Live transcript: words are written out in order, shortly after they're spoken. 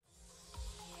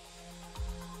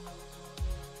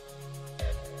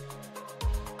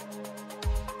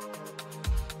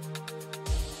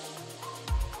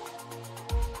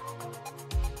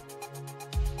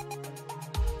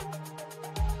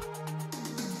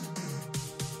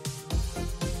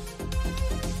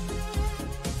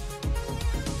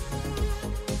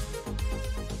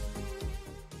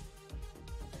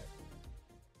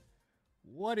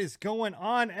What is going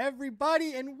on,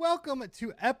 everybody? And welcome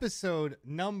to episode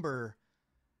number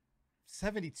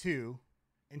 72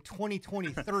 in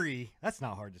 2023. That's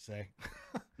not hard to say.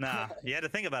 Nah, you had to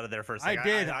think about it there for a I second.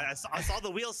 did. I saw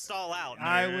the wheels stall out.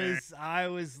 I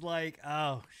was like,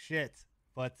 oh shit.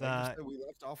 But we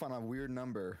left off on a weird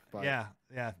number. But yeah,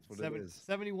 what it is.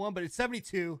 71, but it's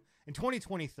 72 in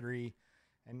 2023,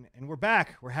 and we're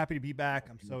back. We're happy to be back.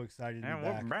 I'm so excited to be And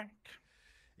back. we're back.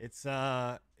 It's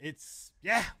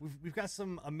we've got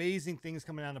some amazing things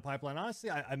coming down the pipeline.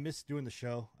 Honestly, I miss doing the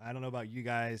show. I don't know about you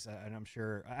guys, and I'm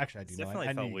sure actually I do. It know. definitely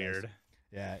I knew felt you guys. weird.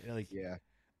 Yeah, like Yeah.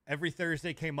 every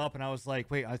Thursday came up, and I was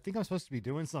like, wait, I think I'm supposed to be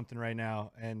doing something right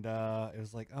now, and it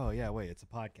was like, oh yeah, wait, it's a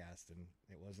podcast, and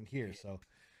it wasn't here. So,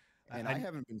 And I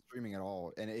haven't been streaming at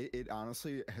all. And it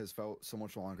honestly has felt so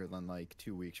much longer than like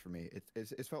 2 weeks for me.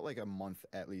 It's felt like a month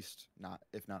at least,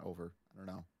 if not over. I don't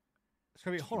know. it's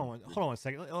gonna be. Hold on one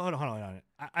second. Hold on.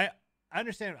 I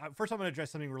understand. First, I'm gonna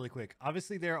address something really quick.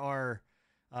 Obviously, there are.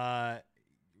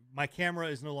 My camera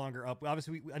is no longer up.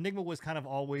 Obviously, Enigma was kind of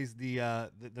always the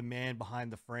man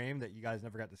behind the frame that you guys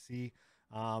never got to see.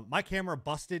 My camera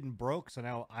busted and broke, so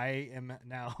now I am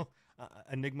now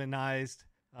Enigmanized.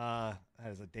 That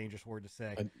is a dangerous word to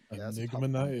say. that's a Enigma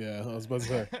night? Yeah, I was about to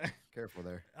say. Careful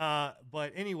there.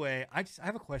 But anyway, I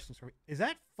have a question for you. Is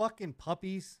that fucking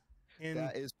puppies?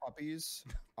 That is puppies.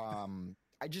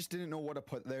 I just didn't know what to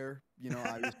put there. You know,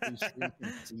 I was pretty sure you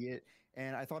can see it.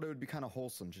 And I thought it would be kind of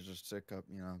wholesome to just stick up,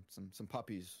 you know, some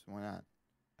puppies. Why not?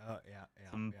 Yeah.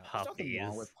 Some yeah. There's nothing wrong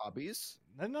puppies. with puppies.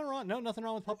 Nothing wrong. No, nothing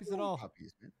wrong with puppies at Nothing wrong all. with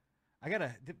Puppies, man. I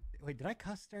gotta did I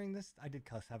cuss during this? I did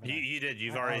cuss, haven't I? You did.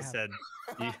 You've I already have. said.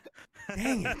 You,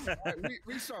 Dang it. All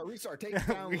right, restart. Take it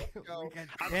down. We- Let's go. we got-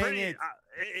 I'm dang pretty. it.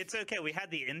 It's okay. We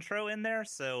had the intro in there,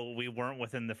 so we weren't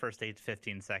within the first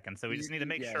 15 seconds. So we just need to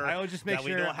make Yeah. sure I will just make that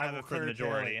sure we don't I have will it for the clear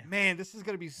majority. like, man, this is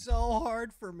gonna be so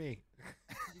hard for me.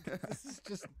 This is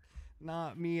just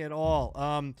not me at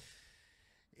all.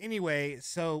 Anyway,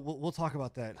 so we'll talk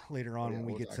about that later on Yeah, when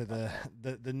we we'll get talk to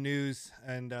about the news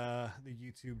and the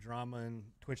YouTube drama and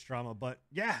Twitch drama. But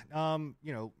yeah,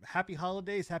 happy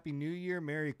holidays, happy New Year,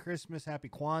 Merry Christmas, happy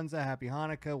Kwanzaa, happy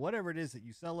Hanukkah, whatever it is that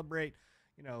you celebrate.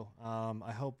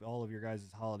 I hope all of your guys'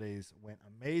 holidays went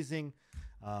amazing.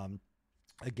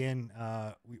 Again,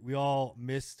 we all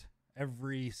missed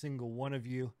every single one of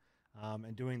you.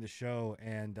 And doing the show,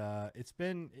 and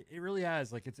it really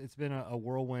has, like, it's been a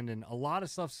whirlwind, and a lot of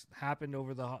stuff's happened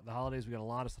over the holidays. We got a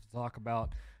lot of stuff to talk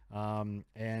about,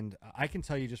 and I can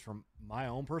tell you just from my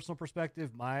own personal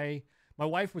perspective, my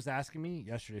wife was asking me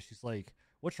yesterday. She's like,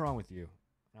 "What's wrong with you?"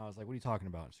 And I was like, "What are you talking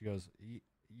about?" She goes,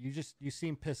 "You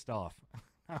seem pissed off."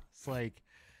 I was like,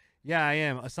 "Yeah, I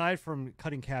am. Aside from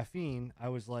cutting caffeine, I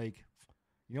was like."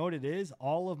 You know what it is?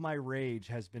 All of my rage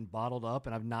has been bottled up,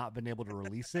 and I've not been able to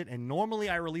release it. And normally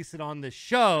I release it on the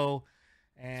show,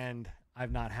 and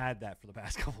I've not had that for the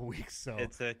past couple weeks. So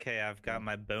It's okay. I've got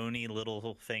my bony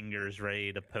little fingers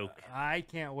ready to poke. I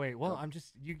can't wait. Well, I'm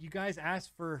just you guys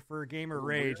asked for gamer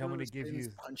rage. I'm going to give you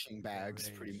punching bags,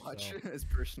 pretty rage, much, so. as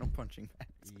personal punching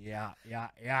bags. Yeah.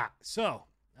 So,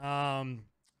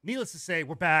 needless to say,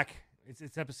 we're back.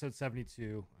 It's episode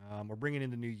 72. We're bringing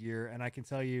in the new year, and I can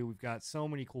tell you we've got so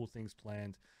many cool things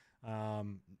planned.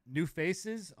 New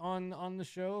faces on the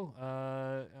show.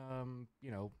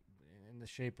 In the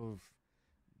shape of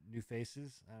new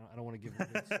faces. I don't want to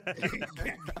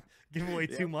give away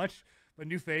too much, but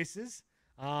new faces.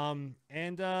 I mean,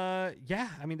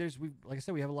 like I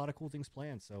said, we have a lot of cool things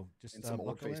planned. So just And some old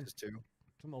buckle in. faces too.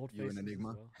 Some old You faces. and as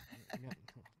Enigma. well. Yeah. Oh,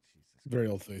 Jesus. Very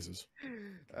old faces.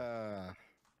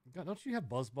 God, don't you have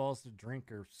buzz balls to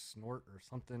drink or snort or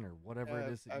something or whatever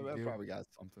it is that you I do? probably got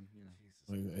something. You know.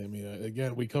 Jesus. I mean,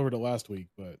 again, we covered it last week,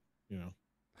 but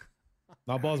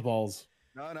not buzz balls.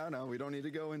 No, we don't need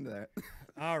to go into that.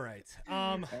 All right.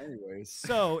 Anyways,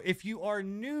 So if you are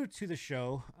new to the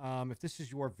show, if this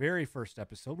is your very first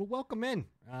episode, well, welcome in.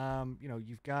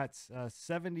 You've got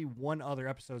 71 other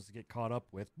episodes to get caught up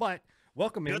with, but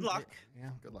welcome in. Good luck. Yeah.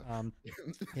 good luck.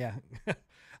 Yeah.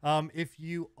 If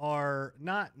you are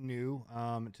not new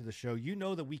to the show, you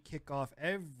know that we kick off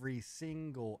every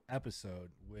single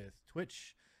episode with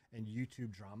Twitch and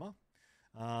YouTube drama.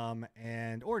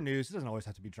 Or news. It doesn't always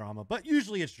have to be drama, but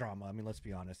usually it's drama. I mean, let's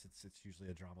be honest, it's usually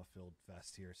a drama filled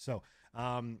fest here. So,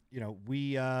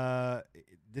 we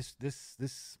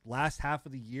this last half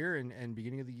of the year and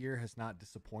beginning of the year has not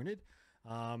disappointed.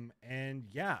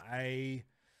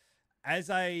 As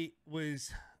I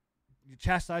was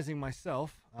chastising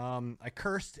myself. I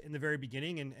cursed in the very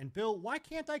beginning, and Bill, why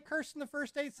can't I curse in the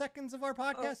first 8 seconds of our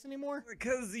podcast anymore?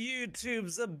 Because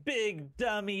YouTube's a big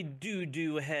dummy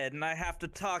doo-doo head, and I have to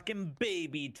talk in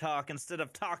baby talk instead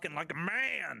of talking like a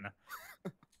man.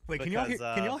 Wait, can y'all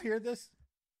hear this?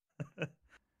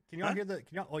 Can y'all hear the?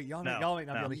 Can y'all? Oh, y'all might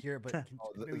not be able to hear it, but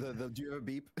Do you have a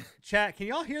beep? chat? Can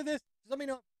y'all hear this? Let me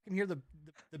know if you can hear the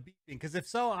beeping, because if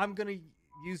so, I'm gonna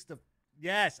use the.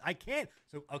 Yes, I can.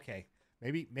 So okay,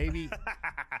 maybe.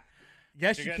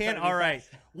 Yes, you can. All right.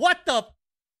 What the? All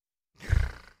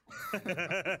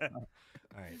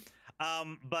right.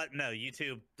 But no,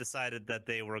 YouTube decided that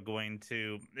they were going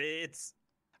to.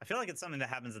 I feel like it's something that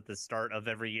happens at the start of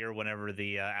every year whenever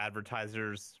the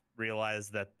advertisers realize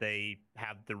that they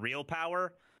have the real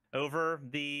power over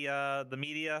the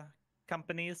media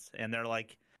companies, and they're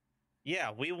like, yeah,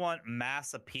 we want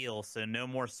mass appeal, so no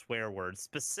more swear words,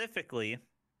 specifically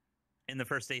in the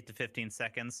first 8 to 15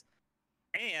 seconds,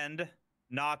 and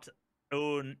not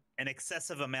own an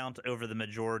excessive amount over the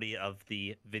majority of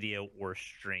the video or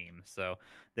stream. So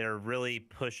they're really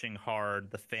pushing hard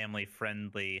the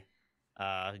family-friendly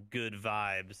good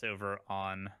vibes over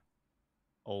on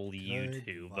old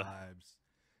YouTube. Vibes.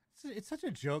 It's such a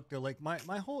joke though. Like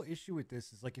my whole issue with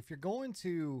this is like, if you're going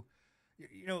to,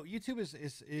 YouTube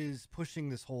is pushing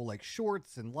this whole like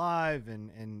shorts and live and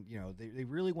they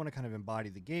really want to kind of embody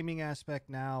the gaming aspect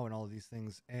now and all of these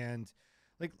things. And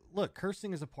like, look,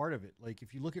 cursing is a part of it. Like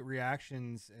if you look at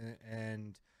reactions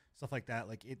and stuff like that,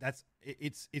 like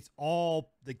it's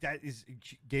all like that is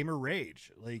gamer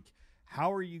rage. Like,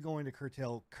 how are you going to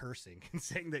curtail cursing and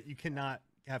saying that you cannot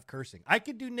have cursing? I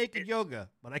could do naked yoga,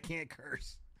 but I can't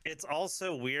curse. It's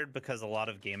also weird because a lot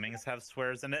of gamings have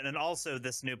swears in it, and also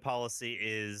this new policy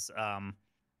is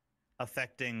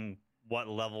affecting what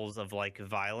levels of like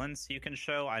violence you can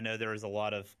show. I know there was a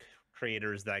lot of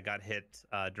creators that got hit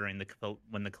during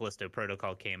when the Callisto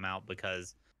Protocol came out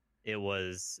because it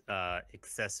was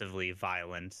excessively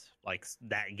violent, like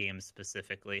that game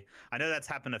specifically. I know that's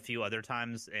happened a few other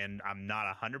times, and I'm not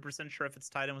 100% sure if it's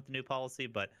tied in with the new policy,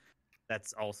 but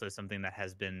that's also something that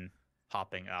has been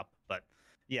popping up. But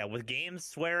yeah, with games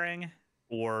swearing,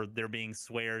 or there being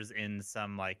swears in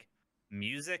some like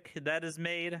music that is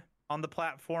made on the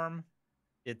platform,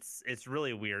 it's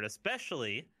really weird,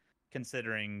 especially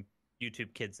considering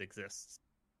YouTube Kids exists.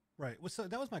 Right. Well, so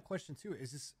that was my question too.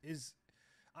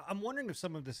 I'm wondering if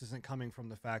some of this isn't coming from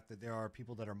the fact that there are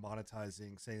people that are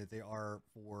monetizing, saying that they are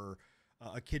for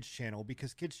a kids channel,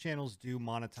 because kids channels do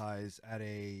monetize at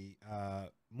a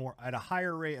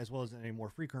higher rate as well as at a more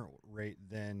frequent rate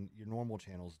than your normal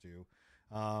channels do,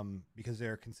 because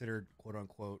they're considered quote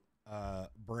unquote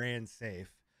brand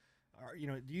safe.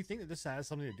 Do you think that this has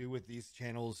something to do with these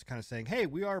channels kind of saying, hey,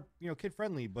 we are kid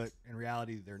friendly, but in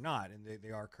reality they're not, and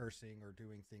they are cursing or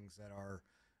doing things that are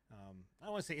I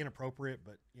don't want to say inappropriate,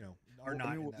 but are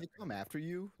not. Will they come after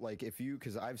you? Like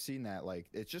because I've seen that, like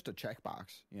it's just a checkbox,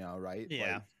 right?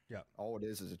 Yeah. Like, yeah. All it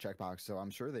is a checkbox. So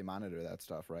I'm sure they monitor that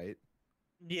stuff, right?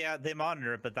 Yeah, they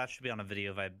monitor it, but that should be on a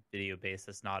video by video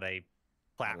basis, not a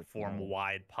platform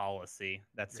wide policy.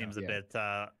 That seems a bit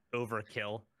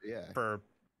overkill for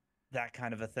that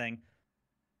kind of a thing.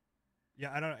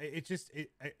 Yeah, I don't know.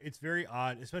 It's very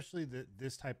odd, especially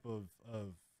this type of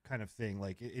kind of thing.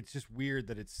 Like it's just weird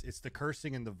that it's the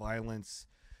cursing and the violence,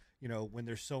 when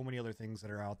there's so many other things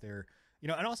that are out there,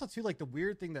 and also too, like the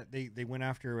weird thing that they went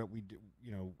after what we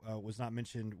was not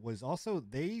mentioned was also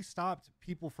they stopped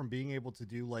people from being able to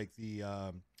do like the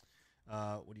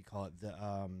what do you call it,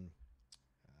 the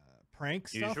prank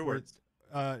stuff. Use your words.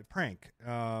 Prank.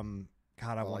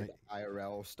 God, I want like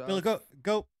IRL stuff. Billy,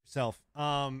 go self.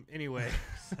 Anyway,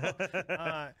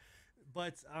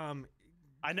 but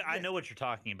I know what you're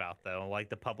talking about though, like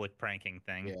the public pranking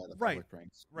thing. Yeah, the public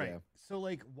pranks. Right. Yeah. So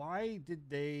like, why did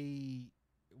they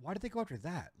go after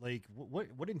that? Like,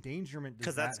 what endangerment?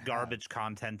 Because that's garbage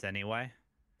content anyway.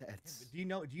 That's... Do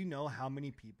you know how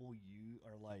many people you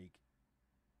are like?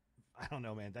 I don't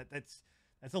know, man.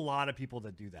 That's a lot of people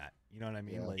that do that. You know what I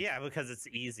mean? Yeah. Like, Yeah, because it's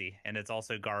easy and it's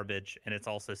also garbage and it's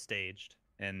also staged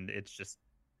and it's just.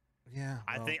 Yeah,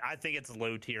 well, I think it's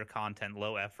low tier content,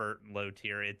 low effort, low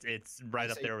tier. It's right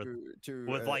up there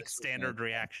with like standard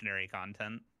reactionary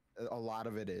content. A lot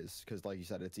of it is because, like you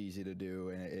said, it's easy to do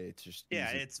and it's just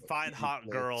it's find hot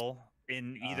girl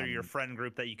in either your friend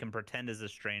group that you can pretend is a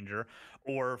stranger,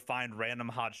 or find random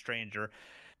hot stranger,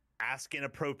 ask an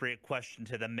appropriate question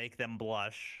to them, make them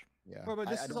blush. Yeah, but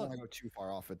I don't want to go too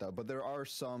far off it though, but there are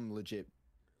some legit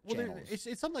Well, channels.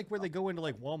 it's something like where they go into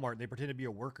like Walmart and they pretend to be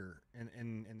a worker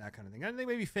and that kind of thing. And they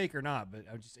may be fake or not, but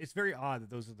it's very odd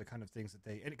that those are the kind of things that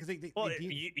they, and because Well, they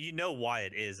deem, you know why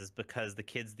it is because the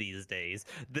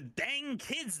dang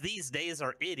kids these days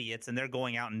are idiots, and they're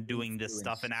going out and doing this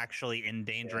stuff and actually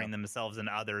endangering themselves and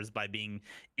others by being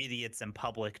idiots in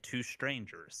public to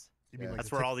strangers. you mean Yeah. like That's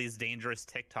the where all these dangerous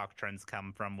TikTok trends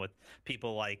come from, with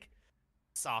people like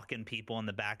socking people in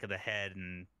the back of the head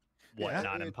and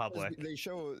whatnot in it's 'cause public. They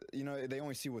show, they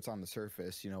only see what's on the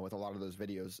surface. With a lot of those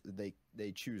videos,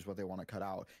 they choose what they want to cut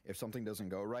out. If something doesn't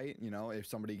go right, if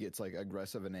somebody gets like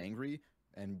aggressive and angry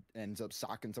and ends up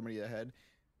socking somebody in the head,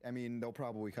 I mean, they'll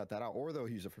probably cut that out, or they'll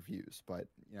use it for views. But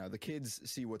the kids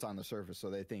see what's on the surface, so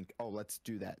they think, oh, let's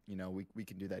do that. We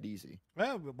can do that easy.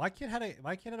 Well, my kid had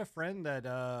a friend that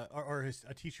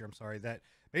a teacher, I'm sorry, that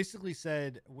basically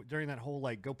said during that whole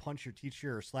like go punch your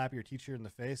teacher or slap your teacher in the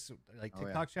face like Oh, yeah.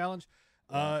 TikTok challenge.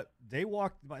 Yeah. They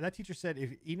walked. That teacher said,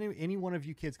 if any one of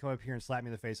you kids come up here and slap me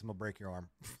in the face, I'm gonna break your arm.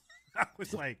 I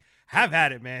was like, have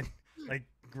at it, man. Like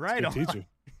right on, Good teacher.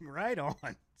 right on.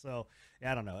 So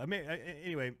yeah, I don't know. I mean,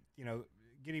 anyway,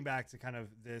 getting back to kind of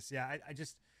this, yeah, I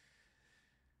just.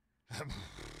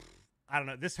 I don't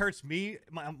know. This hurts me,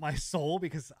 my soul,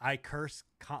 because I curse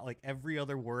like every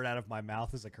other word out of my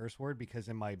mouth is a curse word because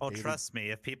in my Oh, daily- trust me,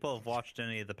 if people have watched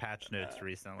any of the patch notes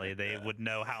recently, they would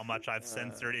know how much I've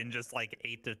censored in just like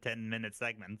 8 to 10 minute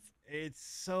segments. it's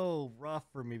so rough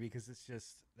for me because it's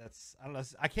just I don't know.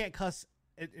 I can't cuss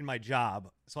in my job,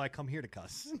 so I come here to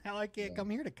cuss. Now I can't come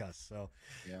here to cuss. So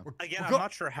Yeah. Again, we're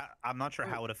I'm not sure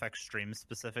how it affects streams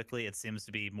specifically. It seems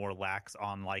to be more lax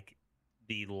on like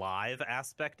the live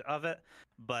aspect of it,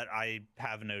 but I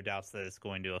have no doubts that it's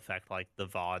going to affect like the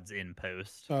VODs in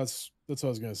post. That's what I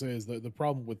was gonna say. Is that the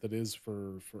problem with it is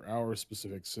for our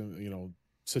specific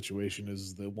situation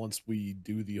is that once we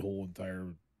do the whole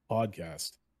entire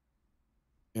podcast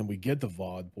and we get the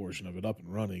VOD portion of it up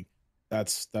and running,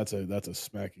 that's a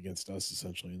smack against us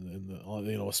essentially, and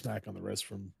the a smack on the rest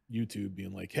from YouTube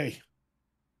being like, hey,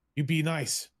 you be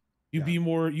nice, you be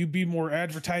more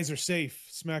advertiser safe,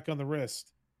 smack on the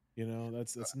wrist.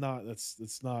 It's not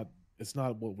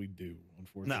what we do,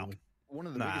 unfortunately. One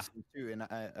of the biggest things too, and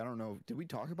I don't know, did we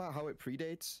talk about how it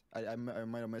predates? I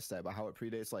might have missed that, but how it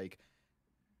predates like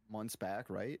months back,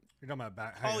 right? You're talking about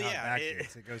back. Oh, yeah, back it-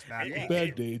 dates. It goes back. it-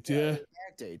 Bad dates, yeah.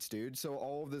 Back dates, dude. So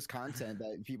all of this content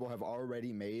that people have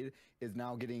already made is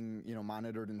now getting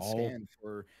monitored and All scanned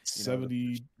for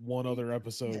 71 other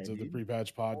episodes of the dude.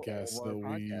 pre-patch podcast All of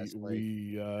our that podcasts,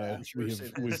 like, I'm sure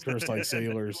we've cursed like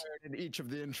sailors. in each of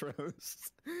the intros.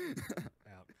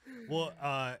 Yeah. Well,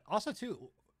 also too,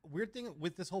 weird thing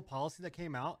with this whole policy that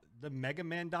came out, the Mega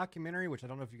Man documentary, which I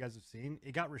don't know if you guys have seen,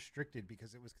 it got restricted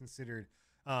because it was considered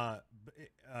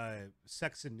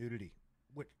sex and nudity.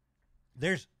 Which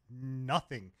there's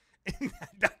nothing in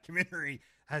that documentary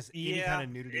has any kind of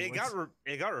nudity.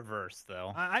 It got reversed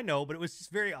though. I know, but it was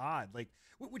just very odd. Like,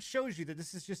 which shows you that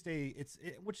this is just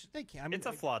which they can't. I mean, It's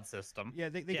a flawed system. yeah,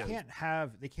 they can't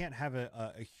have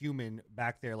a human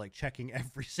back there like checking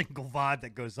every single VOD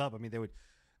that goes up. I mean, they would.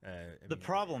 The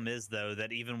problem is though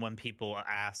that even when people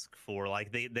ask for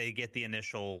like they get the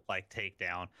initial like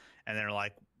takedown and they're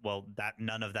like, well, that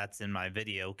none of that's in my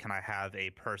video. Can I have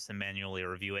a person manually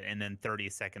review it? And then 30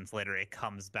 seconds later, it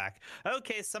comes back.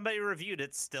 Okay, somebody reviewed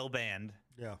it, still banned.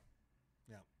 Yeah,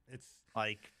 it's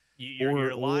Like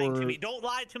you're lying to or- me. Don't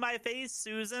lie to my face,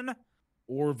 Susan.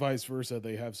 Or vice versa,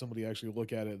 they have somebody actually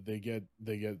look at it. They get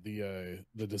the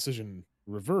decision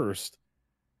reversed,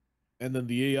 and then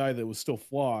the AI that was still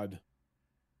flawed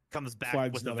Comes back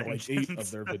flags with a another like vengeance. 8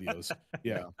 of their videos.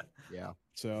 Yeah. Yeah.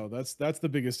 So that's the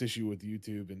biggest issue with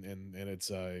YouTube and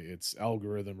its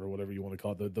algorithm or whatever you want to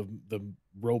call it. The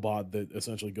robot that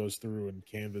essentially goes through and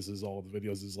canvases all the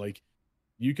videos is like,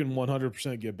 you can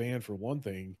 100% get banned for one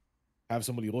thing, have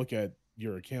somebody look at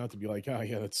your account and be like, oh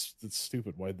yeah, that's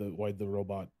stupid. Why'd the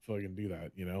robot fucking do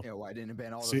that? Yeah, why didn't it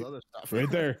ban all See, this other stuff?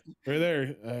 right there.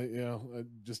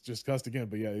 Just cussed again,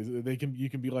 but yeah, you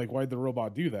can be like, why'd the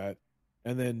robot do that?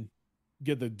 And then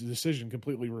get the decision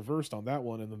completely reversed on that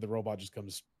one, and then the robot just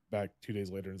comes back 2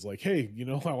 days later and is like, hey, you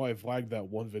know how I flagged that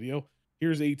one video?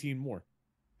 Here's 18 more.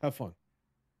 Have fun.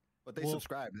 But they Well-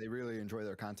 subscribe. They really enjoy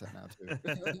their content now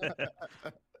too.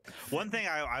 One thing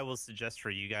I will suggest for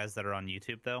you guys that are on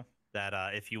YouTube though, that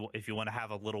if you want to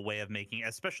have a little way of making,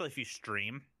 especially if you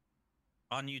stream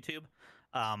on YouTube,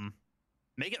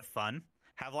 make it fun.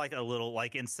 Have like a little,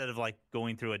 like instead of like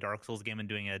going through a Dark Souls game and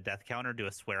doing a death counter, do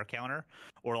a swear counter,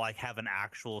 or like have an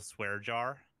actual swear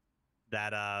jar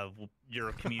that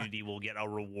your community will get a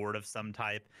reward of some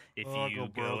type if Oh, you go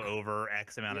broke. go over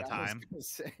X amount of Yeah, I was time. gonna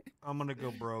say. I'm gonna go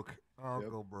broke. Oh, Yep.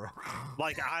 go bro.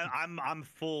 Like I'm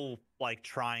full like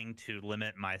trying to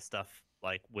limit my stuff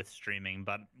like with streaming,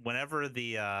 but whenever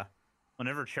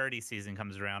charity season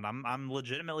comes around, I'm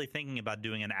legitimately thinking about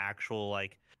doing an actual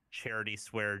like charity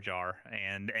swear jar,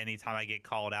 and anytime I get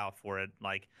called out for it,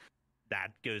 like that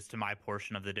goes to my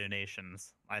portion of the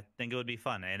donations. I think it would be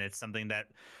fun, and it's something that,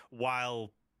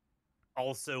 while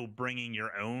also bringing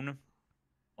your own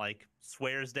like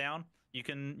swears down, you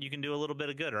can do a little bit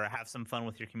of good or have some fun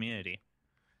with your community.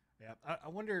 Yeah, I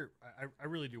wonder. I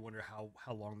really do wonder how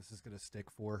long this is going to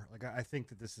stick for. Like, I think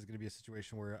that this is going to be a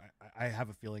situation where I have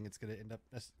a feeling it's going to end up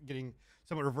getting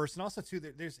somewhat reversed. And also, too,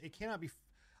 there's it cannot be.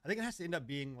 I think it has to end up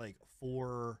being like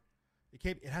It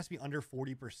can't. It has to be under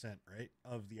 40%, right,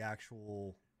 of the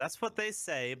actual. That's what they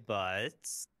say, but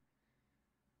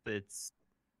it's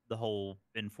the whole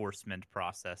enforcement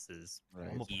process is Right.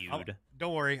 skewed.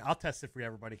 Don't worry, I'll test it for you,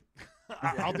 everybody.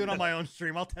 I'll do it on my own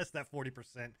stream. I'll test that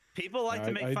 40%. People like to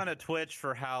I- make I- fun of Twitch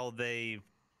for how they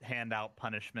hand out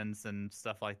punishments and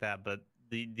stuff like that, but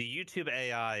the YouTube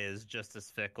AI is just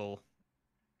as fickle.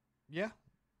 Yeah.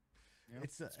 Yeah,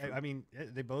 It's. it's true. I mean,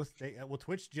 they both. Well,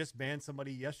 Twitch just banned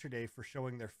somebody yesterday for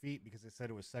showing their feet because they said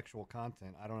it was sexual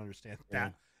content. I don't understand Yeah.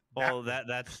 that. Well,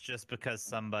 that's just because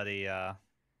somebody on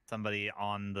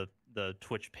the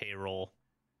Twitch payroll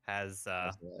has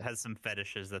some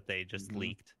fetishes that they just Mhm.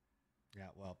 leaked. Yeah,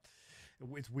 well,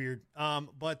 it's weird.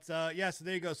 But yeah, so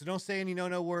there you go. So don't say any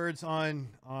no words on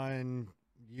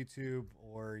YouTube,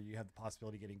 or you have the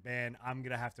possibility of getting banned. I'm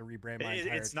gonna have to rebrand my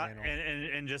entire It's not, channel.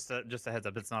 and just a heads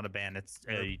up, it's not a ban. It's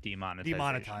a demonetization.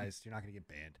 Demonetized. You're not gonna get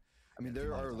banned. I mean, Yeah,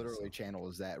 there are demonetized, literally so.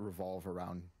 channels that revolve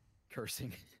around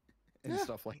cursing and Yeah.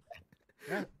 stuff like that.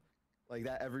 Yeah. Like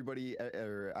that everybody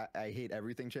or I hate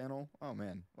everything channel. Oh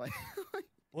man. Like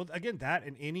Well, again, that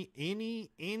and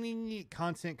any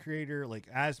content creator like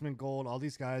Asmongold, all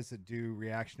these guys that do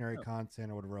reactionary Yeah.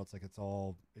 content or whatever else, like it's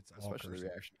all especially cursing.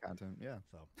 reaction content. Yeah.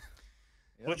 So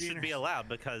Yep. Which should be allowed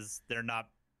because they're not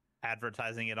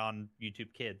advertising it on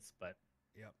YouTube Kids. But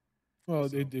yep. Well,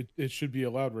 So- it should be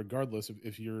allowed regardless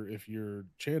if your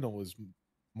channel is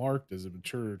marked as a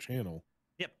mature channel.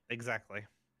 yep, exactly.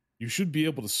 You should be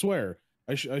able to swear.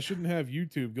 I shouldn't have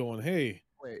YouTube going, hey,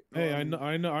 Wait. hey, I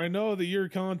know that your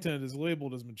content is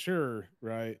labeled as mature,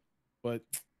 right? But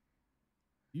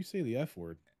you say the F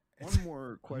word. One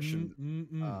more question.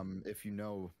 Mm-mm. If you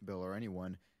know Bill or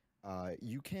anyone, can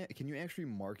you actually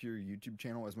mark your YouTube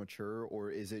channel as mature, or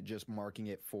is it just marking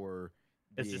it for?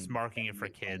 It's just being marking it for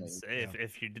family kids. friendly?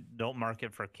 If you don't mark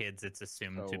it for kids, it's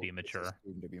assumed to So be it's mature.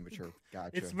 assumed to be mature.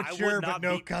 Gotcha. It's would mature, but not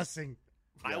no be- cussing.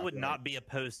 I Yeah, would right. not be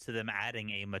opposed to them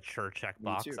adding a mature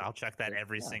checkbox. too. I'll check that Like,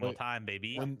 every yeah. single Like, time,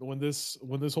 baby. when this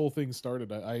whole thing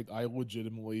started, I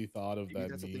legitimately thought of Maybe that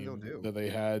that's the thing they'll meme do. that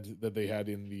they had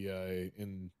in the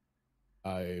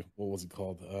what was it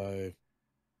called? The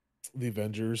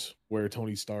Avengers, where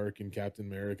Tony Stark and Captain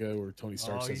America, where Tony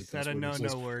Stark Oh, says he a cuss said a word, he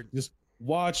says, word. just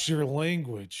watch your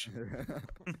language.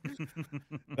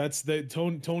 That's that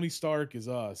Tony Stark is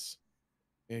us,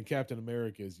 and Captain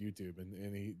America is YouTube, and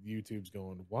YouTube's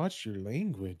going, watch your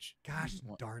language. Gosh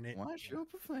Wa- darn it! Watch Yeah. your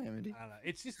profanity. I don't know.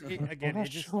 It's just again,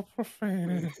 Watch your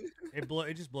profanity.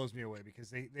 it just blows me away because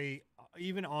they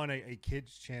even on a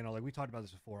kids channel, like we talked about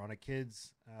this before, on a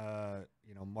kids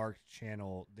marked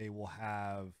channel, they will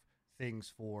have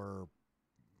things for,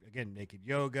 again, naked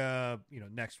yoga,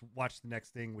 watch the next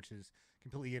thing, which is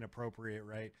completely inappropriate,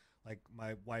 right? Like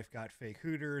my wife got fake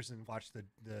Hooters and watched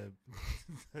the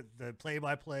the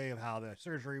play-by-play of how the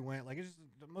surgery went. Like, it's just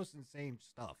the most insane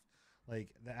stuff. Like,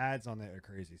 the ads on that are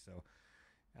crazy. So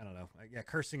I don't know. Yeah,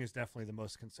 cursing is definitely the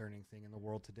most concerning thing in the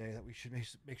world today that we should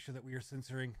make sure that we are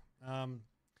censoring.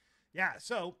 Yeah.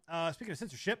 So speaking of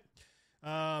censorship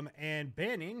and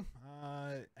banning,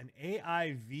 an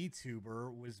AI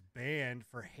VTuber was banned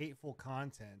for hateful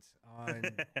content on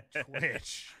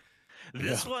Twitch.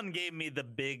 This one gave me the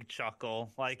big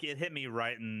chuckle. Like, it hit me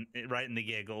right in the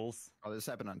giggles. Oh, this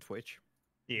happened on Twitch.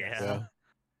 Yeah. Yeah.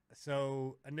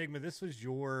 So Enigma, this was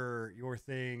your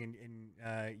thing,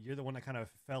 and you're the one that kind of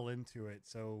fell into it.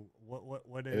 So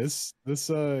what is This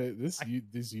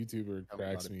YouTuber Tell me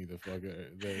cracks about me the fuck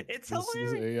out. It's This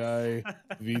hilarious. AI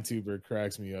VTuber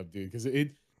cracks me up, dude. Because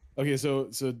it okay, so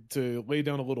to lay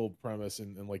down a little premise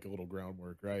and like a little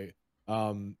groundwork, right?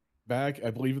 Back, I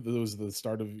believe it was the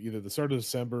start of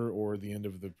December or the end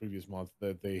of the previous month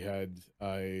that they had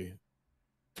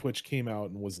Twitch came out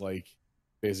and was like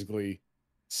basically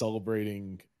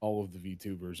celebrating all of the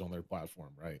VTubers on their platform,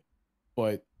 right?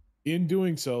 But in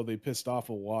doing so, they pissed off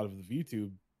a lot of the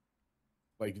VTube,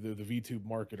 like the VTube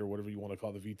market or whatever you want to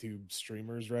call the VTube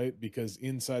streamers, right? Because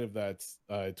inside of that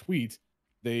tweet,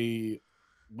 they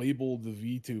labeled the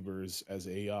VTubers as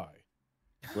AI.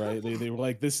 Right? They were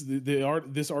like,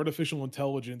 this artificial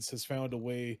intelligence has found a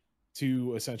way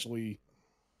to essentially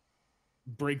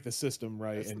break the system,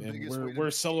 right? That's And the biggest way we're to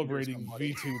hinder celebrating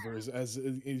somebody. VTubers as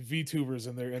VTubers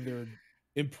and their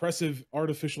impressive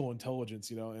artificial intelligence,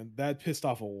 and that pissed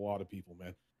off a lot of people,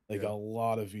 man. Like Yeah. a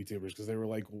lot of VTubers, because they were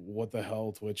like, "What the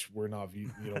hell, Twitch? We're not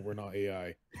we're not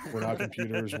AI. We're not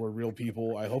computers. We're real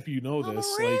people. I hope you know I'm this."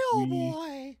 a real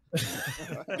Like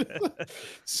boy.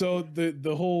 so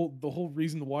the whole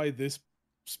reason why this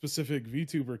specific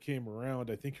VTuber came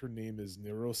around, I think her name is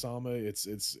Neurosama.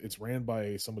 It's ran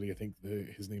by somebody. I think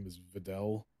his name is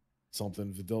Videl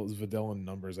something. Videl in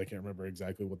numbers. I can't remember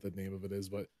exactly what the name of it is,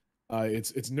 but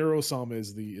it's Neurosama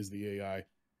is the AI.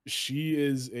 She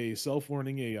is a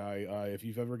self-learning AI. If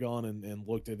you've ever gone and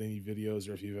looked at any videos,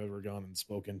 or if you've ever gone and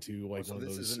spoken to like so one of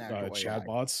this is those an actual AI.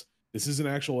 chatbots, this is an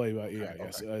actual AI. Okay,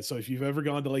 Yes. okay. So if you've ever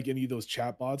gone to like any of those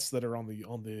chatbots that are on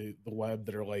the web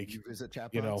that are like, You visit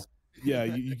chatbots. you know, yeah,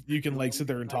 you can like sit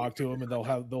there and talk to them, and they'll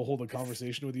hold a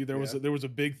conversation with you. There was a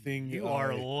big thing. You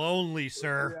are lonely,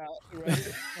 sir. Yeah,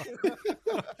 right.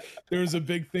 There was a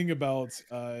big thing about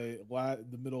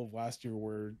the middle of last year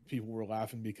where people were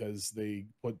laughing because they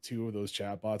put two of those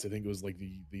chatbots. I think it was like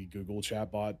the Google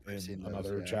chatbot I've seen and those,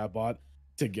 another yeah. chatbot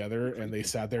together, and they Creepy.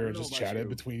 sat I there don't and know just about chatted you.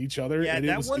 between each other. Yeah, and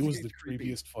that it was was the creepy.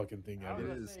 creepiest fucking thing I was ever.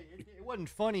 gonna It is. say, it wasn't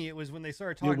funny. It was when they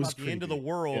started talking was about the end of the creepy.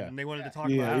 world Yeah. and they wanted to talk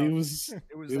Yeah, about it was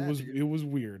It was it that, was dude. it was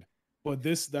weird. But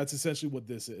that's essentially what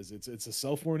this is. It's a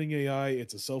self-learning AI.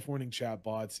 It's a self-learning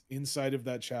chatbot. Inside of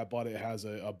that chatbot, it has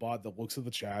a bot that looks at the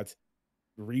chat,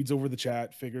 reads over the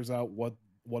chat, figures out what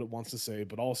it wants to say,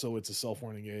 but also it's a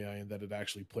self-learning AI in that it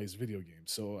actually plays video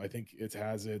games. So I think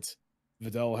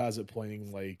Videl has it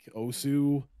playing like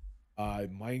Osu,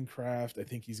 Minecraft. I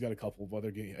think he's got a couple of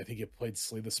other games. I think it played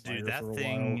Slay the Spire Dude, that for a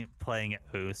thing while. playing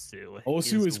Osu.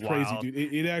 Osu is crazy, wild. dude.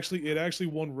 It actually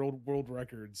won world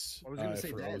records. I was gonna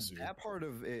say for that Osu. that part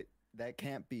of it that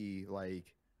can't be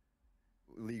like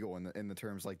legal in the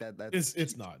terms like that. That's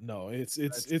It's not. No, it's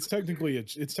That's technically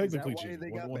it's is that technically why cheating. they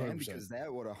got 100%. banned because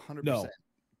that would 100%.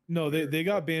 No, they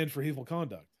got banned for hateful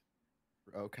conduct.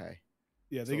 Okay.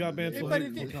 Yeah, they So got banned they- for But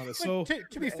hateful it conduct. but So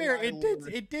to be the fair, AI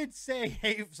lord. it did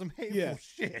say some hateful Yeah.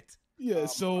 shit. yeah,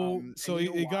 so and so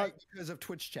you know it why? got because of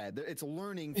Twitch chat. It's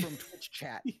learning from Twitch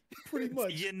chat. pretty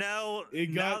much. You know, It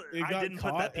got- now it I got didn't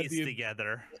put caught that at piece the-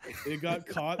 together. It got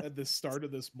caught at the start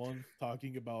of this month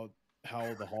talking about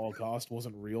how the Holocaust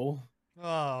wasn't real,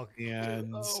 Oh,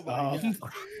 and Oh my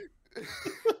God.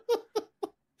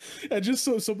 and just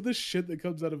so some of the shit that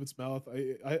comes out of its mouth,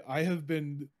 I have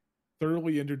been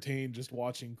thoroughly entertained just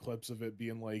watching clips of it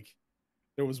being like,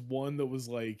 there was one that was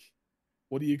like,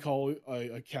 what do you call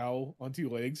a cow on two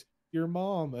legs? Your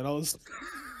mom. And I was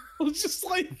just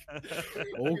like,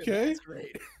 okay, That's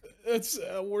great.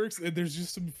 it works. And there's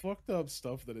just some fucked up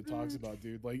stuff that it talks about,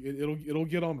 dude. Like it'll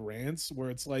get on rants where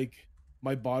it's like,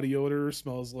 my body odor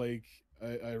smells like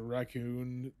a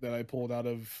raccoon that I pulled out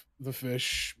of the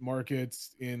fish market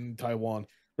in Taiwan,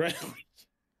 right? oh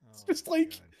just my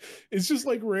like- God. It's just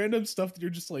like random stuff that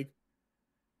you're just like,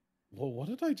 well, what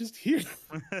did I just hear?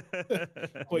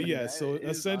 But yeah, That so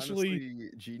is essentially, honestly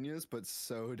genius, but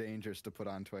so dangerous to put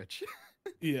on Twitch.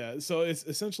 yeah, so it's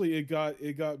essentially it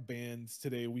got banned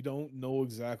today. We don't know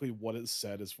exactly what it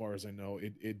said. As far as I know,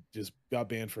 it just got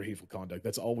banned for hateful conduct.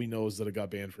 That's all we know, is that it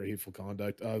got banned for hateful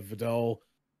conduct. Videl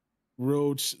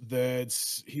wrote that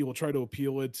he will try to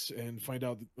appeal it and find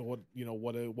out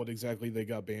what exactly they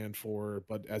got banned for.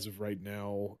 But as of right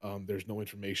now, there's no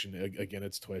information. Again,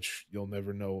 it's Twitch. You'll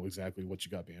never know exactly what you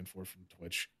got banned for from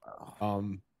Twitch.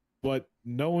 But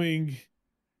knowing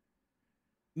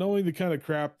the kind of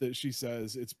crap that she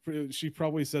says, she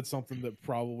probably said something that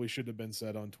probably should have been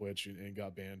said on Twitch and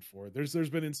got banned for it. There's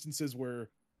been instances where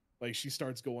like she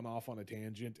starts going off on a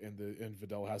tangent and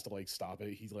Videl has to like stop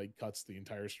it. He like cuts the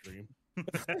entire stream.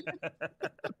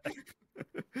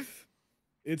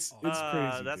 It's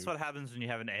crazy. That's dude. what happens when you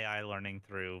have an AI learning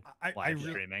through I live really-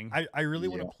 streaming. I really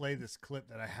want Yeah. to play this clip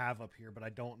that I have up here, but I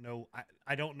don't know.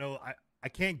 I don't know. I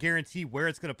can't guarantee where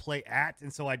it's going to play at,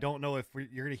 and so I don't know if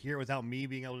you're going to hear it without me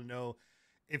being able to know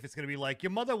if it's going to be like your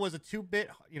mother was a 2-bit,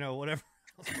 whatever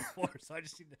else before. So I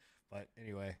just need to. But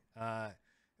anyway,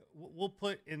 we'll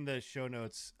put in the show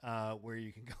notes where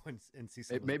you can go and see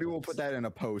some. of the Maybe we'll clips. put that in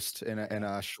a post in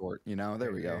a short. There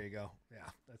we go. There you go. Yeah,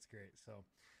 that's great. So,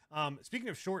 speaking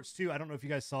of shorts too, I don't know if you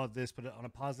guys saw this, but on a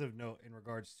positive note in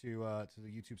regards to the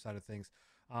YouTube side of things,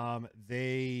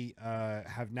 they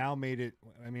have now made it.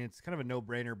 I mean, it's kind of a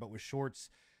no-brainer, but with shorts,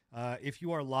 if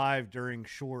you are live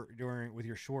with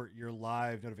your short, your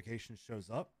live notification shows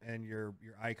up and your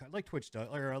icon, like Twitch does,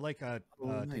 or like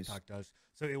nice. TikTok does.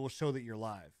 So it will show that you're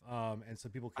live. And so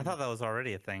people I can. thought that was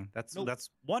already a thing. That's Nope. that's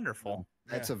wonderful.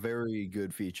 That's Yeah. a very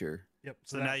good feature. Yep.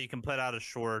 So now you can put out a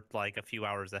short like a few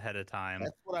hours ahead of time,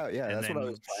 That's what I and that's then what I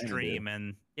was trying stream, to do.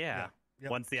 and Yep.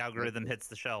 once the algorithm hits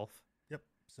the shelf. Yep.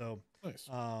 So Nice.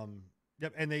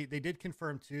 yep. And they did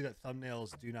confirm too that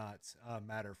thumbnails do not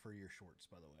matter for your shorts.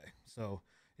 By the way, so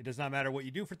it does not matter what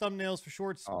you do for thumbnails for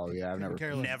shorts. Oh yeah, I've couldn't never.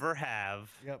 care less. Never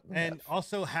have. Yep. Yeah. And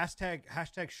also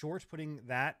hashtag shorts, putting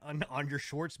that on your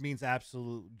shorts means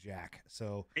absolute jack.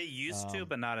 So It used to,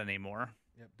 but not anymore.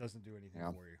 yep, doesn't do anything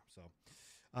Yeah. for you. So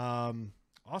awesome.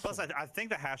 Plus, I think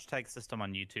the hashtag system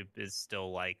on YouTube is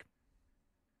still like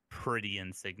pretty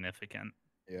insignificant.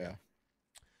 Yeah.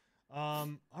 All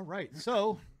right.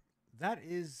 So that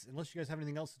is, unless you guys have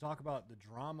anything else to talk about the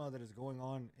drama that is going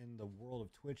on in the world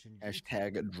of Twitch and YouTube,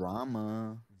 Hashtag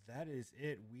drama. that is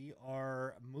it. We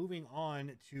are moving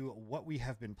on to what we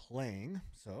have been playing.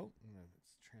 So let's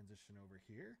transition over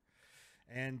here.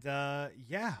 And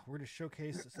yeah, we're going to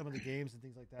showcase some of the games and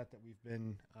things like that we've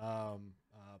been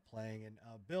playing. And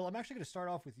Bill, I'm actually going to start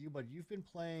off with you, but you've been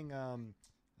playing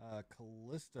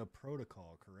Callisto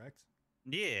Protocol, correct?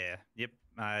 Yeah. Yep.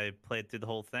 I played through the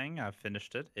whole thing. I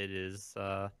finished it. It is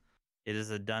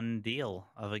a done deal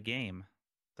of a game.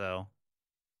 So,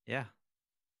 yeah.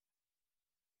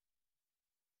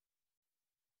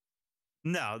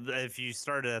 No, if you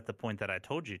started at the point that I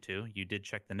told you to, you did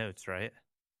check the notes, right?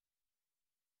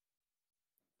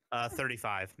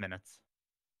 35 minutes.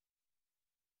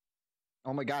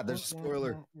 Oh my God, there's a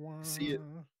spoiler. See it.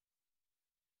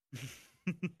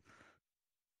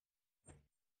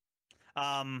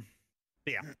 But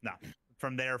yeah, no.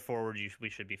 From there forward, we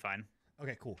should be fine.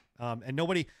 Okay, cool. And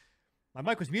nobody, my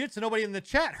mic was muted, so nobody in the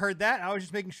chat heard that. I was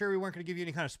just making sure we weren't going to give you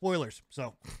any kind of spoilers.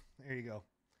 So there you go.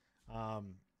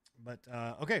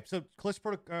 Okay, so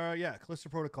Callisto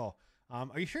Protocol.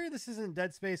 Are you sure this isn't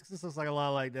Dead Space? Because this looks like a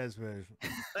lot like Dead Space.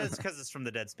 That's because it's from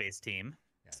the Dead Space team.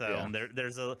 Yeah. So Yeah.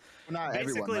 there's a Not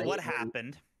basically everyone, right? what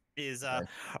happened is Okay.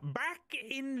 back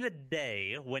in the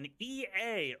day when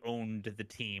EA owned the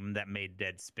team that made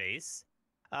Dead Space,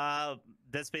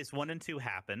 Dead Space 1 and 2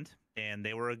 happened, and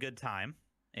they were a good time,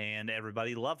 and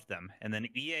everybody loved them. And then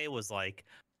EA was like,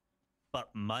 but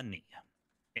money.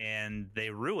 And they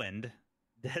ruined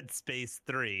Dead Space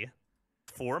 3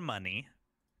 for money,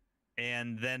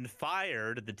 and then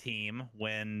fired the team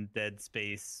when Dead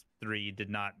Space 3 did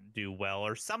not do well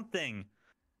or something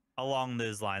along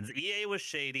those lines. EA was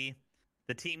shady.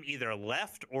 The team either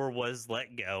left or was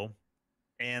let go.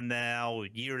 And now,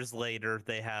 years later,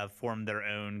 they have formed their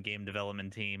own game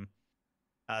development team,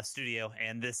 studio,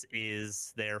 and this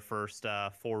is their first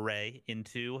foray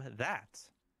into that,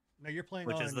 Now you're playing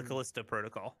which on, is the Callisto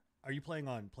Protocol. Are you playing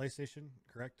on PlayStation,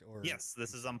 correct? Or Yes,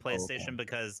 this is on okay. PlayStation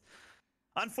because,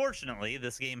 unfortunately,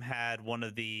 this game had one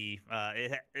of the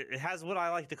it has what I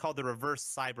like to call the reverse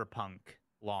cyberpunk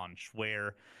launch,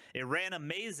 where it ran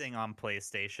amazing on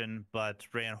PlayStation but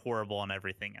ran horrible on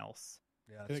everything else.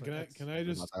 Yeah. Can I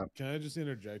just about that. can I just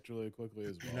interject really quickly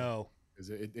as well? No. Because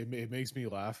it makes me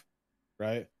laugh,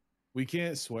 right? We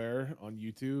can't swear on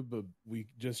YouTube, but we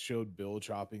just showed Bill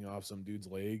chopping off some dude's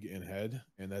leg and head,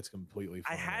 and that's completely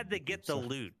I fine had on to YouTube, get the so-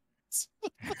 loot.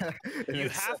 And You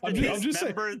it's- have to I'm just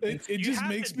saying, dismember. it you just have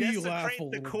makes to me laugh desecrate a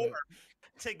the little core bit.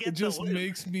 to get It just the loot.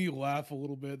 makes me laugh a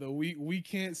little bit though. We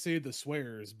can't say the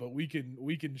swears, but we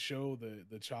can show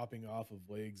the chopping off of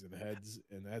legs and heads,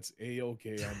 and that's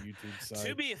a-okay on YouTube's To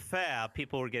side. be fair,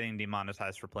 people were getting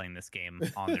demonetized for playing this game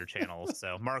on their channels.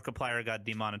 So Markiplier got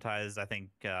demonetized. I think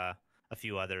a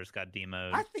few others got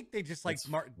demoed. I think they just like That's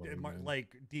funny, man.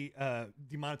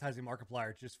 demonetizing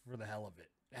Markiplier just for the hell of it.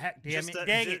 Heck, damn just it, to,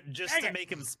 dang ju- it, just dang to it. make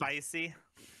him spicy.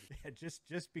 Yeah,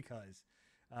 just because.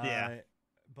 Yeah.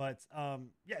 But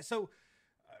yeah. So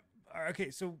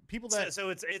okay. So people So, that so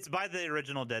it's by the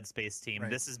original Dead Space team. Right.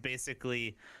 This is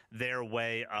basically their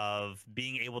way of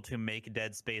being able to make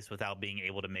Dead Space without being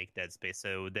able to make Dead Space.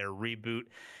 So their reboot,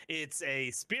 it's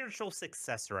a spiritual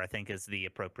successor, I think is the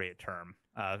appropriate term,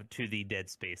 to the Dead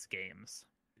Space games.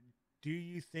 do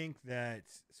you think that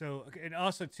so okay, and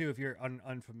also too if you're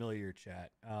unfamiliar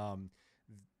chat,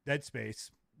 Dead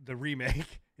Space the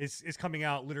remake is coming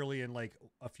out literally in like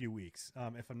a few weeks,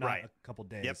 if I'm not Right. a couple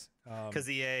days. Because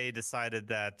EA decided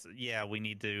that, yeah, we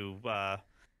need to.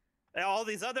 All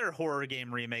these other horror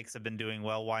game remakes have been doing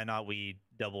well. Why not we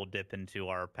double dip into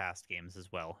our past games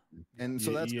as well? And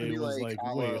so Yeah, that's gonna EA be was like,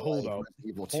 like, a wait, la, hold like up. Resident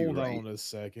Evil 2, Hold right? on a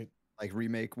second. Like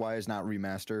remake wise, not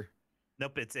remaster.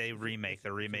 Nope, it's a remake.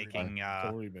 They're it's a remake. remaking. It's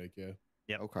a remake,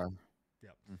 yeah. Okay.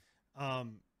 Yep.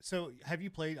 So have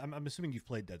you played? I'm assuming you've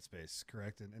played Dead Space,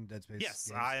 correct? And Dead Space. Yes,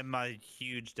 games? I am a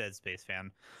huge Dead Space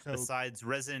fan. So Besides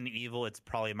Resident Evil, it's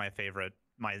probably my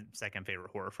second favorite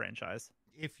horror franchise.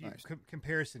 if you Nice.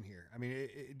 comparison here, I mean,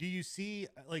 do you see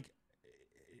like?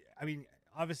 I mean,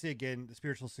 obviously, again, the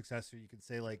spiritual successor. You could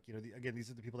say like, again,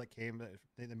 these are the people that came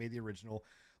that made the original.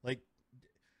 Like,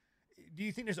 do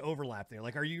you think there's overlap there?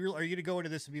 Like, are you to go into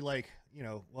this and be like,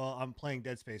 well, I'm playing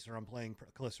Dead Space or I'm playing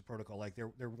Callisto Protocol? Like,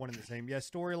 they're one and the same. Yes,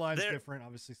 storyline's different,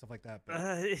 obviously, stuff like that.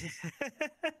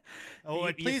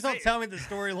 But please don't tell me the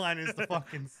storyline is the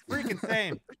fucking freaking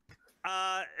same.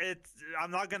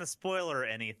 I'm not gonna spoiler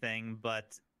anything,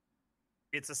 but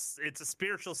it's a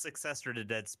spiritual successor to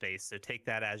Dead Space, so take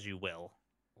that as you will.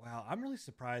 Wow, I'm really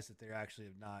surprised that they actually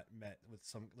have not met with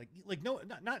some like no,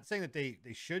 not saying that they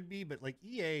should be, but like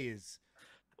EA is.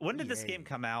 When did this EA. game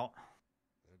come out?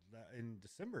 In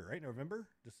December, right?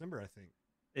 December, I think.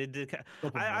 It did.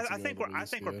 I think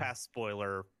we're past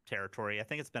spoiler territory. I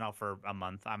think it's been out for a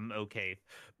month. I'm okay.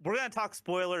 We're gonna talk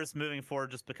spoilers moving forward,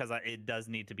 just because it does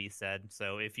need to be said.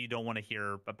 So if you don't want to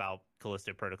hear about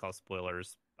Callisto Protocol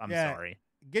spoilers, I'm sorry.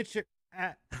 Get your.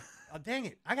 Oh, dang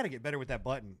it! I gotta get better with that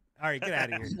button. All right, get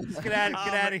out of here. Let's get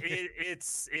out of here.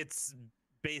 It's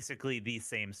basically the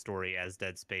same story as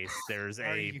Dead Space. There's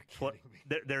Are you kidding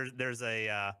me? there's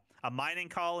a mining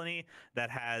colony that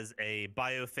has a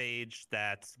biophage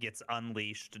that gets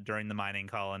unleashed during the mining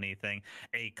colony thing.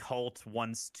 A cult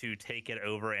wants to take it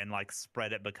over and like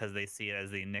spread it because they see it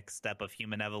as the next step of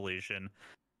human evolution.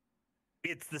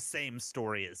 It's the same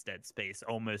story as Dead Space,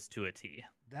 almost to a T.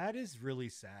 That is really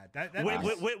sad. That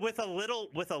with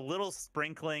a little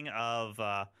sprinkling of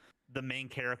the main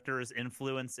character's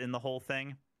influence in the whole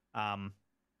thing.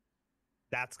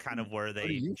 That's kind of where they What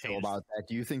do you feel changed. about that?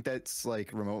 Do you think that's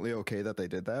like remotely okay that they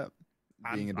did that?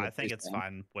 I Dead think Space it's fan?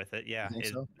 fine with it. Yeah, think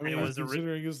so? I mean, it was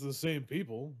considering it's the same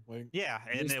people. Like, yeah,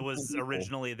 and It's it the was same people.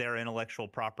 originally their intellectual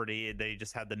property. They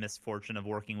just had the misfortune of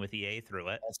working with EA through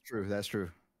it. That's true. That's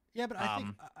true. Yeah, but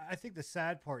I think the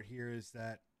sad part here is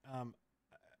that,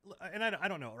 and I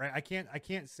don't know, right? I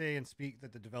can't say and speak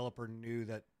that the developer knew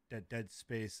that Dead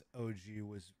Space OG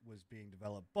was being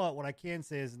developed. But what I can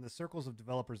say is, in the circles of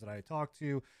developers that I talk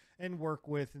to and work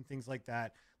with and things like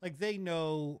that, like they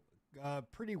know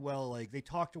pretty well. Like they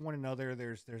talk to one another.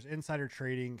 There's insider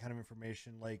trading kind of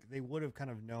information. Like they would have kind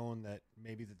of known that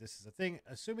maybe that this is a thing.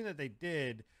 Assuming that they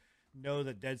did know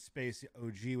that Dead Space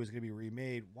OG was going to be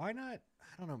remade, why not?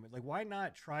 I don't know. Like, why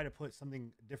not try to put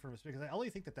something different? Because I only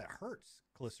think that hurts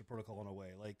Callisto Protocol in a way.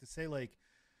 Like to say, like,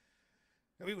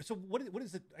 I mean, so what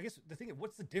is it? I guess the thing.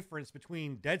 What's the difference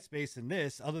between Dead Space and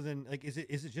this, other than like, is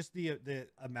it just the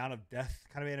amount of death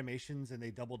kind of animations, and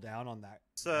they double down on that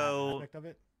aspect of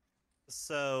it?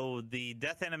 So the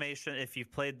death animation, if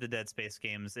you've played the Dead Space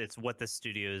games, it's what the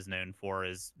studio is known for,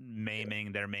 is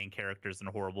maiming their main characters in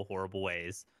horrible, horrible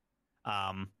ways.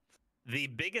 The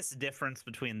biggest difference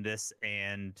between this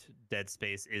and Dead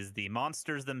Space is the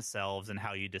monsters themselves and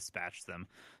how you dispatch them.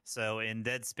 So in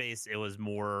Dead Space, it was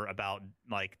more about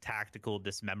like tactical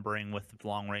dismembering with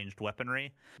long-ranged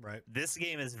weaponry. Right. This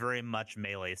game is very much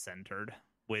melee centered,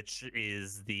 which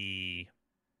is the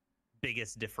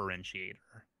biggest differentiator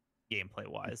gameplay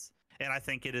wise. And I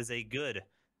think it is a good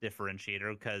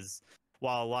differentiator, because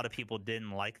while a lot of people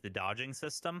didn't like the dodging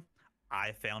system,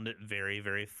 I found it very,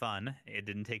 very fun. It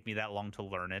didn't take me that long to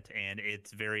learn it, and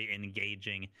it's very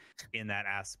engaging in that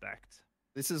aspect.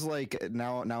 This is like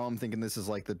now I'm thinking this is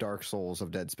like the Dark Souls of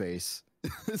Dead Space.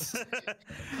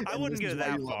 I wouldn't go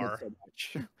that far,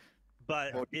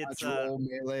 but it's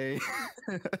melee.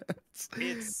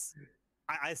 it's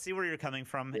I see where you're coming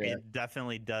from. Yeah. It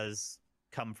definitely does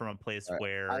come from a place Right.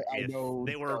 where I if know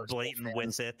they were Dark Souls blatant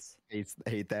with it.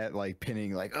 hate that, like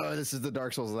pinning, like, oh, this is the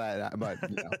Dark Souls of that, but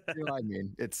you know what I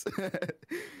mean. It's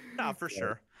No, for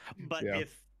sure. But Yeah.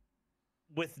 if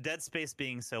with Dead Space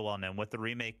being so well known, with the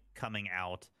remake coming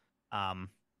out, I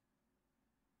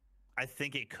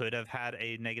think it could have had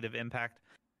a negative impact.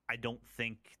 I don't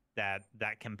think that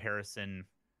comparison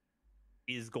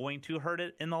is going to hurt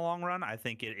it in the long run. I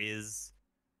think it is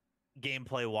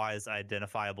gameplay wise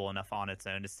identifiable enough on its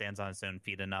own. It stands on its own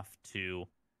feet enough to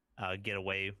get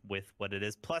away with what it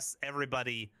is. Plus,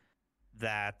 everybody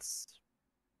that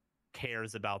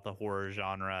cares about the horror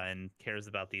genre and cares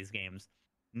about these games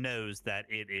knows that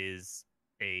it is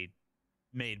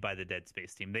made by the Dead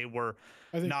Space team. They were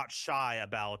not shy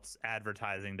about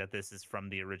advertising that this is from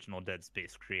the original Dead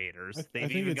Space creators. They've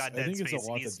even got Dead Space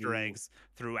Easter eggs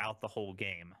throughout the whole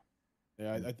game.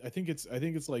 Yeah, I think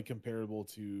it's like comparable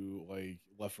to like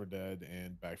Left 4 Dead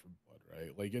and Back 4 Blood,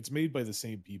 right? Like it's made by the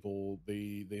same people.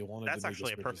 They wanted That's to make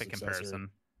actually a perfect comparison.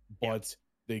 but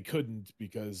they couldn't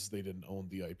because they didn't own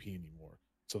the IP anymore.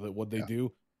 So that what they Yeah.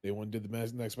 do, they went and did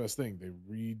the next best thing.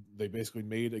 They basically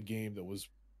made a game that was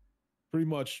pretty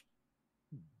much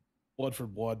blood for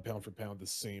blood, pound for pound, the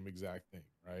same exact thing,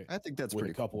 right? I think that's With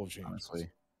pretty a couple cool, of changes. honestly.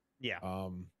 Yeah.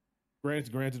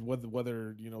 Granted, whether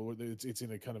whether it's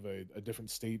in a kind of a different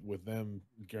state with them,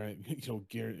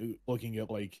 looking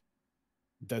at like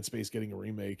Dead Space getting a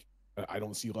remake. I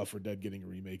don't see Left 4 Dead getting a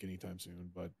remake anytime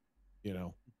soon, but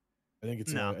I think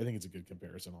it's No. I think it's a good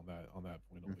comparison on that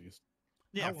point at least.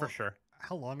 Yeah, How for long- sure.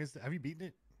 How long is it? Have you beaten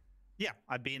it? Yeah,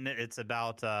 I've beaten it. It's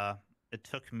about it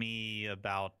took me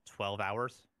about 12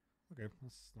 hours. Okay,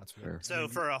 That's good. fair. I So mean,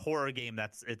 for a horror game,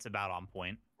 it's about on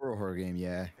point. For a horror game,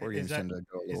 yeah. Horror Is games that- tend to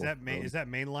go a is little that rogue. is that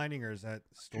mainlining or is that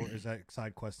is that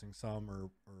side questing some or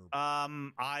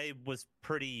I was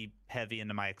pretty heavy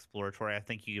into my exploratory. I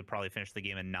think you could probably finish the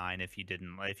game in 9 if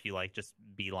you like just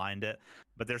beelined it.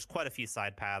 But there's quite a few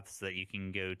side paths that you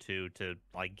can go to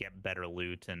like get better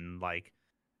loot and like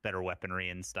better weaponry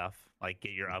and stuff, like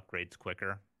get your upgrades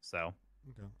quicker. So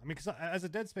okay. I mean, because as a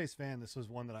Dead Space fan, this was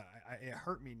one that it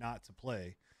hurt me not to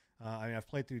play. I mean, I've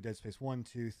played through Dead Space 1,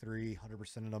 2, 3,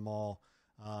 100% of them all,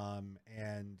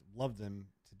 and loved them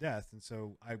to death. And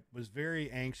so I was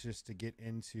very anxious to get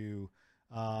into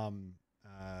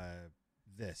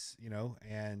this,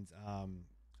 and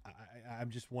I'm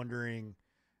just wondering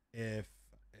if,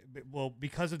 well,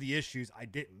 because of the issues, I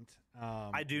didn't.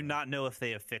 I do not know if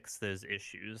they have fixed those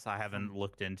issues. I haven't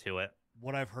looked into it.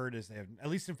 What I've heard is they have, at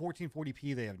least in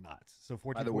 1440p, they have not. So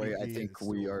 1440p. By the way, I think it's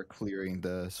we still- are clearing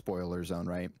the spoiler zone,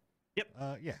 right? Yeah,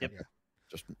 Yep. yeah.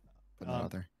 Just putting that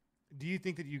out there. Do you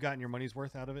think that you gotten your money's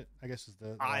worth out of it? I guess is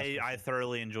the last I question.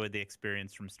 thoroughly enjoyed the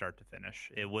experience from start to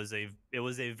finish. It was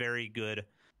a very good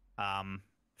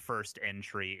first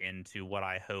entry into what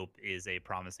I hope is a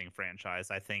promising franchise.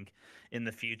 I think in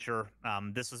the future,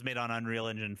 this was made on Unreal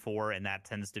Engine 4, and that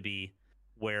tends to be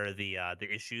where the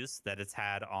issues that it's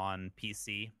had on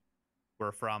PC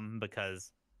were from,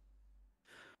 because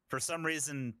for some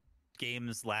reason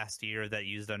games last year that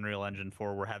used Unreal Engine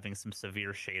 4 were having some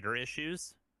severe shader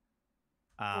issues.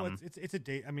 Well, it's a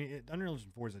date. I mean, Unreal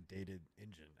Engine 4 is a dated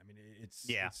engine. I mean, it's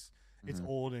Mhm.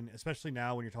 old, and especially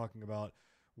now when you're talking about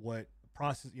what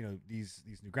process these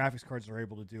new graphics cards are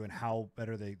able to do and how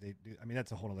better they do. I mean,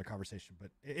 that's a whole other conversation,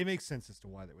 but it makes sense as to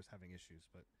why that was having issues.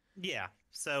 But Yeah,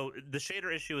 so the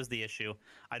shader issue is the issue.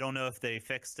 I don't know if they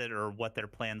fixed it or what their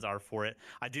plans are for it.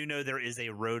 I do know there is a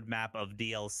roadmap of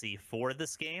DLC for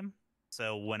this game.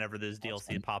 So whenever those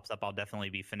DLC fun. pops up, I'll definitely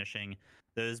be finishing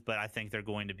those. But I think they're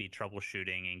going to be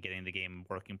troubleshooting and getting the game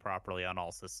working properly on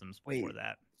all systems before Wait.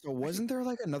 that. So wasn't there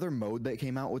like another mode that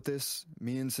came out with this?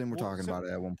 Me and Sim were Well, talking so about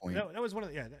it at one point. that was one of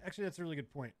the, actually, that's a really good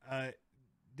point.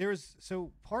 There was,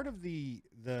 so part of the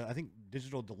I think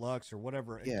Digital Deluxe or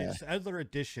whatever, Yeah. Adler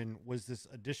Edition was this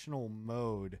additional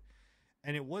mode,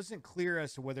 and it wasn't clear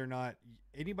as to whether or not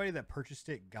anybody that purchased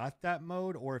it got that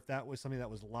mode or if that was something that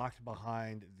was locked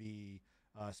behind the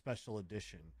special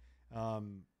edition.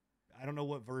 I don't know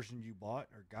what version you bought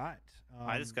or got.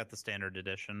 I just got the standard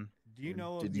edition. Do you And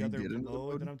know of did the you other get into the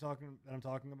mode mode? that I'm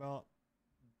talking about?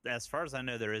 As far as I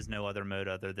know, there is no other mode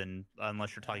other than,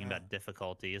 unless you're talking about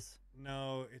difficulties.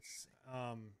 No, it's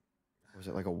Was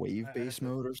it like a wave-based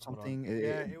mode or hold on. something?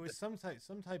 It was some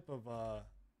type of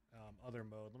other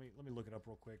mode. Let me look it up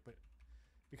real quick. But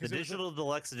The because it was a- Digital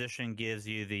Deluxe Edition gives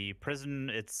you the prison,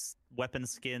 its weapon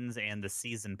skins, and the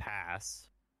season pass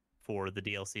for the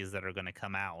DLCs that are going to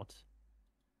come out.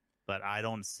 But I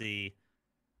don't see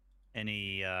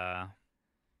any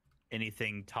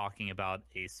anything talking about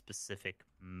a specific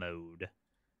mode.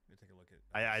 let me take a look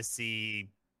at. I see,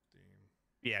 Steam.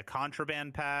 yeah,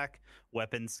 contraband pack,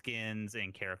 weapon skins,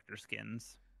 and character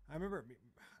skins. I remember.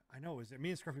 I know. Is it me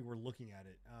and Scruffy were looking at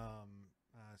it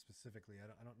specifically?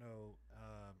 I don't know.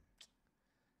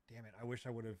 Damn it! I wish I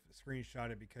would have screenshot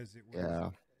it because it was. Yeah.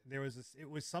 There was this. It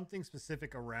was something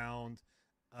specific around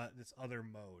this other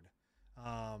mode.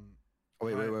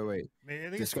 Wait. I think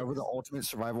it's- Discover the ultimate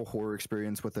survival horror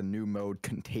experience with a new mode,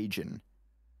 Contagion.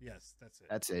 Yes, that's it.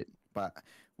 That's it. But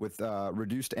with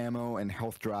reduced ammo and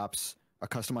health drops, a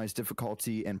customized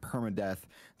difficulty, and permadeath,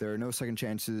 there are no second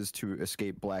chances to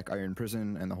escape Black Iron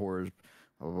Prison and the horrors.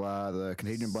 The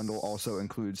Contagion bundle also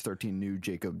includes 13 new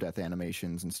Jacob death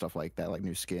animations and stuff like that, like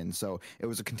new skins. So it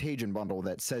was a Contagion bundle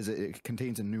that says it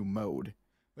contains a new mode.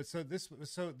 But so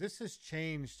this has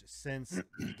changed since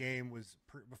the game was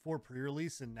before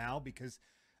pre-release and now, because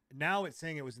now it's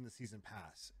saying it was in the season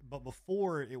pass, but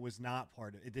before it was not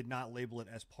part of it. Did not label it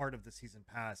as part of the season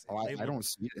pass. It Oh, I labeled- don't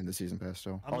see it in the season pass,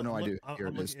 though. I'm Oh, no, I look- do. I'm Here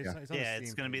it looking- is. it's Yeah. on the Yeah, it's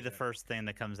Steam going to be page, the yeah. first thing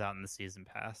that comes out in the season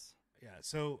pass. Yeah.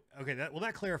 So okay, that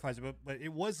clarifies it, but it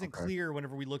wasn't Okay. clear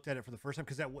whenever we looked at it for the first time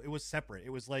because it was separate. It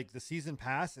was like the season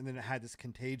pass, and then it had this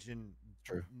contagion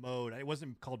True. mode. It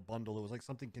wasn't called bundle. It was like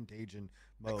something contagion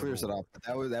That mode. clears it up. But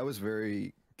that was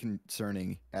very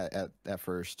concerning at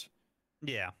first.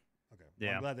 Yeah. Okay. Well,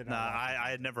 Yeah. I'm glad they're No, not. I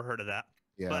had never heard of that.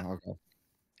 Yeah. But- Okay.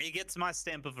 It gets my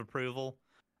stamp of approval.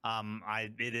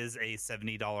 It is a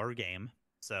 $70 game,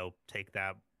 so take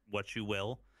that what you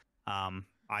will.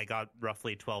 I got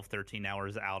roughly 12, 13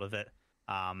 hours out of it.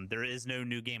 There is no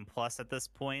new game plus at this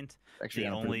point. Actually, the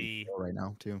on a pretty only- good deal right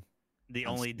now too. The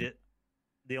On only Steam.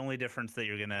 the only difference that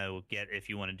you're gonna get if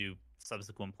you want to do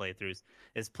subsequent playthroughs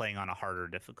is playing on a harder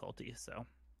difficulty. So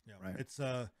Yeah, Right.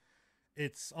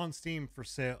 it's on Steam for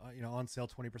sale. On sale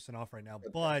 20% off right now. Okay.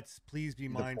 But please be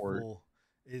The port. mindful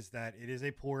is that it is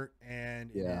a port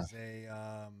and Yeah. it is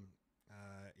a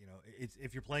it's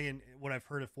if you're playing what I've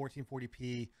heard of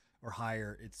 1440p or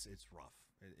higher, it's rough.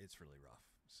 It's really rough.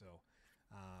 So,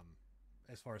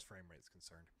 as far as frame rate is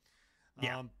concerned,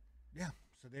 Yeah. yeah.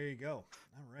 So there you go.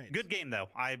 All right. good game though.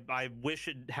 I wish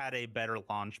it had a better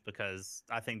launch because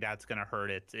I think that's gonna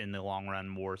hurt it in the long run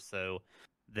more so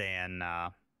than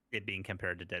it being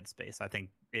compared to Dead Space. I think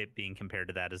it being compared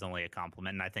to that is only a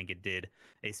compliment, and I think it did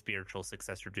a spiritual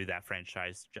successor to that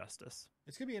franchise justice.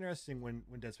 It's gonna be interesting when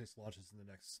Dead Space launches in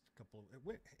the next couple of.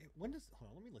 When does? Hold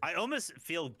on, let me look. I almost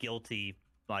feel guilty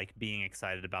like being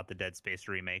excited about the Dead Space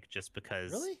remake just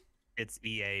because Really? it's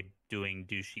EA doing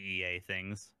douchey EA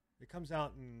things. It comes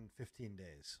out in 15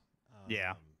 days.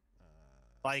 Yeah. uh,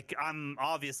 Like I'm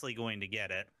obviously going to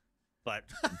get it, but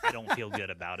I don't feel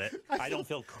good about it. I don't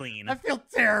feel clean. I feel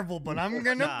terrible, but I'm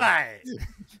gonna Nah. buy it.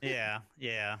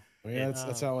 Yeah. I mean, that's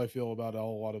Um, how I feel about a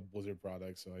lot of Blizzard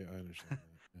products. So I understand.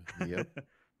 That. Yeah. Yep.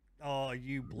 Oh,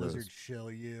 you Blizzard Yes.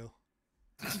 shill, you.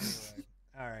 Anyway,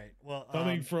 all right. Well,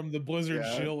 Coming from the Blizzard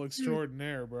yeah. shill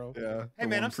extraordinaire, bro. Yeah. Hey, the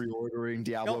man, one I'm pre-ordering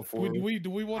Diablo Don't- 4. Do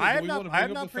we want I to have not- bring I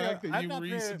have up not the fact pre- I that have you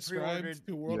not resubscribed pre-ordered-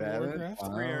 to World You of haven't? Warcraft?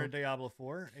 Wow. pre-order Diablo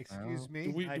 4. Excuse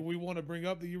me. Do we want to bring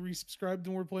up that you resubscribed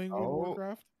and we're playing World of Oh.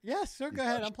 Warcraft? Yes, sir. Go You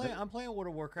ahead. touched it. I'm playing World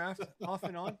of Warcraft off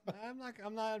and on.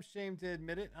 I'm not ashamed to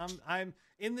admit it. I'm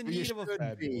in the You need of a. should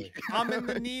Bad be. boy. I'm in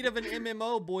the need of an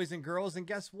MMO, boys and girls. And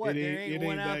guess what? There ain't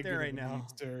one out that there big right of a now.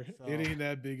 need, sir. So- It ain't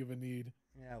that big of a need.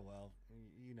 Yeah, well,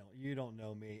 you don't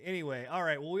know me. Anyway, all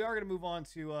right. Well, we are going to move on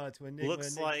to Enigma.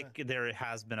 Looks Enigma- like there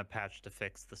has been a patch to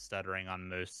fix the stuttering on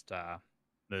most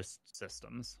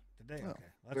systems. today. Oh, Okay,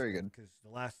 that's very good. Because the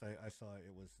last I saw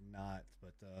it was not,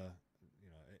 but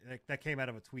that came out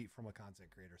of a tweet from a content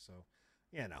creator. So,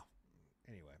 yeah, no.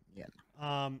 Anyway, Yeah.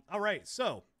 All right.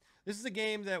 So this is a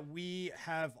game that we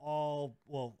have all.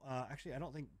 Well, actually, I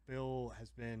don't think Bill has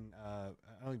been. I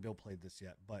don't think Bill played this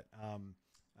yet, but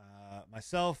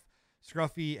myself,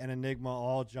 Scruffy, and Enigma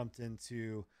all jumped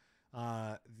into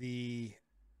the.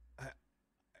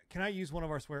 Can I use one of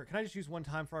our swear? Can I just use one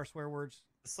time for our swear words?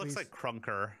 This looks Please. like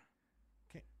Crunker.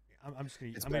 I'm just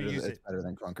gonna. It's I'm gonna better. use It's it. better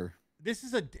than Crunker. It's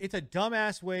a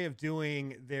dumbass way of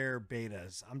doing their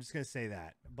betas. I'm just gonna say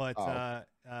that. But Oh.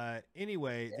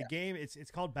 anyway, the game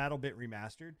it's called BattleBit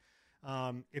Remastered.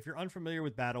 If you're unfamiliar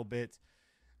with BattleBit,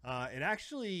 it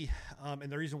actually and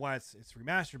the reason why it's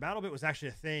remastered, BattleBit was actually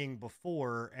a thing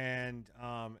before, and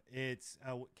it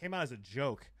came out as a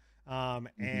joke,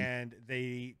 and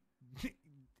they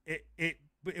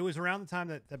it was around the time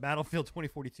that the Battlefield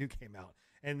 2042 came out,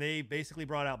 and they basically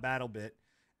brought out BattleBit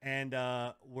and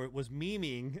was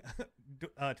memeing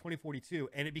 2042,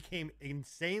 and it became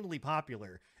insanely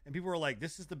popular, and people were like,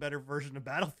 this is the better version of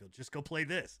Battlefield, just go play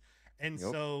this. And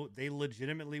Yep. so they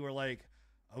legitimately were like,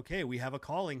 okay, we have a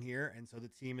calling here, and so the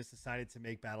team has decided to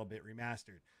make BattleBit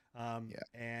Remastered.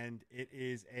 And it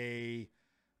is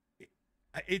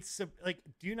like,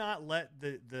 do not let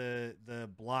the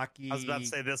blocky. I was about to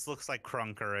say this looks like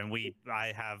Crunker, and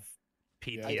I have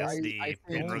Yeah, PTSD I in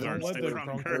think regards let to the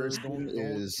Crunker. Crunker- don't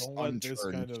is let this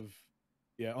kind Unturned.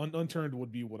 of Unturned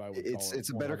would be what I would call it. It's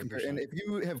a better 100%. comparison. And if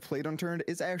you have played Unturned,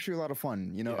 it's actually a lot of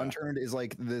fun. You know, Yeah. Unturned is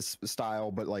like this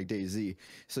style, but like DayZ.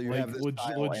 So you like, have this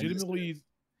style and this legitimately is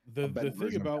the a better thing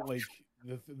version of about like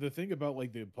Battlefield. the thing about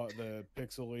like the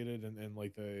pixelated and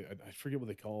like I forget what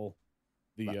they call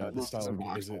the this style isn't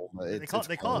of, is it voxel, but They it's call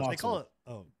voxel. it.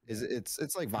 Oh,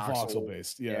 it's like voxel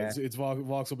based? Yeah, Yeah. it's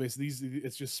voxel based.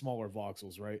 It's just smaller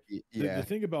voxels, right? The Yeah,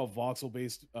 thing about voxel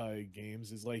based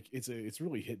games is like it's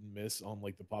really hit and miss on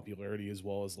like the popularity as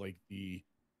well as like the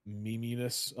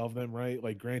meminess of them, right?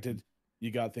 Like granted,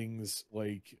 you got things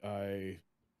like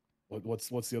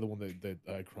what's the other one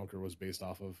that Crunker was based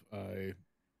off of?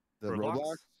 the Roblox?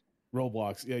 Roblox.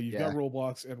 Roblox. Yeah, you've Yeah. got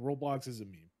Roblox, and Roblox is a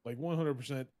meme. Like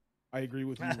 100%. I agree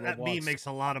with you. that Roblox, meme makes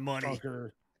a lot of money.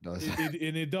 Crunker, does. And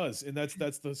it does, and that's the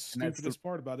that's the stupidest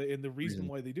part about it. And the reason reason.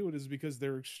 why they do it is because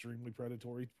they're extremely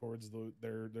predatory towards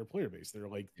their player base. They're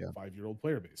like Yeah. 5-year-old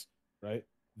player base, right?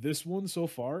 This one so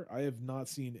far, I have not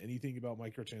seen anything about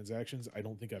microtransactions. I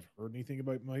don't think I've heard anything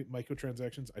about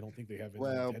microtransactions. I don't think they have any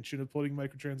Well- intention of putting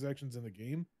microtransactions in the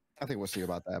game. I think we'll see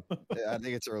about that. I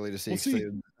think it's early to see. We'll 'cause see.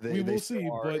 They We will still see,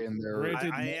 are but in their-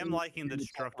 granted, I am liking the in the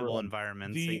destructible world.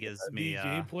 environments. It gives me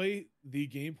the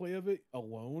gameplay of it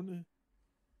alone.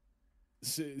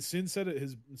 Sin said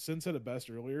it best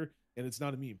earlier, and it's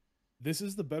not a meme. This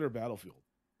is the better Battlefield.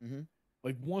 Mhm.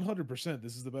 Like 100%,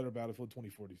 this is the better Battlefield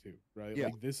 2042, right? Yeah.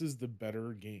 Like this is the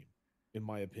better game, in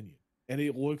my opinion. And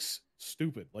it looks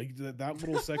stupid. Like that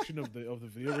little section of the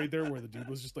video right there, where the dude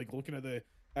was just like looking at the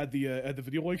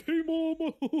video, like, "Hey, mom,"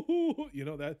 you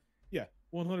know that? Yeah,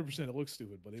 100%. It looks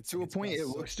stupid, but it's to a it's point got it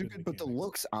such looks good stupid, but the mechanics.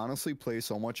 looks honestly play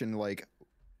so much in like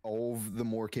all of the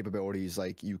more capabilities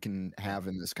like you can have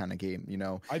in this kind of game. You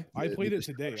know, I the played it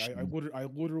today. destruction. I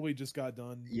literally just got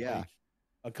done. Yeah. Like,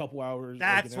 a couple hours.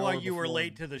 That's like an why hour you were before-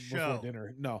 late to the before show.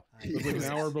 dinner. No, I it was like an knew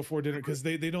hour it. before dinner because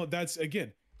they don't. That's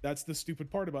again. That's the stupid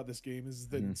part about this game is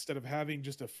that Mhm. instead of having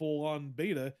just a full on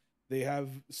beta, they have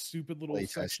stupid little Play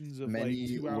tests. sections of Many like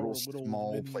 2 hour little little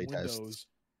small mini play tests. windows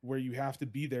where you have to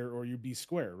be there or you be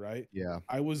square, right? Yeah,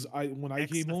 When I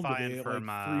came home today at from,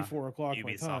 like 3-4 o'clock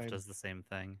my Ubisoft time. does the same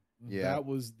thing. Yeah.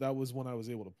 that was when I was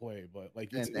able to play, but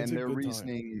like it's and a their good time.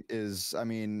 reasoning is, I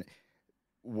mean,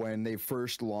 when they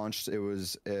first launched, it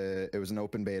was an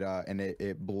open beta and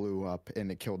it blew up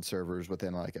and it killed servers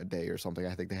within like a day or something.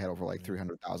 I think they had over like Yeah.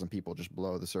 300,000 people just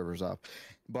blow the servers up.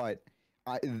 But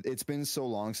it's been so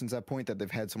long since that point that they've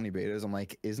had so many betas. I'm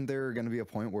like, isn't there going to be a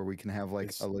point where we can have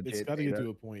like a legit It's got to get beta? to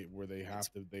a point where they have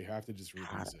to just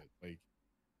release it. Like,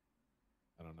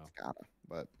 I don't know. Gotta,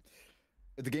 but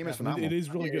the game Yeah, is phenomenal. It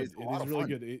is really good. It's a It lot is of really fun.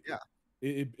 good. Yeah.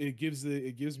 It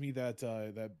gives me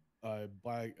that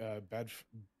black bad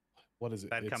what is it?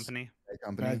 Bad It's Company. That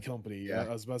company. Bad Company. Yeah. I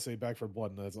was about to say Back for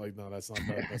Blood, and that's like no, that's not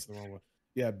bad. That's the wrong one.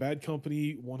 Yeah, Bad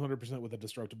Company, 100% with a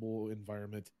destructible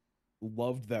environment.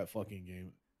 Loved that fucking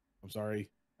game. I'm sorry,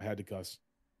 I had to cuss.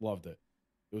 Loved it.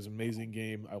 It was an amazing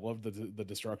game. I loved the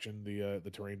destruction, the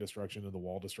terrain destruction and the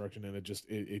wall destruction, and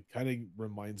it kind of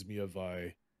reminds me of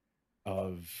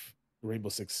Rainbow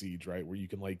Six Siege, right, where you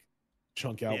can like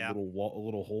chunk out Yeah.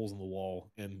 little holes in the wall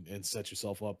and set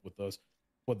yourself up with those.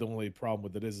 But the only problem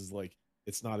with it is like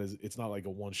it's not like a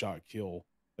one shot kill.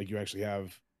 Like you actually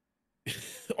have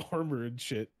armor and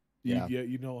shit. Yeah.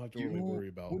 You don't have to really You worry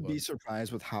about. would but- be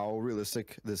surprised with how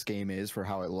realistic this game is for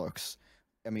how it looks.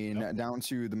 I mean, Yep. down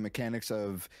to the mechanics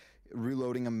of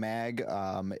reloading a mag.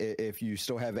 If you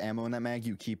still have ammo in that mag,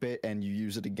 you keep it and you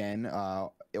use it again.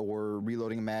 Or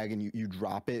reloading a mag and you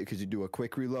drop it because you do a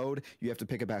quick reload. You have to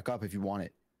pick it back up if you want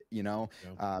it. You know,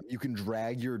 you can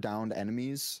drag your downed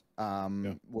enemies,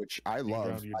 which I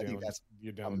love. I think that's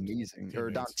you're down amazing. Or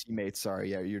down teammates.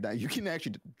 Sorry, yeah, you're down. You can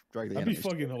actually drag the That'd be enemies.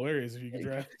 fucking hilarious if you could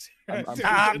drag. I'm-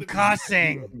 Stop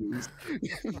cussing.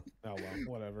 Oh well,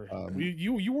 whatever. Um,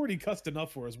 You already cussed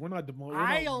enough for us. We're not I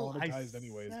monetized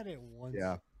anyways. said it once.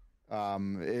 Yeah.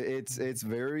 It's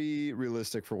very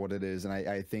realistic for what it is, and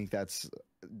I think that's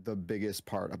the biggest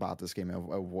part about this game of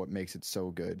what makes it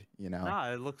so good. You know,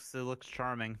 No, it looks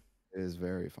charming. it is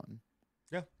very fun.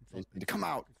 Yeah. They need to come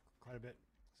out. Quite a bit.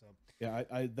 So Yeah,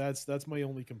 I that's my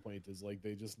only complaint is like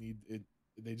they just need it.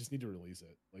 They just need to release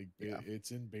it. Like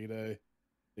it's in beta.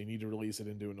 They need to release it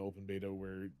into an open beta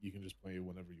where you can just play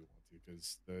whenever you want to,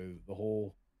 because the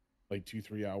whole like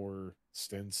 2-3 hour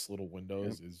stints, little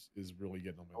windows is really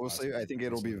getting on my. I will say, I think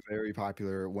it'll be very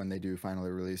popular when they do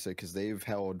finally release it because they've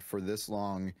held for this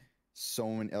long so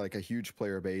many, like a huge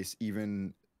player base,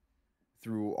 even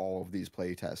through all of these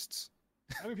play tests.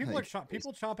 I mean, people Like,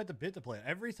 people chomp at the bit to play it.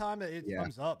 Every time that it Yeah.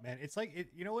 comes up, man. It's like it.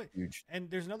 You know what? Huge. And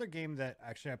there's another game that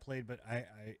actually I played, but I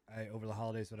over the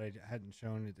holidays, but I hadn't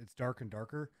shown. It's Dark and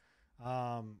Darker,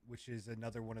 which is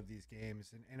another one of these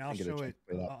games, and I'll I get a show chance it.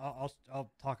 to play that.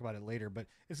 I'll talk about it later, but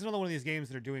it's another one of these games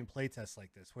that are doing play tests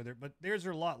like this, but theirs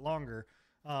are a lot longer.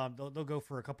 They'll go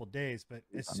for a couple days, but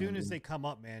as I soon as mean- they come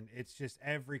up, man, it's just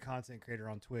every content creator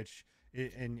on Twitch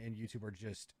and YouTube are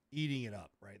just eating it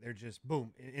up, right? They're just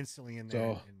boom instantly in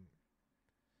there. So-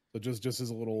 So just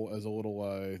as a little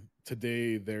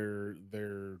today their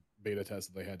beta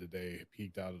test that they had today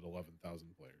peaked out at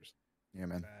 11,000 players. Yeah,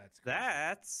 man. That's crazy.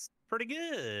 That's pretty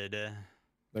good.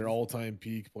 Their all-time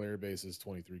peak player base is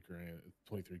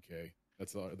 23K.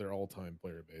 That's their all-time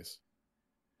player base.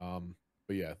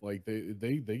 But yeah, like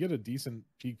they get a decent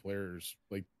peak players.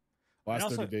 Like Last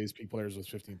also- 30 days, peak players was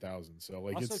 15,000. So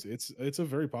like Also- it's a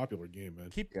very popular game,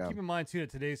 man. Keep Yeah. in mind too that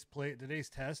today's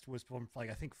test was from like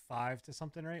I think 5 to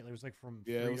something, right? It was like from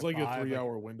Yeah, 3 it was to like 5, a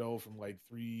 3-hour window from like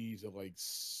 3 to like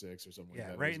 6 or something yeah,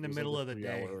 like that. right in the It was middle like of a the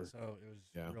day. 3-hour So it was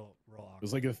Yeah. real It awkward.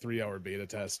 was like a 3-hour beta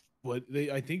test, but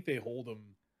I think they hold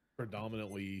them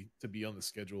predominantly to be on the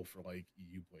schedule for like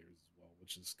EU players as well,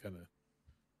 which is kind of,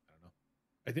 I don't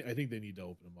know. I think they need to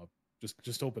open them up.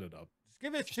 Just open it up. Just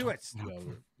give it Just to don't- us.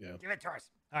 Yeah, Give it to us.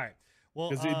 All right.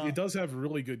 Well, because it does have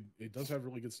really good. It does have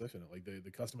really good stuff in it, like the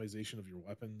customization of your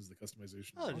weapons, the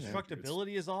customization. oh, the of your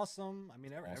destructibility is awesome. I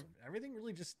mean, Awesome. everything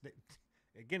really just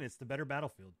again, it's the better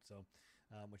Battlefield. So,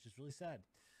 which is really sad.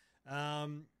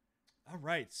 All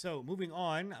right. So moving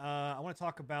on, I want to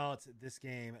talk about this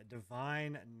game,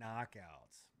 Divine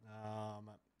Knockout.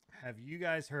 Have you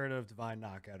guys heard of Divine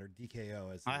Knockout or DKO?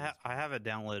 As it is? I have it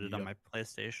downloaded on Yep. my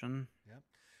PlayStation.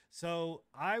 So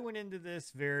I went into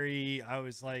this I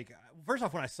was like, first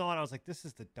off, when I saw it, I was like, this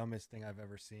is the dumbest thing I've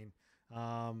ever seen.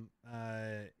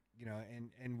 You know,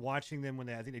 and watching them when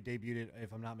I think they debuted it,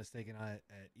 if I'm not mistaken, at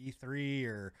E3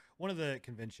 or one of the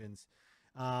conventions.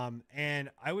 And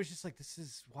I was just like, this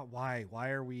is why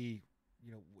are we,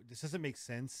 you know, this doesn't make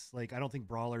sense. Like, I don't think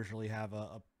brawlers really have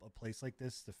a place like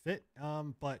this to fit.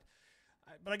 But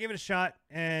I gave it a shot,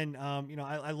 and you know,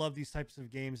 I love these types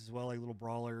of games as well, like little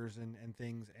brawlers and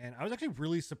things. And I was actually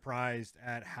really surprised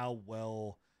at how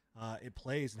well it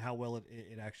plays and how well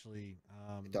it actually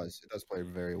It does play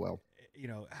very well. you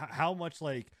know, how much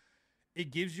like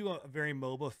it gives you a very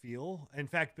MOBA feel. In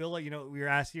fact, Bill, like, you know, you're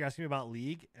asking me about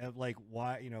League, of like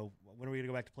why, you know, when are we gonna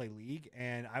go back to play League?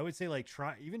 And I would say like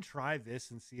try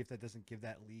this and see if that doesn't give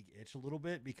that League itch a little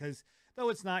bit, because though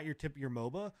it's not your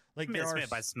MOBA, like I mean, there it's are made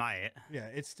by Smite. yeah,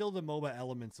 it's still the MOBA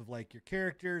elements of like your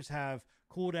characters have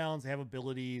cooldowns, they have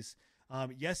abilities.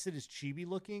 Yes, it is chibi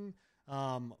looking,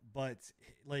 but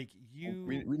like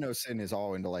We know Sin is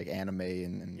all into like anime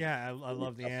and yeah, I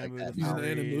love the stuff like anime. that. The He's an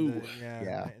furry, animu.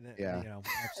 Yeah, yeah. You know,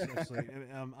 absolutely.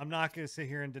 I'm not going to sit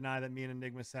here and deny that me and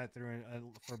Enigma sat through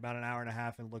for about an hour and a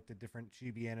half and looked at different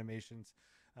chibi animations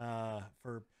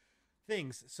for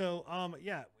things. So,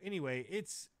 yeah. Anyway,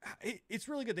 it's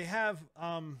really good. They have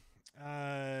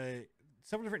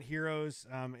several different heroes.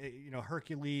 You know,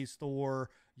 Hercules, Thor,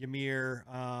 Ymir.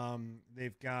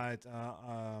 They've got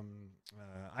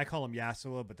I call him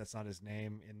Yasuo, but that's not his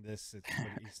name in this.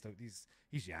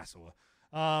 He's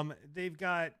Yasuo. They've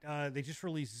got they just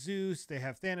released Zeus. They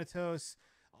have Thanatos.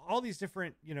 All these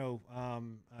different, you know,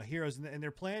 heroes, and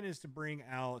their plan is to bring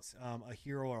out a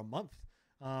hero a month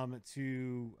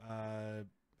to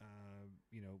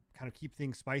you know, kind of keep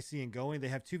things spicy and going. They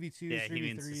have 2v2s, Yeah, he 3v3s.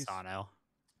 means Sasano.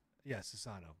 Yes,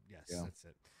 Asano. Yes, Yeah. that's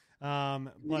it.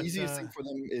 The But, easiest thing for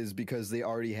them is because they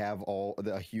already have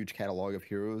a huge catalog of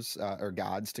heroes or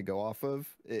gods to go off of.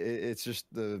 It's just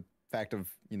the fact of,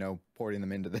 you know, porting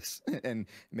them into this and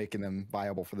making them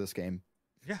viable for this game.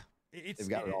 yeah, They've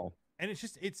got it all. And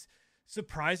it's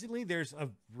surprisingly, there's a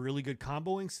really good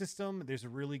comboing system. There's a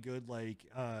really good, like,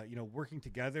 you know, working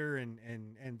together and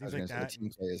I things was like gonna say, that. team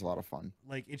play is a lot of fun.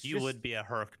 Like, it's You just, would be a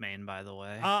Herc main, by the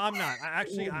way. I'm not.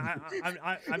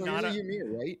 I'm No, not. you're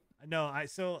Ymir, right? No,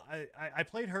 I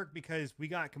played Herc because we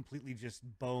got completely just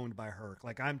boned by Herc.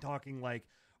 Like, I'm talking like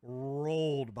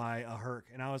rolled by a Herc,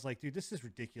 and I was like, dude, this is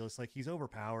ridiculous. Like, he's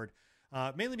overpowered.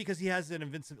 Mainly because he has an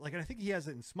invincible, like, and I think he has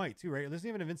it in Smite too, right? Doesn't he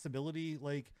have an invincibility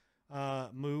like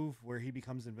move where he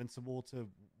becomes invincible to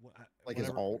Like his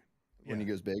whatever? alt when he Yeah.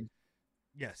 goes big.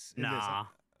 Yes. in this. Nah.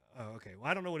 Oh, okay. Well,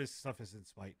 I don't know what his stuff is in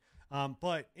Smite.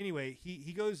 But anyway,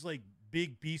 he goes like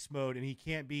big beast mode, and he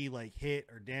can't be like hit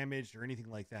or damaged or anything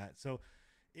like that. So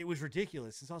it was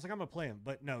ridiculous. And so I was like, I'm gonna play him.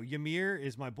 But no, Ymir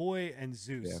is my boy, and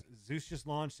Zeus. Yeah. Zeus just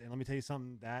launched, and let me tell you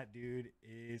something. That dude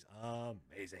is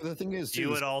amazing. The thing is, too, You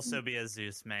would this- also be a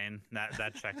Zeus main.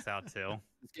 That checks out too.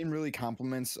 this game really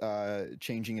complements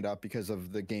changing it up because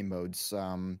of the game modes.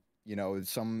 You know,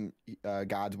 some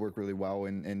gods work really well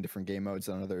in different game modes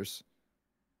than others.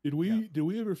 Did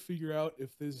we ever figure out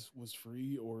if this was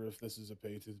free or if this is a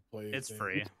pay to play? It's thing?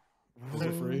 free. Is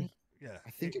it free? Yeah,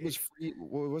 I think it was free.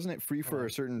 Well, wasn't it free for on. a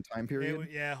certain time It period?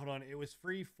 yeah, hold on. It was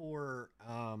free for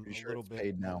a Pretty sure little it's bit.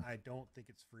 paid now. I don't think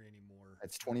it's free anymore.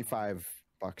 It's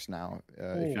 $25 now.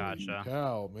 Holy Gotcha.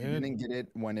 cow, If you man! didn't get it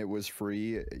when it was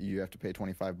free, you have to pay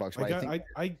 $25. But Like, I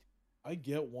think, I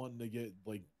get wanting to get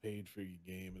like paid for your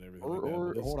game and everything. or, like that, or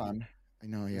but this hold game- on. I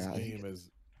know, This yeah. I think game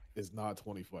is not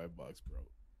 $25,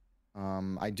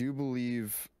 bro. I do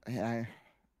believe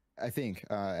I think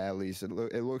at least it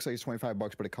looks like it's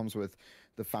 $25, but it comes with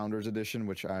the Founders Edition,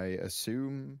 which I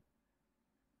assume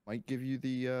might give you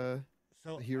the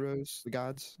So The heroes, the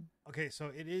gods. okay, so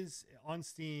it is on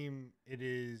Steam.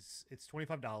 It's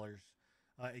 $25.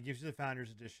 It gives you the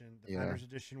Founders Edition. The Yeah. Founders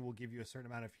Edition will give you a certain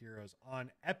amount of heroes.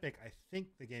 On Epic, I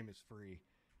think the game is free.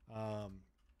 Let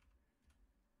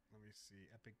me see.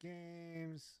 Epic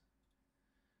Games.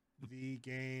 The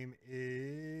game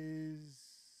is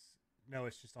no,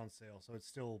 it's just on sale. So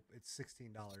it's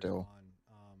 $16 Still.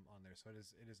 on there. So it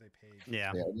is a paid.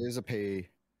 Yeah. Yeah, it is a pay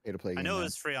to play. I know it game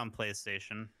was free on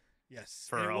PlayStation Yes.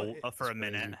 for and it, for a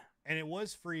minute. crazy. and it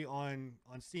was free on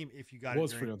Steam if you got It it.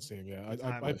 was free during- on Steam. Yeah, the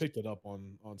time I was- picked it up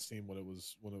on Steam when it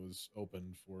was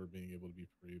open for being able to be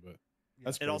free. But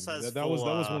that's It also crazy. has that was full,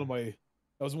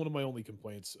 one of my only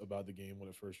complaints about the game when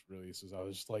it first released. Is I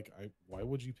was just like, why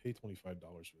would you pay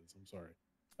 $25 for this? I'm sorry.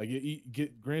 Like,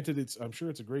 granted, I'm sure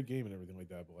it's a great game and everything like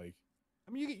that, but like,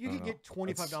 I mean, you I could don't get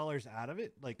 $25 out of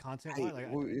it, like content.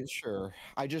 Sure.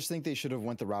 I just think they should have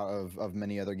went the route of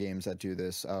many other games that do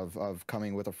this, of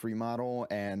coming with a free model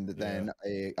and then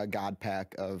a god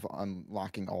pack of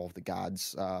unlocking all of the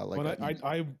gods. but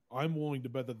I'm willing to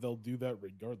bet that they'll do that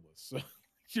regardless.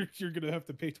 So you're gonna have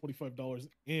to pay $25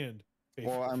 and pay.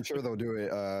 well, for I'm sure they'll do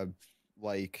it.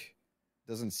 Like,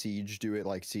 doesn't Siege do it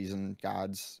like season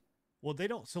gods? Well, they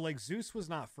don't. So like Zeus was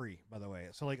not free, by the way.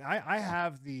 So like I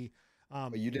have the.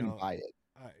 But you didn't buy it.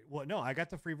 Well, no, I got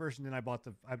the free version, and I bought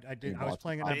the. I did. You I was bought the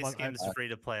playing it. I Base bought. game's free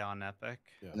to play on Epic.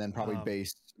 Yeah. And then probably Um,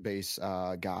 base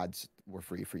gods were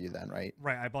free for you then, right?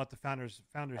 Right, I bought the founders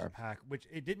Sure. pack, which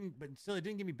it didn't, but still, it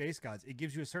didn't give me base gods. It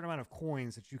gives you a certain amount of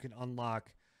coins that you can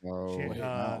unlock. Oh, Shit, wait,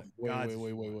 uh, no. gods.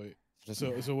 Wait.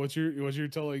 Doesn't- So what you're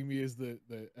telling me is that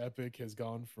Epic has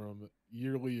gone from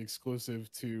yearly exclusive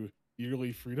to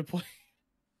yearly free to play.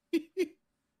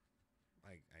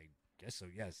 I guess so.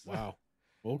 Yes. Wow.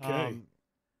 Okay.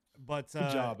 But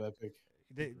Good job, Epic.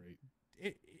 they-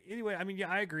 Great. Anyway, I mean, yeah,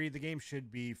 I agree. The game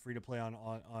should be free to play on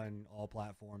all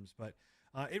platforms, but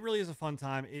it really is a fun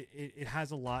time. It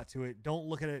has a lot to it. Don't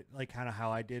look at it like kind of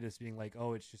how I did, as being like,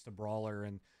 oh, it's just a brawler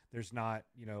and there's not,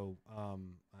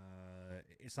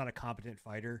 it's not a competent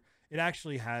fighter. It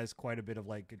actually has quite a bit of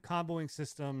like good comboing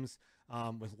systems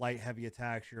with light, heavy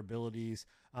attacks, your abilities.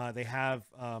 They have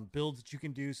builds that you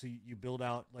can do, so you build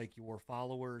out like your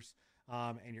followers.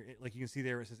 And you're like, you can see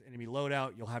there, it says enemy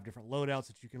loadout. You'll have different loadouts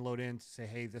that you can load in to say,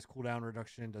 hey, this cooldown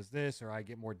reduction does this, or I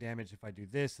get more damage if I do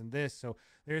this and this. So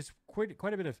there's quite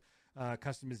a bit of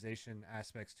customization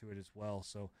aspects to it as well.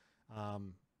 So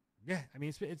yeah, I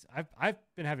mean, I've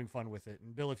been having fun with it.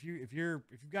 And Bill, if you've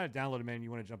got it downloaded, man, and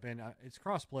you want to jump in, it's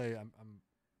crossplay.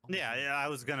 Yeah, I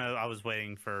was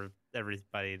waiting for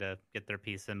everybody to get their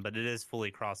piece in, but it is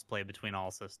fully cross-play between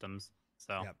all systems.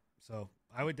 So Yep. So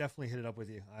I would definitely hit it up with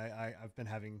you. I've been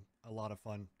having a lot of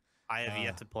fun. I have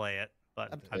yet to play it,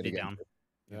 but I'd play I'd it be again. down.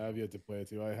 Yeah, I've yet to play it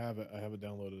too. I have it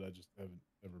downloaded. I just haven't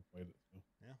ever played it. So.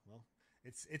 Yeah, well,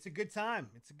 it's a good time.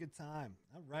 It's a good time.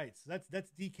 All right, so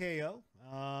that's DKO.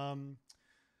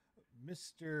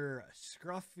 Mr.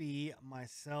 Scruffy,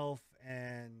 myself,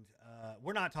 and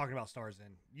we're not talking about Stars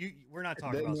In. We're not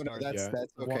talking about Stars In.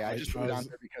 That's okay. Well, I I just put it on was-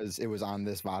 there because it was on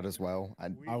this VOD as well.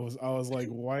 I was like,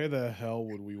 why the hell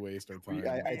would we waste our time?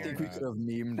 I on think we that? could have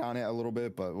memed on it a little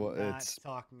bit, but well, Not it's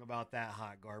talking about that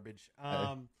hot garbage.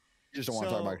 you just don't want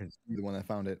to talk about it because you're the one that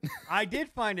found it. I did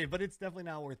find it, but it's definitely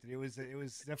not worth it. It was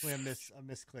definitely a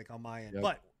misclick on my end. Yep.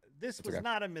 But this That's was okay.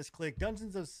 not a misclick.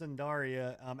 Dungeons of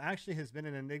Sandaria actually has been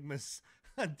in Enigma's.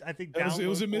 I think It was a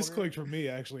download folder. misclick for me,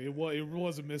 actually. It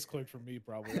was a misclick for me,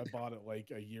 probably. I bought it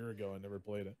like a year ago and never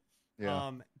played it.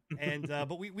 Yeah.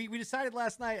 But we decided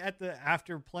last night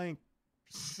after playing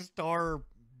Star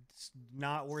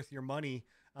not worth your money,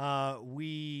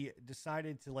 we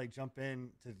decided to like jump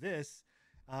in to this,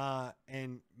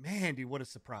 and man, dude, what a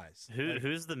surprise!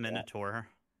 Who's the Minotaur?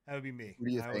 That would be me. Who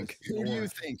do you I think? was Who do you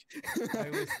bored. think? I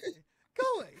was-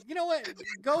 Go, you know what?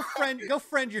 Go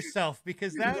friend yourself,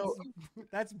 because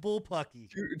that's bullpucky.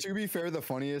 To be fair, the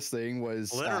funniest thing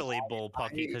was Literally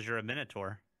bullpucky because you're a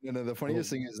Minotaur. No, the funniest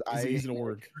thing is It's I easy to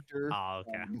work. character, Oh,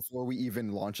 okay. before we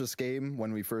even launched this game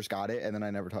when we first got it, and then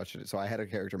I never touched it. So I had a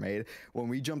character made. When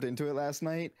we jumped into it last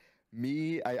night,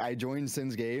 I joined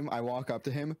Sin's game. I walk up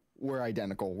to him. We're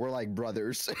identical. We're like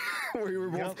brothers. We were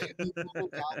both these little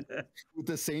guys with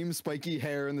the same spiky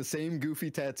hair and the same goofy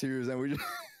tattoos, and we just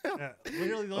Yeah, literally,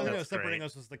 the only thing that was That's separating great.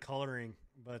 us was the coloring,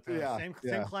 but Yeah, same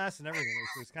yeah. class and everything.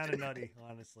 It was kind of nutty,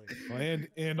 honestly.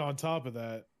 And on top of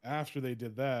that, after they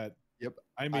did that, Yep.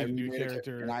 I made a new remade a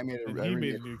character, and I made a and I he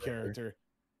remade made a new character.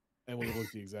 and we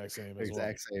look the exact same as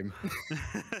Exact same. So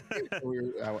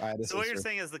I had a what you're sister.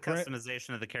 saying is the Grant-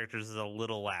 customization of the characters is a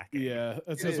little well. lacking. Yeah,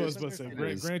 that's It what I was is. about to say. It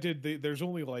is. Granted, there's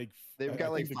only like They've got I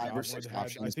like think the 5 or 6 Goblin had,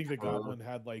 options. I think the per- Goblin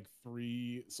had like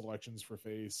 3 selections for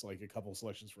face, like a couple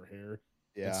selections for hair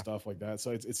and Yeah, stuff like that.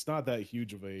 So it's not that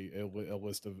huge of a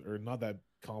list of, or not that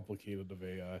complicated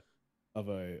of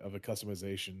a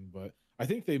customization, but I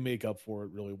think they make up for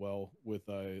it really well with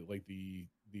like the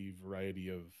variety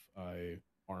of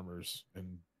armors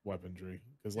and weaponry,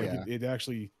 because like Yeah. it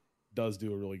actually does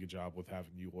do a really good job with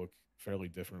having you look fairly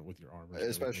different with your armors, and everything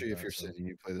especially like if that, you're so. sitting,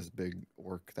 you play this big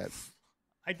orc that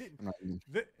I did. I'm not even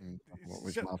The, talking about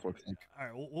which so- mouth looks like. all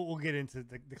right, we'll get into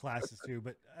the classes too,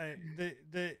 but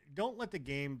the don't let the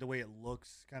game, the way it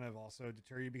looks, kind of also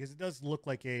deter you, because it does look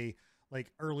like a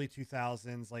early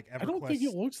 2000s like EverQuest. I don't think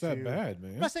it looks that 2. bad,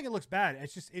 man. I'm not saying it looks bad.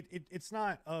 It's just it's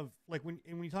not of like when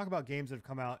you talk about games that have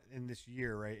come out in this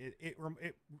year, right? It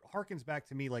harkens back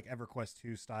to me like EverQuest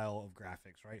 2 style of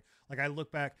graphics, right? Like I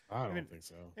look back, I don't mean, think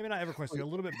so. maybe not EverQuest 2, a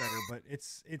little bit better, but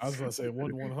it's. I was gonna say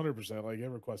 100%. Like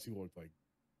EverQuest, you looked like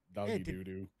doggy It did- doo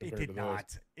doo It compared did to not.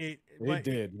 this. It It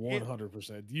did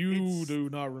 100%. You it's- do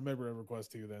not remember EverQuest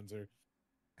 2, then, sir.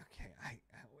 Okay.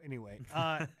 Anyway,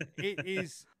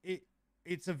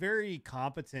 it's a very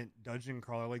competent dungeon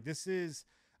crawler. Like this is,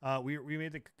 we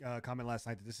made the comment last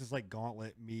night that this is like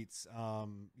Gauntlet meets,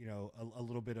 you know, a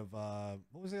little bit of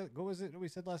what was it that we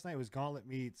said last night? It was Gauntlet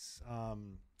meets, I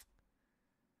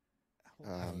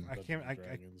can't, Dungeons and I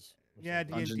Dragons or yeah,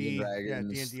 something. Dungeons and D&D, yeah,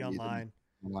 Dragons, D&D the- online.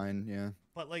 Online, yeah.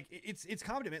 But like it's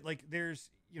competent. Like there's,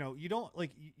 you know, you don't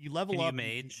like you level Can you up.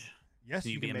 mage? Yes,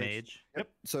 Can you be a mage? Yep.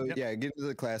 So Yep. yeah, get into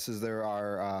the classes. There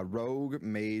are rogue,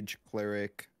 mage,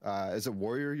 cleric. Is it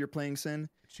warrior you're playing, Sin?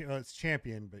 It's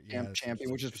champion, but yeah,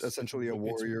 Champion, which is It's- essentially a it's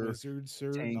warrior. wizard,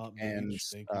 sir, tank, not mage. and,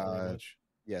 Thank you very much.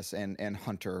 Yes, and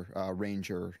hunter,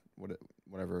 ranger,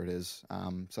 whatever it is.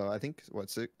 So I think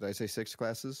what 6? Did I say 6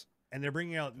 classes? and they're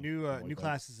bringing out new Something like new that.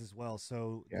 classes as well.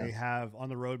 So Yeah. they have on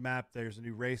the roadmap. There's a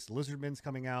new race, Lizardmen's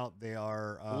coming out. They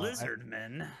are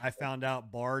Lizardmen. I found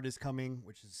out Bard is coming,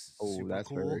 which is Oh, super that's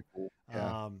cool. very cool.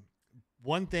 Yeah.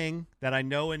 One thing that I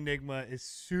know Enigma is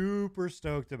super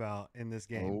stoked about in this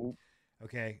game. Oh,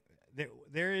 Okay,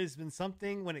 there has been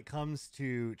something when it comes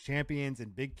to champions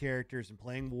and big characters and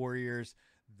playing warriors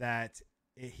that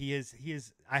he is.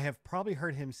 I have probably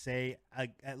heard him say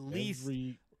at least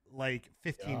Every like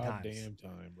 15 times. goddamn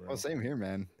time, bro. well, same here,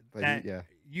 man. But That yeah,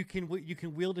 you can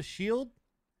wield a shield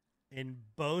in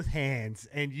both hands,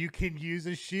 and you can use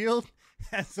a shield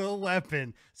as a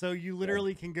weapon. So you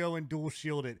literally can go and dual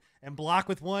shield it and block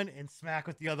with one and smack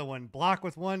with the other one. Block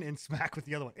with one and smack with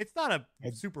the other one. It's not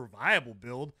a super viable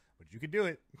build, but you could do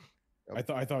it. I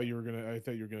thought you were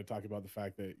gonna talk about the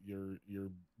fact that your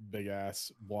big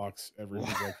ass blocks every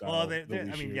projectile. Well, that we I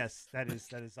mean, shoot. yes, that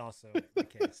is also the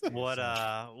case. too, What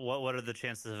so. what are the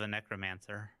chances of a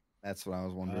necromancer? that's what I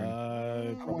was wondering. I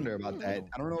I wonder about that.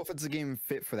 I don't know if it's a game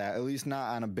fit for that. At least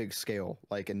not on a big scale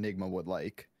like Enigma would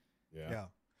like. Yeah. Yeah.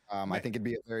 I think it'd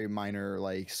be a very minor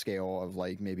like scale of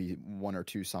like maybe 1 or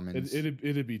 2 summons. It'd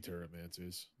be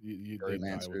Turretmancers. They'd die within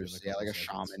Turretmancers, yeah, couple like a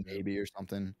seconds, shaman yeah. maybe or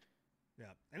something. Yeah,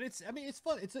 and it's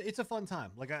fun. It's a fun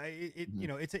time. Like Mhm. you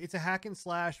know, it's a hack and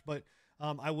slash, but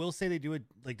I will say they do it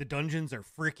like the dungeons are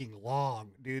freaking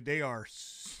long, dude. They are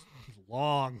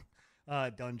long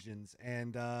dungeons,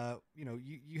 and you know,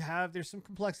 you have there's some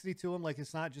complexity to them. Like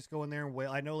it's not just going there and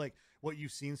wail. I know like what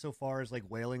you've seen so far is like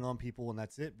wailing on people and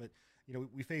that's it, but you know,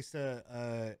 we faced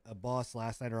a boss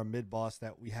last night or a mid boss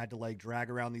that we had to like drag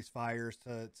around these fires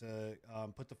to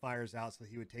put the fires out so that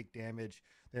he would take damage.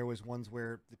 There was ones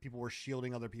where the people were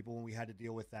shielding other people when we had to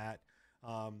deal with that.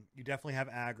 You definitely have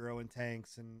aggro and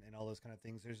tanks and all those kind of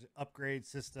things. There's upgrade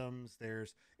systems.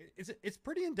 It's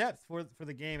pretty in depth for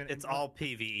the game. It's all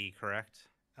PVE, correct?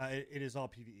 It is all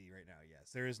PVE right now. Yes,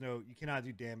 there is you cannot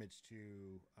do damage to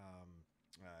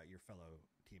your fellow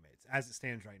teammates as it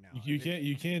stands right now. You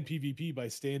can PvP by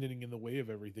standing in the way of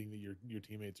everything that your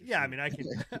teammates are. Yeah, I shooting.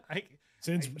 mean, I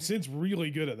can. Since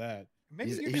really good at that.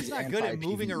 Maybe He's- you're he's just not good at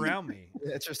moving anti-PvE. around me.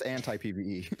 It's just anti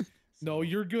PVE. No,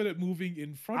 you're good at moving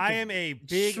in front. I of am me. a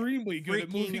big extremely good at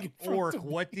moving in freaking front orc. of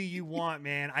me. What do you want,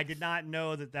 man? I did not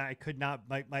know that I could not.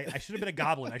 I should have been a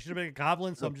goblin. I should have been a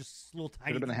goblin. So I'm just a little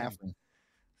tiny. Could have been a teeny. halfling.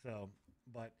 So,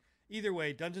 but either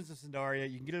way, Dungeons of Sandaria,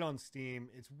 you can get it on Steam.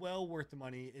 It's well worth the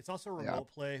money. It's also remote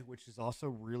Yeah. play, which is also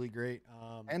really great.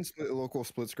 And local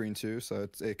split screen too, so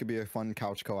it could be a fun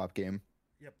couch co-op game.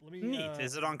 Yep. Let me. Neat.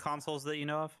 Is it on consoles that you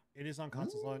know of? It is on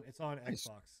consoles. It's on Nice.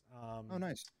 Xbox. Oh,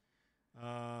 nice.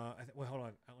 Wait, hold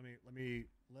on. Let me,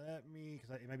 because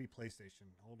it might be PlayStation.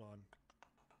 Hold on.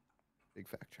 Big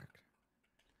fact check.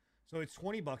 So it's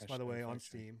 $20 by the Hashtag way on fact check.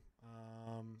 Steam.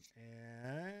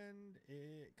 And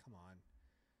it come on.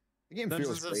 The game feels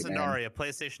Dungeons of great, man. Scenaria,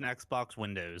 PlayStation, Xbox,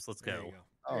 Windows. Let's There go. you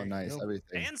Oh, There you nice, go.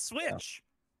 everything. And Switch.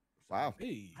 Wow,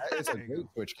 Hey, it's a There you great go.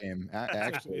 Switch game. is,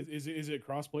 Actually, is it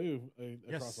crossplay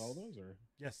across Yes. all those, or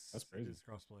Yes, That's it crazy. is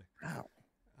crossplay.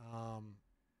 wow.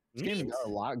 This Neat. game got a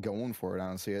lot going for it.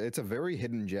 Honestly, it's a very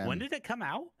hidden gem. When did it come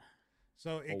out?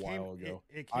 So a it came while ago?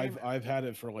 It came. I've had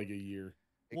it for like a year.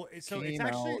 Well, It so it's came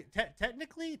actually out-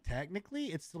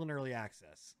 technically it's still in early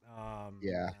access.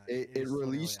 Yeah, it it is still in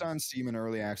early released on access. Steam in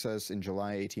early access in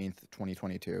July 18th,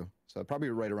 2022. So probably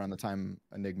right around the time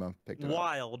Enigma picked it up.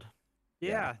 Wild. Yeah.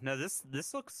 Yeah. No, this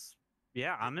looks.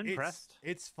 Yeah, I'm It's- impressed.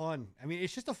 It's fun. I mean,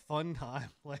 it's just a fun time.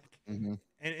 Like, Mhm.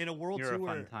 and in a world You're too a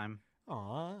fun where, time.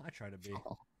 aw, I try to be.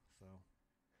 Oh,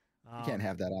 So you can't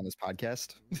have that on this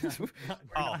podcast.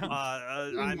 Oh,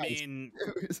 I Nice. mean,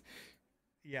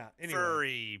 yeah. Anyway,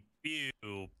 furry,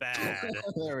 ew, bad.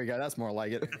 There we go. That's more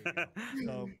like it. There you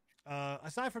go. So,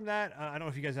 aside from that, I don't know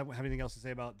if you guys have anything else to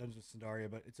say about Dungeons of Sandaria,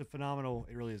 but it's a phenomenal.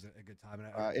 It really is a good time.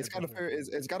 And It's got a fair.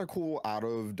 It's got a cool out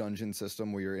of dungeon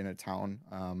system where you're in a town,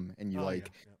 and you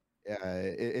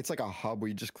it's like a hub where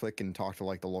you just click and talk to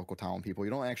like the local town people.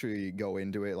 You don't actually go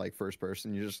into it like first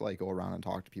person. You just like go around and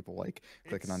talk to people, like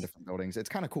clicking on It's- different buildings. It's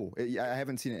kind of cool. I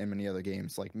haven't seen it in many other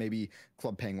games. Like maybe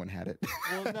Club Penguin had it.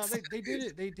 Well, no, they did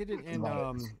it. They did it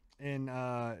in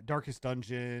Darkest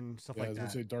Dungeon, stuff Yeah, I like was gonna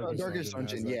that. say Darkest has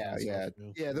Dungeon. that Yeah, kind of yeah,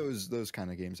 stuff, yeah. Those kind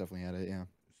of games definitely had it. Yeah.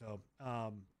 So,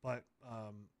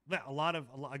 yeah,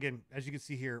 again, as you can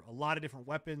see here, a lot of different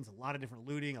weapons, a lot of different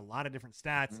looting, a lot of different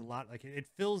stats, a lot like it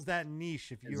fills that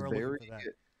niche if you It's are very looking for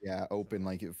that. open,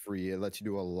 like free. It lets you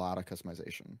do a lot of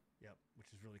customization. Yep, which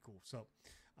is really cool. So,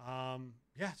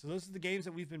 yeah, so those are the games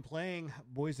that we've been playing,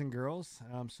 boys and girls.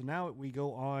 So now we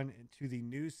go on into the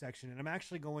news section, and I'm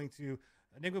actually going to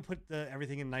Enigma put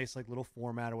everything in nice like little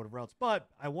format or whatever else. But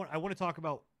I want to talk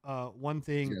about one He's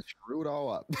thing. gonna screw it all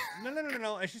up.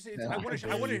 No. It's just Yeah,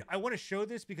 I want to show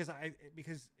this because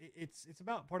it's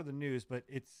about part of the news, but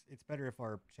it's better if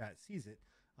our chat sees it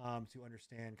to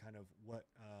understand kind of what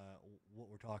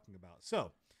we're talking about.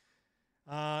 So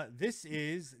this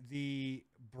is the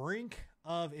Brink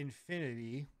of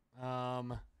Infinity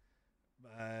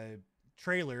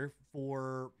trailer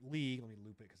for League. Let me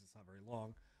loop it because it's not very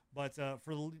long. But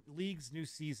for League's new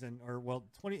season, or well,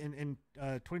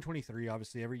 2023,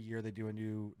 obviously every year they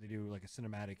do like a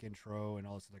cinematic intro and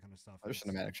all this other kind of stuff. Their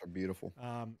cinematics are beautiful.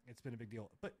 It's been a big deal,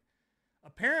 but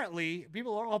apparently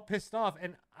people are all pissed off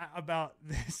about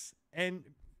this, and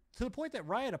to the point that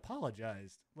Riot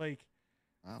apologized, like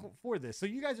Wow. for this. So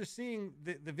you guys are seeing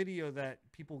the video that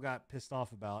people got pissed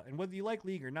off about, and whether you like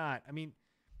League or not, I mean,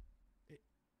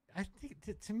 I think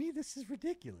to me this is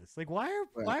ridiculous. Like, why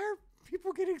are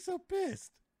people getting so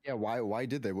pissed? Yeah. Why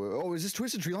did they? Oh, is this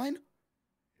Twisted Tree Line?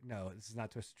 No, this is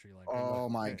not Twisted Tree Line. Oh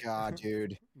my god,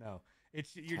 dude. No,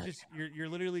 you're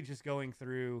literally just going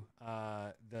through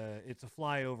it's a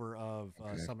flyover of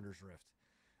Okay. Summoner's Rift.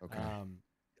 Okay.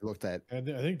 Looked at. And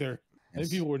I think I Yes.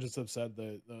 think people were just upset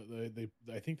that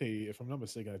I think they, if I'm not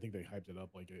mistaken, I think they hyped it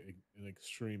up like an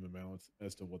extreme amount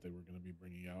as to what they were going to be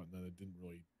bringing out, and then it didn't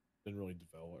really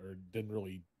develop or didn't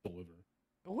really deliver.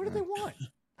 But what do Yeah. they want?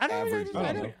 I Average don't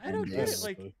get it. Yes.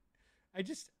 Like, I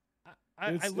just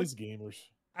I It's, look, it's gamers.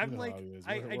 I'm You know like, how it is.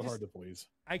 I We're just hard to please.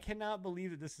 I cannot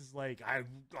believe that this is like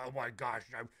oh my gosh,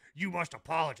 you must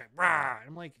apologize. Rah!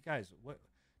 I'm like, guys, what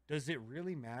does it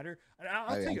really matter? And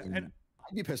I'll tell you, and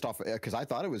I'd be pissed off because I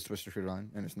thought it was Twisted Tree Line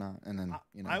and it's not. And then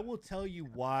I will tell you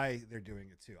why they're doing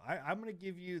it too. I'm going to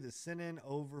give you the Sinan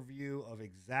overview of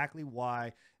exactly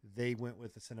why they went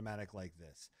with a cinematic like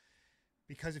this.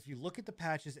 Because if you look at the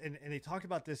patches, and they talked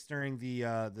about this during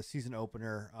the season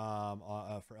opener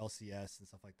for LCS and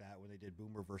stuff like that, when they did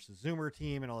Boomer versus Zoomer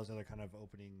team and all this other kind of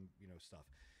opening stuff.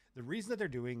 The reason that they're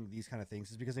doing these kind of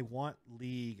things is because they want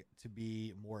League to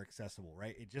be more accessible,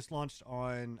 right? It just launched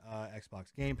on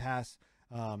Xbox Game Pass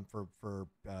for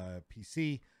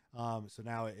PC, so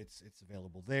now it's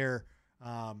available there,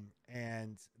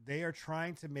 and they are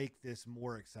trying to make this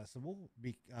more accessible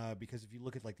because if you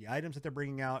look at like the items that they're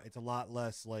bringing out, it's a lot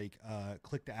less like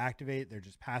click to activate. They're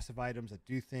just passive items that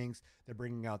do things. They're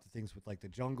bringing out the things with like the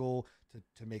jungle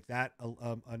to make that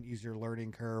an easier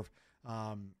learning curve.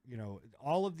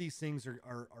 All of these things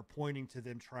are pointing to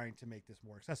them trying to make this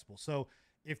more accessible. So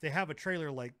if they have a trailer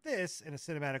like this and a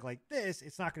cinematic like this,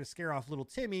 it's not going to scare off little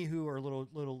Timmy or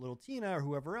little Tina or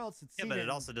whoever else. Yeah, but it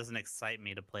also doesn't excite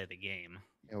me to play the game.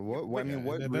 Yeah, what and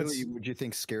really that's- would you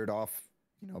think scared off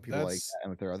people like That's- that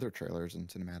with their other trailers and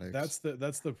cinematics?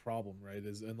 That's the problem, right?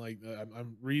 Is and like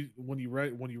I'm read when you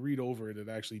read over it, it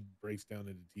actually breaks down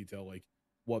into detail. Like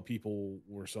what people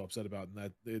were so upset about,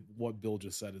 and what Bill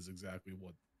just said is exactly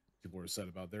what people are upset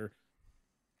about. Their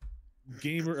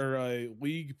gamer or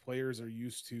league players are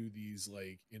used to these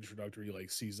like introductory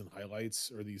like season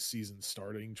highlights or these season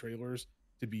starting trailers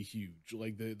to be huge.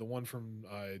 Like the one from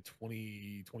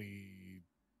 2020,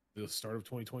 the start of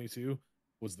 2022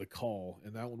 was The Call,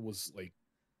 and that one was like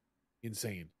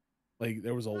insane. Like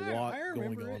there was a lot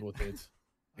going on with it.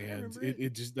 And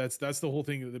it just that's the whole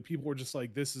thing. The people were just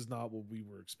like, this is not what we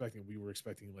were expecting. We were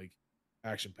expecting like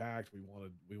action packed. We were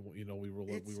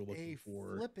looking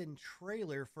for flipping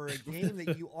trailer for a game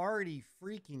that you already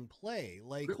freaking play.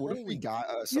 Like, What if we got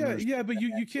but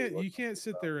you can't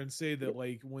sit there and say that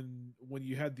like when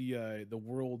you had the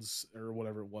Worlds or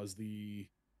whatever it was,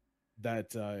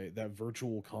 that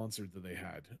virtual concert that they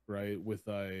had, right, with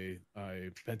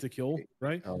Pentakill,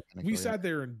 right? Oh, we sat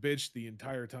there and bitched the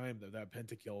entire time that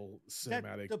Pentakill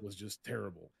cinematic was just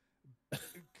terrible.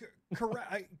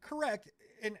 Correct.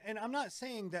 And I'm not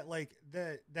saying that like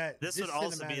that this would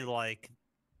also be like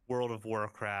World of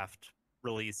Warcraft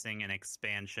releasing an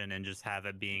expansion and just have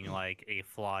it being like a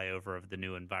flyover of the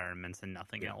new environments and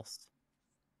nothing else.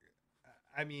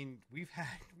 I mean, we've had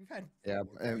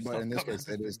but in this case,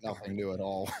 it is nothing new at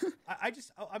all. I'm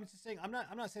just saying I'm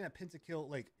not saying that Pentakill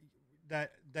like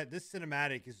that this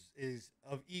cinematic is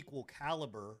of equal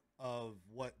caliber of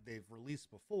what they've released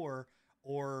before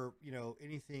or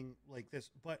anything like this,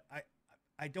 but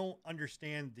I don't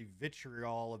understand the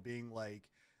vitriol of being like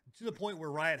to the point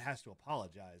where Riot has to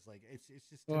apologize. Like it's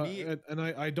just to me. And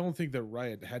I don't think that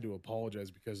Riot had to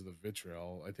apologize because of the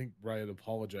vitriol. I think Riot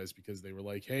apologized because they were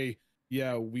like, hey,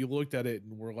 yeah, we looked at it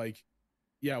and we're like,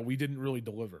 yeah, we didn't really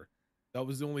deliver. That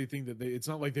was the only thing that it's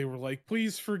not like they were like,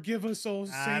 please forgive us, oh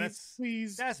saints,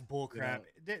 please. That's bullcrap.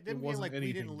 Them being like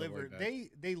we didn't deliver.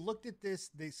 They looked at this.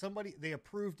 They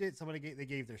approved it. They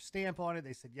gave their stamp on it.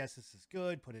 They said, yes, this is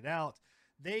good. Put it out.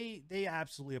 They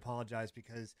absolutely apologized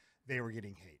because they were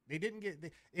getting hate. They didn't get.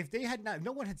 If they had not, if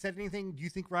no one had said anything, do you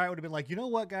think Riot would have been like, you know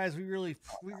what, guys, we really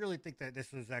think that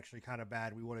this was actually kind of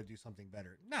bad. We want to do something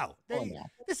better. No,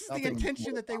 this is the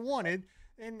intention that they wanted,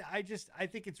 and I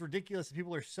think it's ridiculous that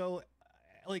people are so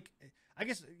like. I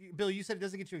guess Bill, you said it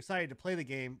doesn't get you excited to play the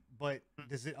game, but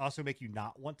does it also make you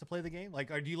not want to play the game? Like,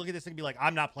 or do you look at this and be like,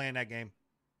 I'm not playing that game?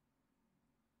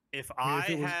 If I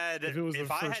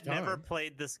had never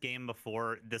played this game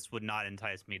before, this would not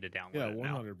entice me to download it. Yeah,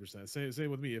 100%. Same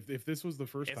with me. If this was the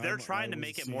first time, if they're trying to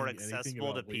make it more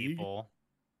accessible to people,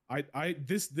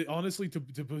 honestly, to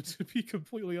be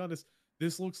completely honest,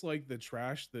 this looks like the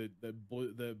trash that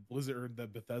Blizzard or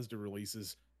that Bethesda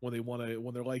releases when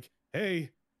they're like,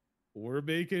 hey, we're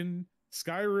making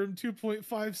Skyrim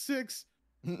 2.56.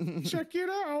 Check it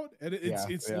out, and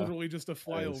it's literally just a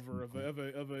flyover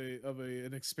of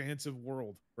an expansive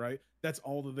world, right? That's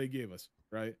all that they gave us,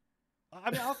 right? I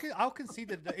mean, I'll concede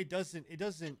that it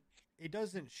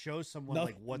doesn't show someone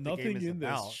like what the game is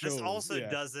about. This also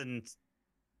doesn't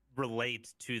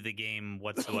relate to the game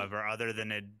whatsoever, other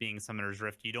than it being Summoner's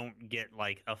Rift. You don't get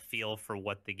like a feel for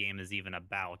what the game is even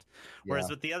about. Whereas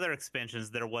with the other expansions,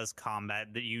 there was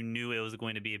combat that you knew it was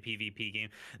going to be a PvP game.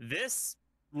 This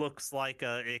looks like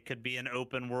it could be an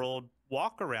open world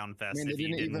walk around fest if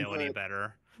you didn't know any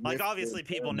better. Like obviously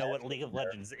people know what League of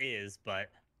Legends is, but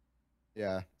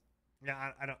I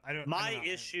don't. My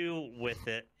issue with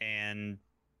it, and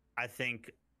I think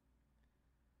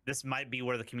this might be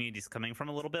where the community's coming from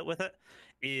a little bit with it,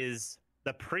 is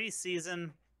the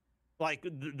preseason. Like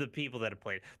the people that have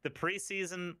played, the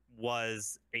preseason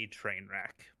was a train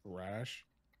wreck. Rash.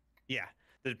 Yeah,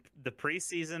 the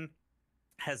preseason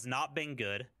has not been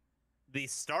good. The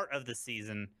start of the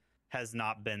season has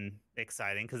not been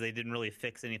exciting because they didn't really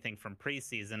fix anything from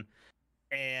preseason.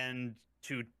 And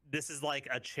this is like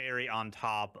a cherry on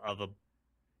top of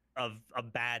a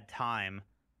bad time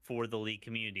for the League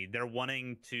community. They're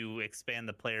wanting to expand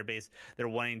the player base. They're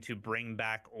wanting to bring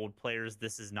back old players.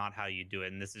 This is not how you do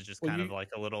it. And this is just kind of like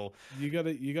a little. You gotta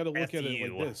look at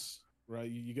it like this, right?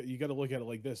 You got to look at it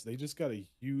like this. They just got a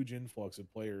huge influx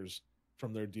of players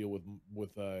from their deal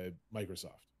with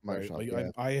Microsoft. Right?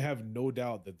 Like I have no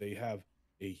doubt that they have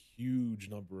a huge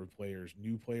number of players,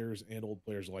 new players and old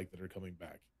players alike, that are coming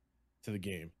back to the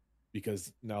game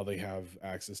because now they have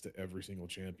access to every single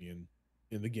champion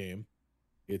in the game.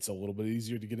 It's a little bit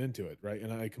easier to get into it, right?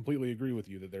 And I completely agree with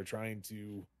you that they're trying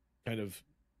to kind of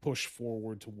push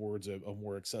forward towards a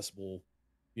more accessible,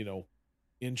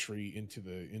 entry into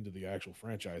the actual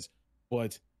franchise.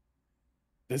 But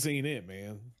this ain't it,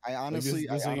 man. I honestly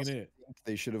think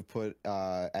they should have put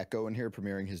Echo in here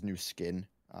premiering his new skin.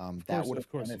 That would of have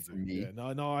course done you it for do. me.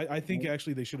 Yeah, no, I think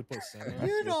actually they should have put Senna.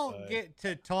 You with, don't get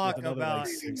to talk another, like, about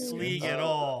 6 League skins. at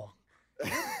all.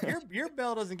 Your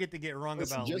bell doesn't get to get rung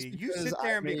Listen, about just League. You because sit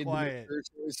there I and be made quiet. the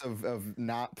choice of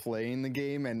not playing the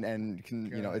game and can,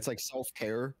 you know, God. it's like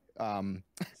self-care.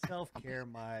 Self-care,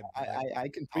 my I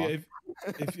can But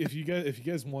talk. yeah, if you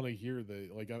guys want to hear the,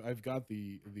 like, I've got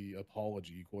the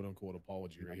apology, quote unquote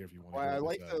apology right here if you want to Well, I hear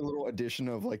like it. the little addition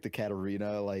of like the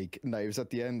Katarina like knives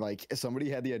at the end. Like somebody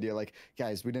had the idea, like,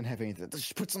 guys, we didn't have anything.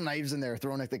 Just put some knives in there,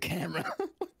 thrown at the camera.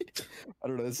 I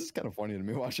don't know. This is kind of funny to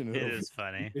me watching it. It over. is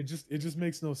funny. It just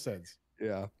makes no sense.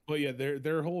 Yeah. But yeah,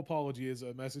 their whole apology is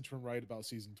a message from Riot about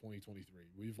season 2023.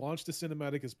 We've launched a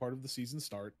cinematic as part of the season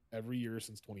start every year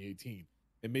since 2018.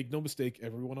 And make no mistake,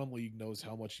 everyone on League knows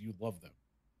how much you love them.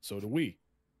 So do we.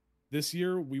 This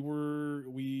year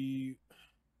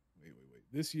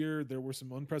This year there were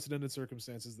some unprecedented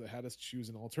circumstances that had us choose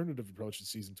an alternative approach to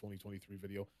season 2023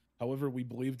 video. However, we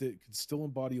believed it could still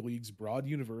embody League's broad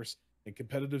universe and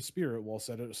competitive spirit while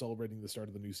celebrating the start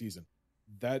of the new season.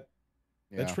 That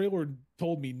trailer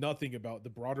told me nothing about the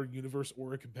broader universe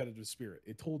or a competitive spirit.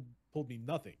 It told me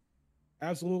nothing.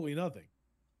 Absolutely nothing.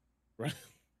 Right?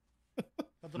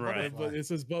 Right. But it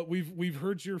says, but we've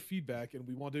heard your feedback and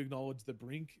we want to acknowledge that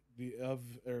Brink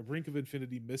of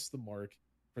Infinity missed the mark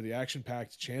for the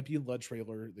action-packed champion-led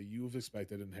trailer that you have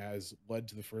expected and has led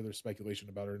to the further speculation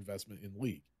about our investment in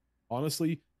League.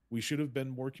 Honestly, we should have been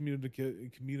more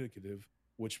communicative,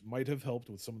 which might have helped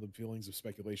with some of the feelings of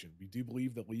speculation. We do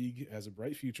believe that League has a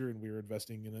bright future and we are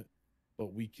investing in it,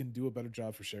 but we can do a better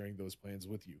job for sharing those plans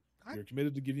with you. We are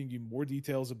committed to giving you more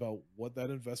details about what that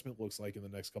investment looks like in the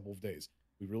next couple of days.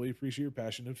 We really appreciate your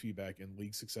passion and feedback, and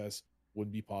League success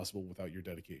wouldn't be possible without your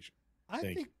dedication. I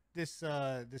think this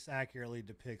accurately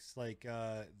depicts like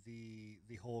the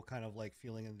whole kind of like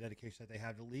feeling and dedication that they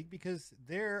have to League, because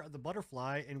they're the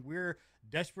butterfly and we're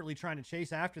desperately trying to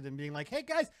chase after them, being like, hey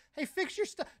guys, hey, fix your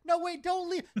stuff. No, wait, don't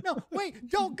leave. No, wait,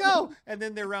 don't go. And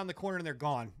then they're around the corner and they're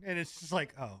gone. And it's just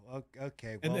like, oh,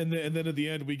 okay. Well, And then at the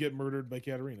end we get murdered by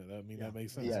Katarina. That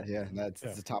makes sense. Yeah. That's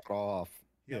to top it all off.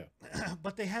 yeah.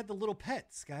 But they had the little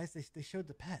pets, guys. They showed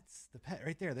the pets. The pet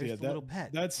right there. There's the little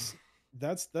pet. That's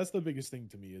the biggest thing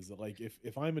to me, is that like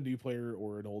if I'm a new player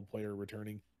or an old player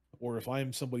returning, or if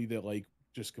I'm somebody that like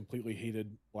just completely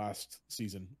hated last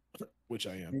season, which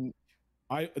I am,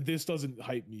 this doesn't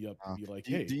hype me up to be like,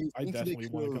 hey, I definitely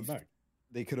want to come back.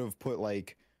 They could have put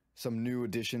like some new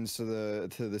additions to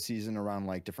the season around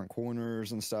like different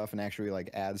corners and stuff, and actually like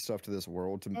add stuff to this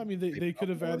world. I mean, they could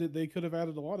have added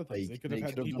a lot of things. They could have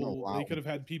had people. They could have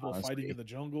had people honestly. fighting in the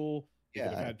jungle. They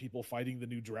could have had people fighting the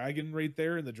new dragon right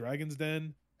there in the dragon's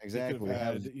den. Exactly. They could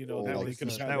have had, they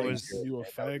could have had new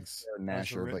effects.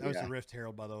 Nasher, that but was the Rift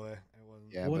Herald, by the way. It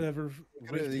wasn't. Yeah, whatever.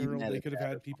 Rift Herald. They could have had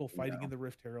had people fighting in the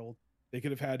Rift Herald. They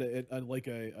could have had an epic like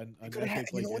ending right there had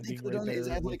with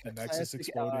like the a Nexus classic,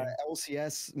 exploding.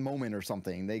 LCS moment or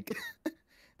something. They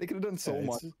they could have done so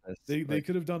much. They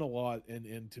could have done a lot,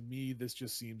 and to me, this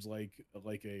just seems like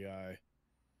an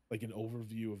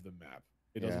overview of the map.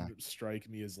 It doesn't strike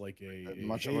me as like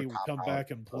much hey, of a we come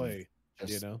back and play.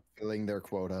 Just filling their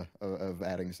quota of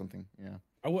adding something. Yeah.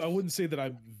 I wouldn't say that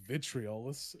I'm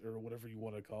vitriolous or whatever you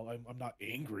want to call it. I'm not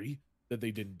angry that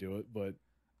they didn't do it, but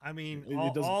I mean, it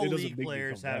doesn't all make League me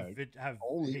players come have back.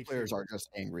 All League players are just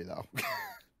angry though.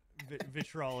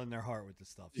 Vitriol in their heart with this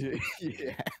stuff. So.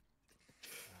 Yeah.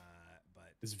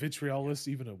 But Is vitriolous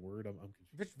even a word? I'm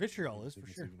confused. vitriol is I for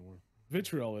think sure. it's even a word.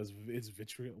 Vitriol is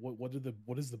vitriol.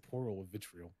 What is the plural of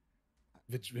vitriol?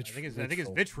 I think it's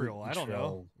vitriol. I don't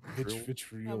know.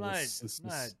 Vitriol. I'm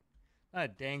not a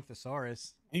dang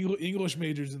thesaurus. English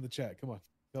majors in the chat. Come on.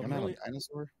 You're not a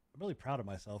dinosaur. I'm really proud of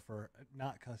myself for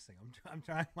not cussing. I'm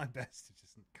trying my best to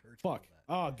just encourage. Fuck.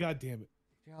 Oh, god damn it.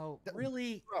 Yo,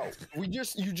 really? Bro, you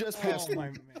just Oh passed. my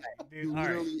man, dude. You All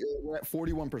right. literally we're at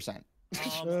 41%.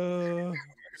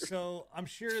 So I'm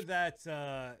sure that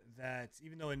that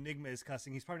even though Enigma is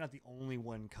cussing, he's probably not the only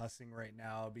one cussing right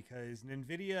now, because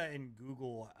NVIDIA and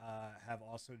Google have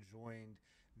also joined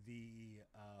the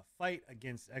fight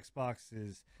against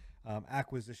Xbox's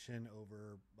acquisition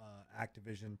over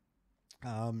Activision.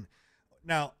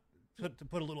 Now, to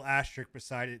put a little asterisk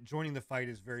beside it, joining the fight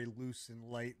is very loose and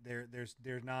light.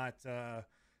 They're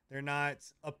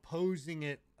not opposing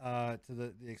it to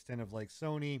the extent of like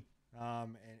Sony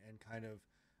and kind of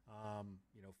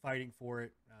fighting for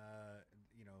it,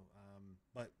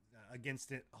 but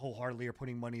against it wholeheartedly, or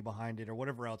putting money behind it or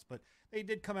whatever else. But they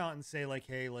did come out and say like,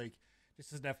 hey, like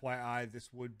just as an FYI, this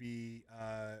would be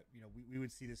we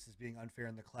would see this as being unfair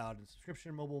in the cloud and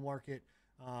subscription mobile market.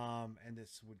 and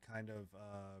this would kind of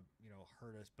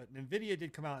hurt us. But Nvidia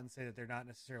did come out and say that they're not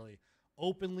necessarily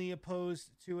openly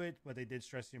opposed to it, but they did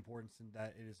stress the importance in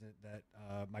that it isn't that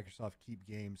Microsoft keep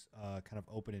games kind of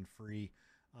open and free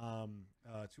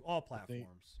to all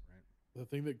platforms, right? The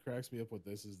thing that cracks me up with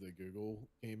this is that Google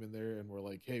came in there and we're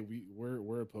like, hey,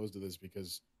 we're opposed to this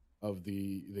because of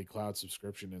the cloud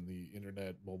subscription and the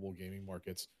internet mobile gaming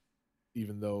markets,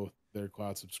 even though their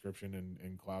cloud subscription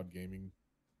and cloud gaming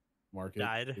market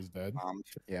is dead.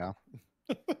 Yeah.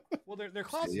 Well, their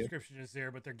cloud subscription is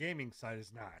there, but their gaming side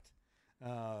is not.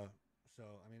 So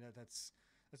I mean that's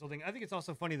the whole thing. I think it's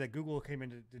also funny that Google came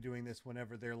into doing this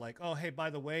whenever they're like, oh hey, by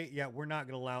the way, yeah, we're not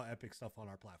going to allow Epic stuff on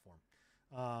our platform.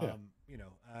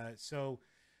 So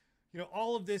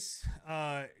all of this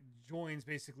joins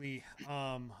basically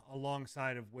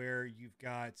alongside of where you've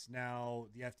got now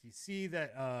the FTC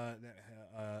that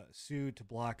sued to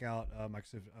block out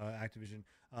Microsoft Activision.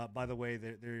 By the way,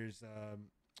 there's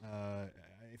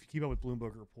if you keep up with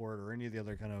Bloomberg Report or any of the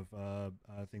other kind of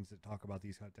things that talk about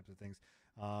these kind of types of things,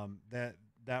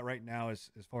 that right now is,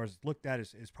 as far as looked at,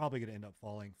 is probably going to end up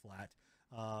falling flat.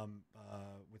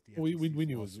 With the FTC's we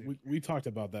knew we talked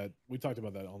about that. We talked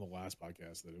about that on the last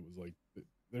podcast, that it was like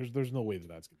there's no way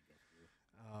that's going to go through.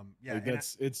 Yeah, like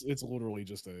it's literally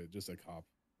just a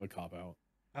cop out.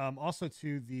 Also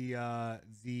to the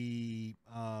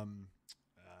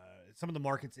some of the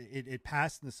markets it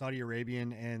passed in the Saudi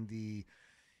Arabian and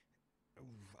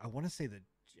I want to say the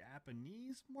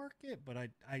Japanese market, but I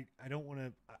don't want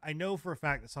to. I know for a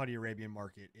fact the Saudi Arabian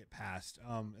market it passed,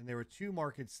 and there were two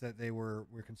markets that they were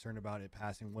concerned about it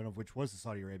passing. One of which was the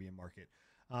Saudi Arabian market.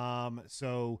 I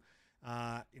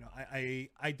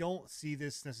don't see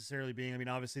this necessarily being. I mean,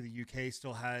 obviously the UK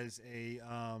still has a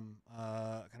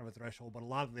kind of a threshold, but a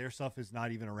lot of their stuff is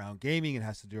not even around gaming. It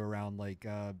has to do around like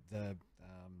the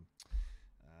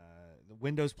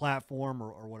Windows platform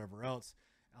or whatever else.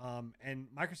 And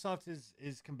Microsoft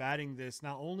is combating this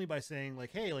not only by saying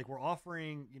like, hey, like we're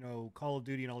offering, Call of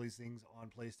Duty and all these things on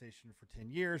PlayStation for 10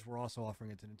 years. We're also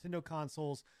offering it to Nintendo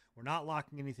consoles. We're not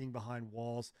locking anything behind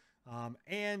walls.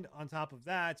 And on top of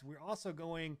that, we're also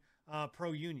going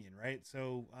pro union, right?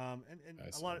 So, and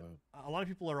a lot of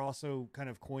people are also kind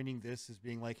of coining this as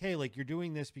being like, hey, like you're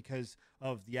doing this because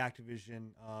of the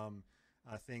Activision,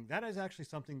 thing. That is actually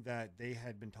something that they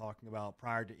had been talking about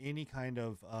prior to any kind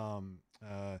of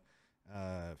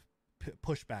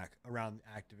pushback around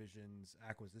Activision's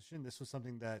acquisition. This was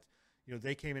something that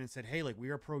they came in and said, hey, like we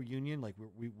are pro union, like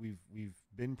we've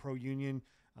been pro union,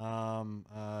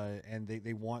 and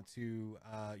they want to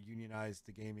unionize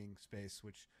the gaming space,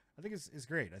 which I think is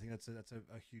great. I think that's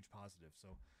a huge positive.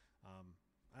 So,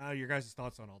 your guys'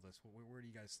 thoughts on all this? Where do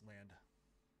you guys land?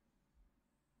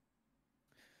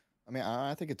 I mean,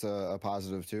 I think it's a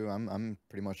positive too. I'm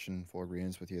pretty much in full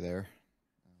agreement with you there.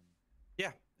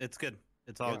 Yeah, it's good.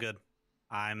 It's all good.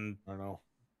 I don't know.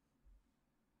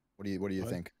 What do you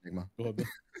think, Enigma?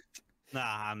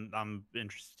 Nah, I'm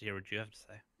interested to hear what you have to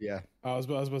say. Yeah, I was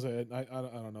about to say I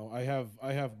don't know. I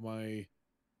have my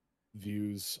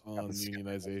views on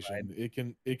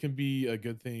unionization. It can be a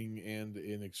good thing and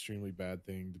an extremely bad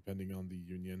thing depending on the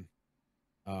union.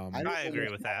 I agree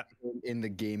with that. In the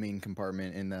gaming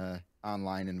compartment, in the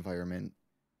online environment,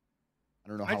 I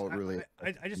don't know how it really.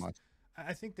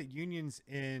 I think that unions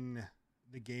in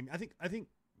the game. I think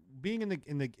being in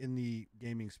the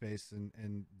gaming space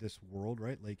and this world,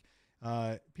 right? Like,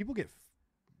 people get.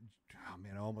 Oh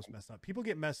man, I almost messed up. People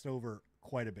get messed over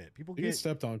quite a bit. People get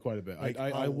stepped on quite a bit. Like,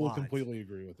 I will completely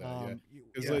agree with that.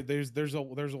 Because like there's a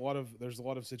lot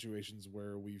of situations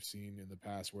where we've seen in the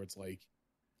past where it's like.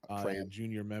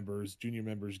 Junior members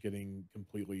getting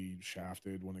completely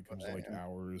shafted when it comes to like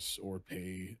hours or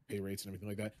pay rates and everything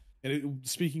like that. And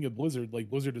speaking of Blizzard, like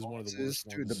Blizzard is one of the worst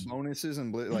ones. The bonuses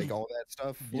and like all that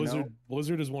stuff.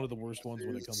 Blizzard is one of the worst ones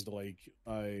when it comes to like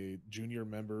junior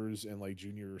members and like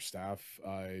junior staff,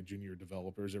 junior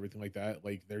developers, everything like that.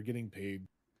 Like they're getting paid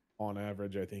on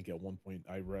average. I think at one point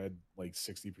I read like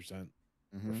 60%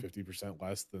 or 50%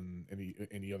 less than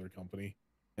any other company.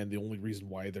 And the only reason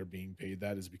why they're being paid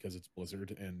that is because it's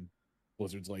Blizzard, and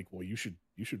Blizzard's like, well, you should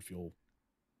feel,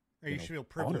 you should feel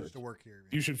privileged honored to work here.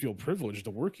 You should feel privileged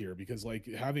to work here because like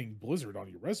having Blizzard on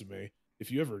your resume, if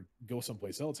you ever go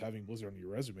someplace else, having Blizzard on your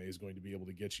resume is going to be able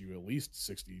to get you at least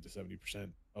 60 to 70%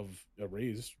 of a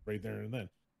raise right there and then.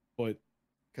 But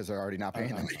because they're already not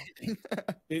paying them anything.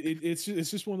 it's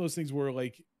just one of those things where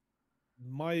like.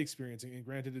 My experience, and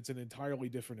granted, it's an entirely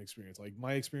different experience. Like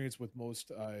my experience with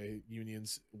most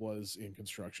unions was in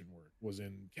construction work, was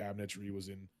in cabinetry, was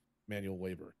in manual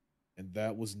labor, and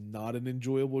that was not an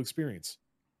enjoyable experience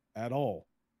at all.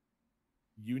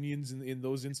 unions in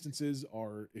those instances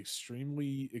are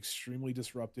extremely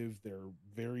disruptive. They're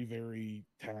very, very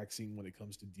taxing when it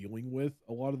comes to dealing with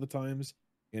a lot of the times.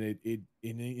 And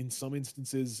in some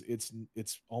instances,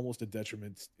 it's almost a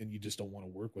detriment, and you just don't want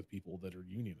to work with people that are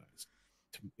unionized,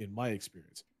 in my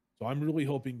experience. So I'm really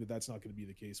hoping that that's not going to be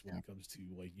the case when it comes to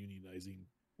like unionizing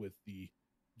with the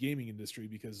gaming industry,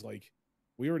 because like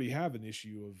we already have an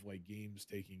issue of like games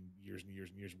taking years and years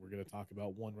and years. And we're going to talk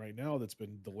about one right now that's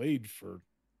been delayed for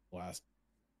the last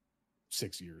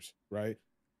 6 years, right?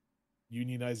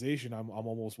 Unionization, I'm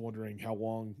almost wondering how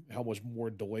much more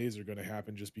delays are going to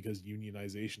happen just because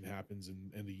unionization happens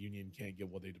and the union can't get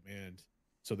what they demand,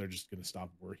 so they're just going to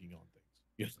stop working on things.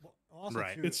 You know? Well, also,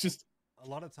 Right. too, It's just a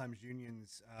lot of times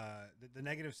unions, the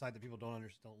negative side that people don't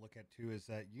look at too is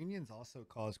that unions also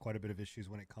cause quite a bit of issues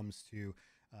when it comes to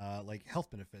like health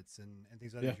benefits and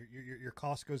things like that. Your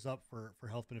cost goes up for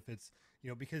health benefits,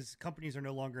 because companies are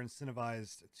no longer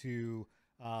incentivized to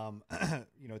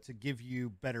to give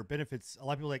you better benefits. A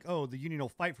lot of people are like, oh, the union will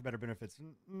fight for better benefits.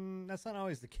 That's not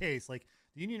always the case. Like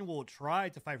the union will try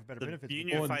to fight for better The benefits.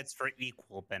 union fights for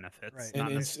equal benefits, Right. not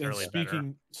and necessarily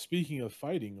better. speaking of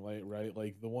fighting,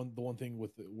 like the one thing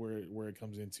with where it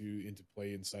comes into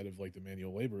play inside of like the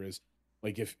manual labor is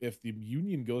like if the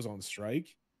union goes on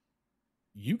strike,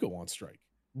 you go on strike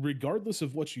regardless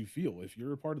of what you feel. If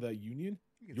you're a part of that union,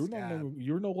 You can you're scab.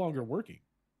 you're no longer working.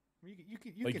 You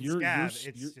Like can you're scab.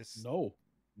 you're It's just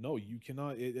no, you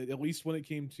cannot. At least when it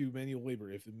came to manual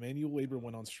labor, if the manual labor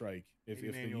went on strike, if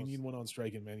Maybe the manuals. union went on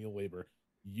strike in manual labor,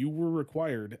 you were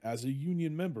required as a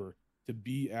union member to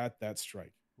be at that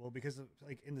strike. Well, because of,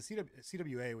 like in the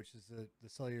CWA, which is the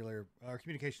Cellular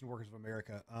Communication Workers of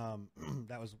America,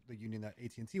 that was the union that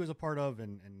AT&T was a part of,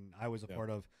 and I was a part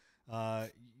of.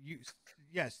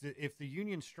 Yes, if the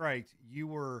union striked, you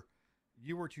were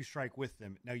to strike with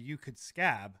them. Now you could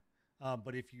scab,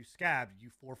 but if you scabbed, you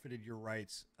forfeited your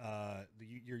rights,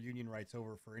 your union rights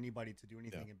over for anybody to do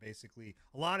anything. Yeah. And basically,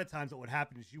 a lot of times, what would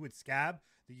happen is you would scab,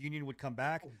 the union would come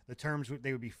back, the terms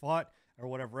they would be fought or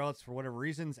whatever else for whatever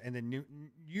reasons, and then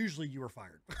usually you were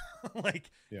fired. Like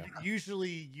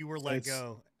usually you were let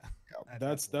go.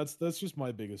 That's just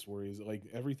my biggest worry is like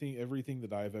everything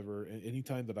that I've ever,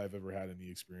 anytime that I've ever had any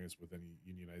experience with any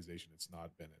unionization, it's not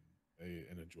been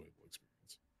an enjoyable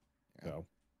experience. So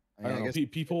I don't know.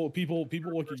 People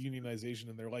look at unionization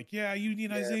and they're like, yeah,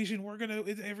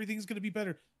 unionization, everything's gonna be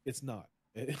better. It's not.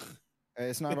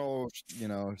 It's not all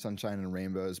sunshine and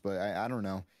rainbows, but I don't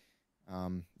know.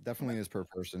 Definitely is per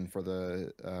person for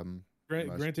the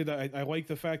Granted, I like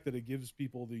the fact that it gives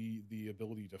people the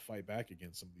ability to fight back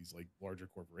against some of these like larger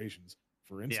corporations.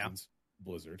 For instance,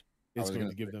 Blizzard. It's going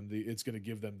to give them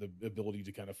the ability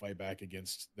to kind of fight back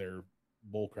against their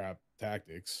bullcrap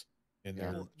tactics and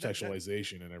their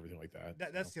sexualization and everything like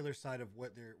that. That's the other side of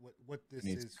what this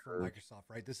is for Microsoft,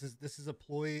 right? This is a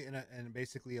ploy and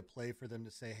basically a play for them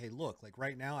to say, hey, look, like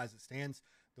right now as it stands,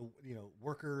 the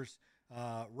workers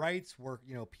rights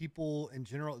people in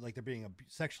general, like they're being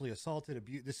sexually assaulted,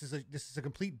 abused. This is a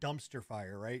complete dumpster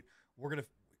fire, right? We're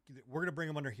gonna bring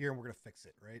them under here and we're gonna fix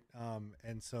it, right?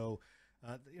 And so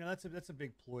that's a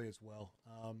big ploy as well.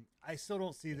 I still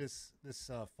don't see this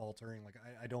faltering. Like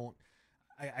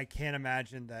I can't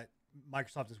imagine that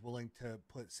Microsoft is willing to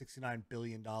put $69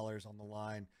 billion on the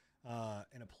line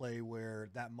in a play where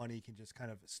that money can just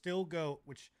kind of still go,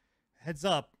 which heads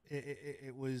up,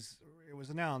 it was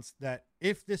announced that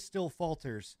if this still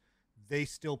falters, they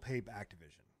still pay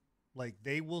Activision. Like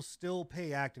they will still pay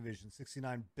Activision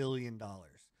 $69 billion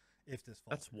if this falters.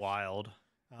 That's wild.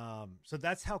 So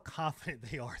that's how confident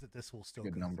they are that this will still go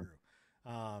through.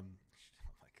 Oh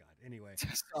my God. Anyway,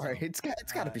 sorry, it's got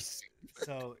to be.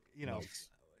 So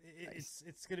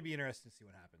it's going to be interesting to see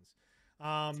what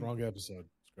happens. Wrong episode,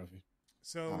 Scruffy.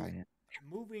 So.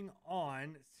 Moving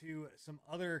on to some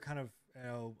other kind of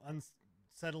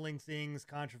unsettling things,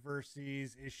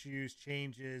 controversies, issues,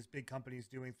 changes, big companies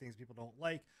doing things people don't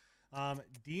like.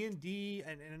 D&D,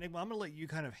 and I'm going to let you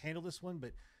kind of handle this one,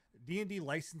 but D&D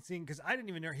licensing, because I didn't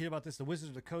even hear about this, the Wizards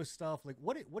of the Coast stuff. Like,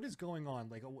 what is going on?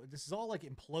 Like, this is all like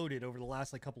imploded over the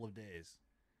last like couple of days.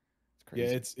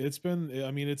 Yeah, it's been.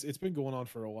 I mean, it's been going on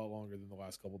for a lot longer than the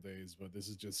last couple of days, but this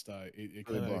is just it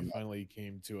kind of finally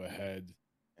came to a head.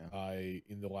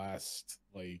 In the last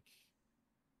like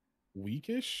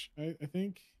weekish, I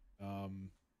think. But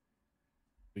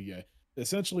yeah,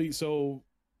 essentially, so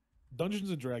Dungeons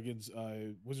and Dragons,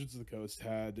 Wizards of the Coast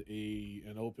had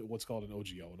an open, what's called an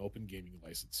OGL, an open gaming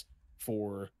license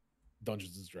for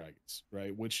Dungeons and Dragons,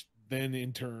 right? Which then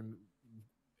in turn,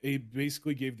 it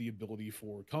basically gave the ability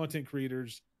for content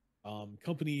creators,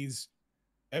 companies,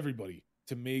 everybody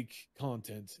to make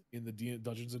content in the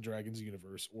Dungeons and Dragons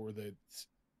universe, or that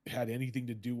had anything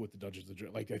to do with the Dungeons and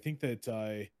Dragons. Like I think that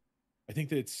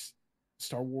it's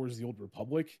Star Wars: The Old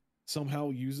Republic somehow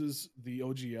uses the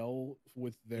OGL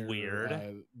with their Weird.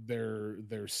 their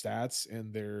stats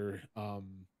and their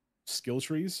skill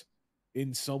trees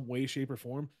in some way, shape, or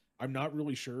form. I'm not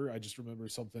really sure. I just remember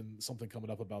something coming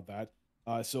up about that.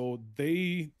 So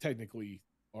they technically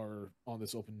are on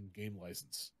this open game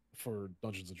license for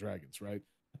Dungeons and Dragons, right?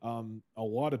 A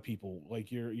lot of people,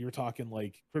 like you're talking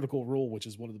like Critical Role, which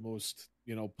is one of the most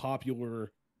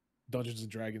popular Dungeons and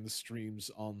Dragons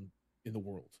streams in the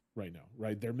world right now,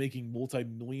 right? They're making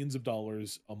multi-millions of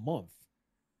dollars a month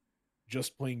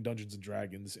just playing Dungeons and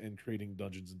Dragons and creating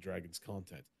Dungeons and Dragons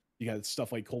content. You got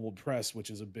stuff like Kobold Press,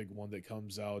 which is a big one that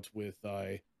comes out with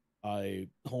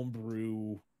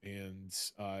homebrew and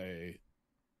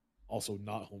also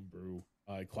not homebrew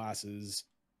classes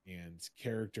and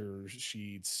character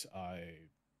sheets,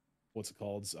 what's it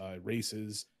called,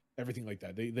 races, everything like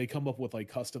that. They come up with like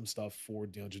custom stuff for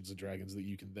Dungeons and Dragons that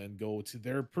you can then go to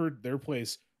their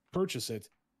place, purchase it,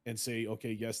 and say,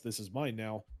 okay, yes, this is mine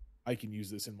now. I can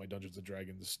use this in my Dungeons and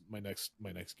Dragons, my next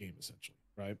game, essentially,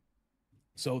 right?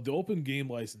 So the open game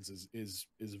license is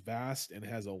vast and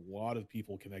has a lot of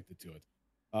people connected to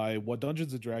it. What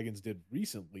Dungeons and Dragons did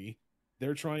recently,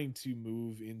 they're trying to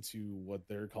move into what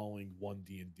they're calling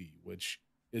 1D&D, which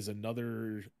is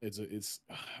another.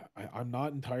 I'm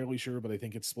not entirely sure, but I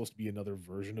think it's supposed to be another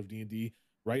version of D&D.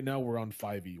 Right now we're on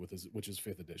 5e which is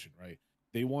 5th edition, right?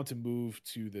 They want to move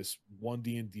to this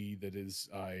 1D&D that is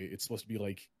it's supposed to be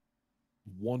like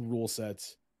one rule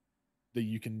set that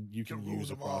you can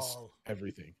use across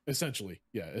everything, essentially.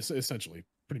 Yeah, essentially,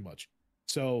 pretty much.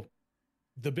 So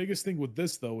the biggest thing with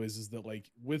this though is that like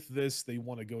with this they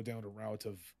want to go down a route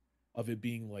of it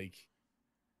being like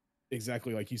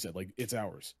exactly like you said, like it's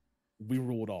ours, we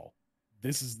rule it all.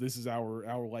 This is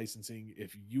our licensing.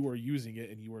 If you are using it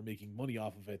and you are making money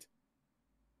off of it,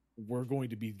 we're going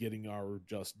to be getting our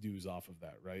just dues off of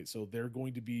that, right? So they're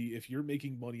going to be, if you're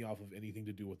making money off of anything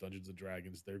to do with Dungeons and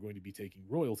Dragons, they're going to be taking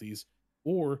royalties,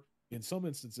 or in some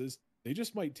instances they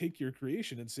just might take your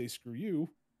creation and say, screw you,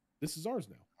 this is ours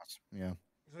now. Yeah.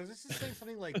 So is this is saying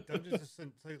something like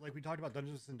like we talked about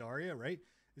Dungeons of Syndaria, right?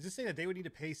 Is this saying that they would need to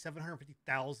pay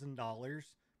 $750,000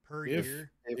 per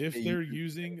year? If they're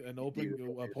using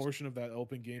a portion of that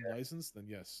open game license, then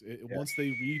yes. Once they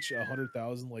reach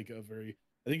 100,000, like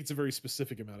I think it's a very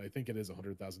specific amount. I think it is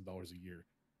 $100,000 a year.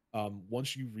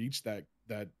 Once you reach that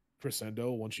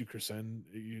crescendo, once you ascend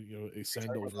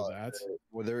over that.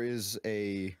 Well, there is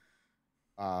a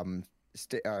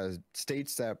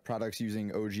states that products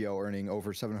using OGL earning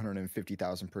over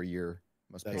 750,000 per year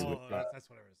must pay. That's what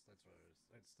it is.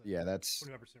 That's that's 25%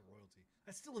 royalty.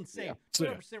 That's still insane. Yeah.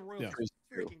 25% royalty Yeah. is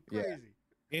freaking crazy.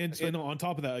 And on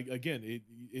top of that, again,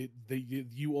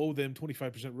 you owe them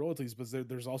 25% royalties, but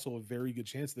there's also a very good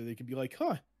chance that they can be like,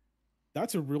 huh,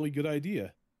 that's a really good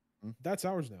idea. That's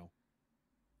ours now.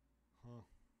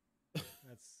 Huh.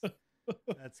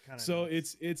 That's kind of so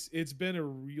nuts. It's been a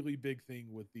really big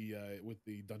thing with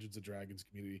the Dungeons and Dragons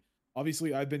community.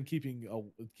 Obviously, I've been keeping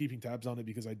tabs on it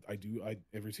because I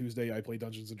every Tuesday I play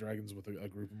Dungeons and Dragons with a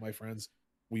group of my friends.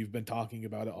 We've been talking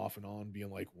about it off and on, being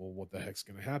like, well, what the heck's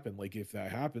going to happen? Like, if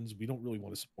that happens, we don't really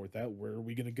want to support that. Where are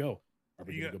we going to go? Are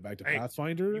we going to go back to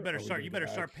Pathfinder? You better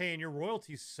start paying your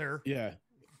royalties, sir. Yeah,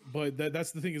 but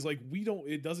that's the thing is like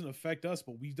it doesn't affect us,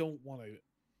 but we don't want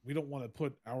to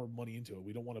put our money into it.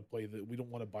 We don't want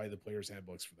to buy the player's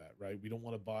handbooks for that, right? We don't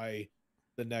want to buy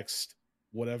the next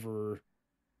whatever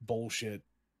bullshit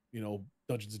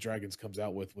Dungeons and Dragons comes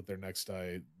out with their next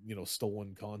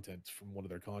stolen content from one of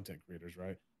their content creators,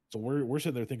 right? So we're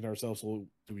sitting there thinking to ourselves, well,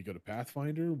 do we go to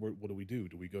Pathfinder? What do we do?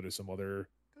 Do we go to some other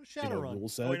Shadowrun rule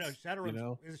set? Oh, wait, no,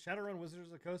 Shadowrun. Is it Shadowrun Wizards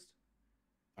of the Coast?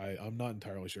 I'm not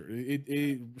entirely sure.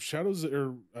 Shadows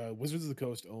or Wizards of the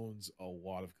Coast owns a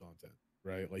lot of content,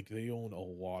 right? Like they own a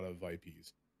lot of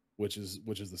IPs, which is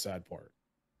the sad part.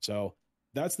 So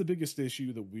that's the biggest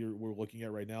issue that we're looking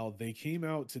at right now. They came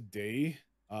out today.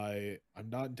 I'm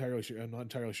not entirely sure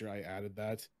I added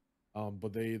that,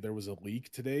 but there was a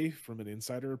leak today from an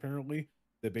insider apparently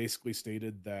that basically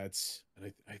stated that,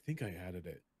 and I think I added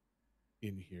it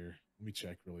in here. Let me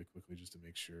check really quickly just to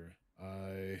make sure.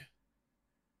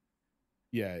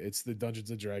 Yeah, it's the Dungeons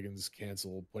and Dragons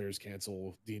players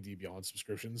cancel D&D Beyond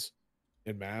subscriptions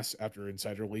en masse after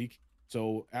insider leak.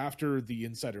 So after the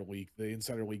insider leak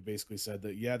basically said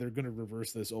that, yeah, they're going to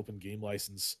reverse this open game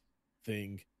license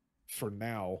thing for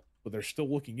now, but they're still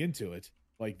looking into it.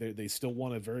 Like they still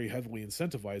want to very heavily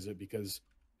incentivize it because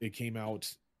it came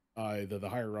out the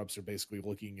higher ups are basically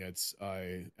looking at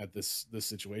this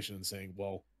situation and saying,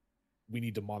 well, we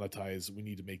need to monetize, we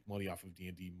need to make money off of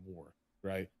D&D more,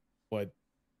 right? But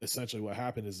essentially what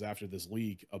happened is after this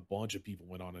leak, a bunch of people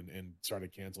went on and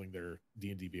started canceling their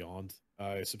D&D Beyond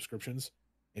subscriptions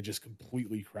and just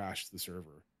completely crashed the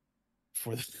server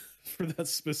for for that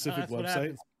specific That's what website.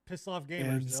 happens. Piss off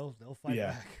gamers, And they'll fight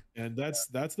yeah, back. and that's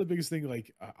the biggest thing.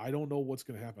 Like, I don't know what's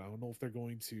going to happen. I don't know if they're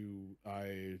going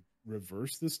to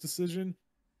reverse this decision.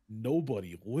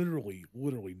 Nobody,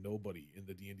 literally nobody in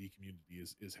the D&D community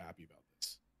is happy about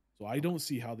this. So I don't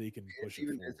see how they can push it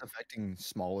forward. It's affecting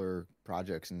smaller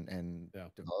projects and Yeah.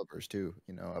 developers too,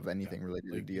 you know, of anything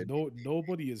related Like, to D&D.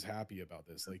 nobody is happy about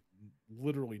this. Like,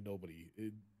 literally nobody.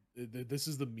 This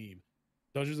is the meme.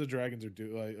 Dungeons and Dragons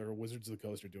or Wizards of the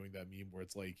Coast are doing that meme where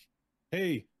it's like,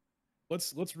 hey,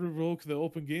 let's revoke the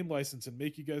open game license and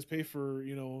make you guys pay for,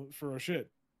 you know, for our shit.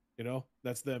 You know,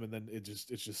 that's them, and then it's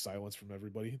just silence from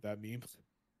everybody. That meme.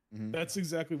 Mhm. That's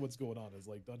exactly what's going on. Is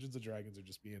like Dungeons and Dragons are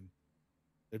just being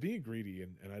greedy,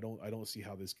 and I don't see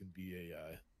how this can be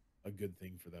a good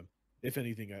thing for them. If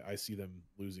anything, I see them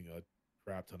losing a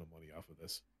crap ton of money off of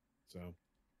this. So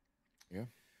Yeah.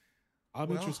 I'm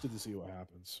Well- interested to see what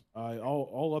happens.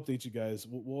 I'll update you guys.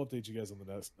 We'll update you guys on the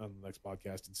next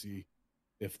podcast and see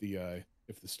if the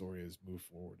story has moved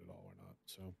forward at all or not.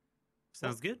 So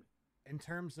Sounds good. In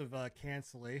terms of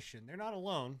cancellation, they're not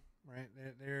alone, right?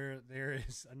 There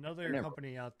is another Never.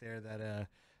 company out there that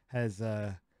has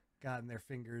gotten their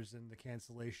fingers in the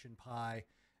cancellation pie,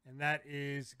 and that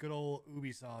is good old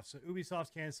Ubisoft. So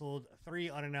Ubisoft's canceled 3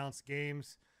 unannounced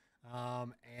games,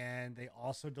 and they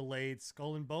also delayed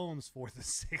Skull and Bones for the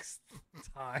 6th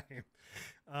time.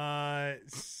 I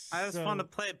just want to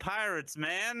play pirates,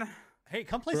 man. Hey,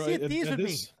 come play Bro, Sea of at Thieves with me.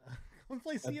 this- Come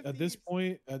play Sea of at this Thieves.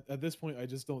 point, at this point, I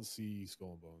just don't see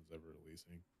Skull and Bones ever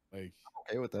releasing. Like,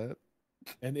 Okay with that.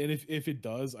 and if it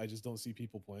does, I just don't see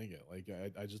people playing it. Like,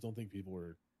 I just don't think people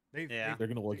are. Yeah. They're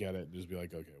gonna look at it and just be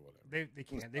like, okay, whatever. They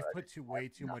can't. They've put way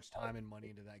too much time and money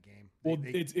into that game. Well,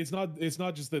 They- it's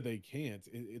not just that they can't.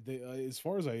 As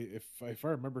far as if I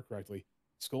remember correctly,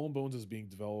 Skull and Bones is being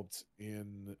developed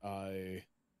in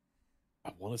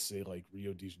I want to say like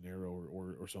Rio de Janeiro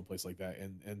or someplace like that.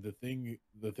 And the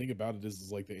thing about it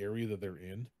is like the area that they're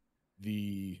in,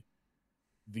 the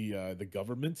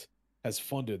government has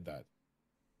funded that.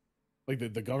 Like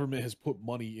the government has put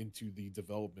money into the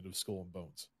development of Skull and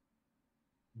Bones.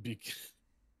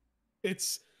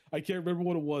 It's I can't remember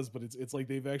what it was, but it's like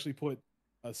they've actually put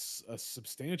a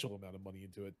substantial amount of money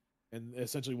into it. And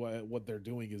essentially what they're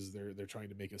doing is they're trying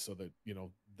to make it so that, you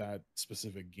know, that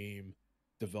specific game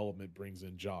development brings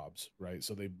in jobs, right?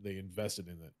 So they invested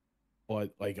in it.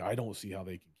 But like I don't see how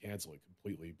they can cancel it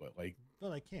completely, but like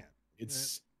well, they can't.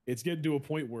 it's getting to a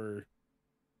point where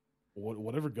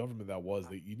whatever government that was,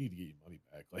 that you need to get your money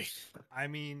back. Like, I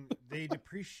mean, they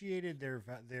depreciated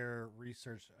their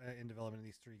research and development in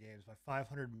these 3 games by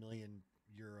 500 million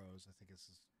euros. I think this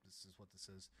is what this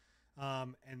is.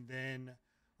 And then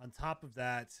on top of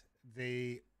that,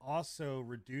 they also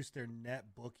reduced their net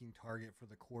booking target for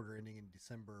the quarter ending in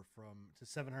December to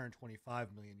 725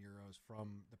 million euros from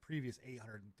the previous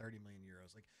 830 million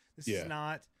euros. Like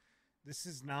this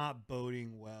is not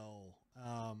boding well.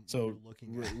 so when you're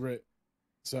looking at right.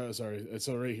 Sorry.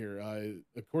 So right here,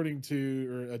 according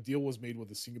to a deal was made with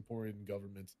the Singaporean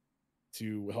government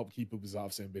to help keep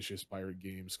Ubisoft's ambitious pirate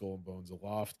game Skull and Bones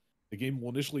aloft. The game will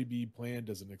initially be planned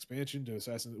as an expansion to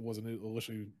Assassin. It wasn't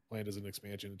initially planned as an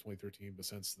expansion in 2013, but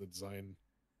since the design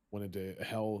went into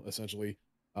hell, essentially,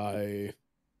 but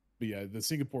yeah, the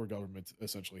Singapore government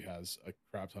essentially has a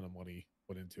crap ton of money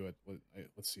put into it.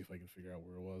 Let's see if I can figure out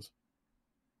where it was.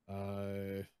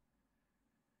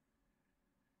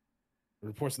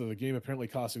 Reports that the game apparently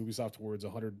cost Ubisoft towards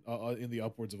 100 in the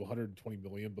upwards of 120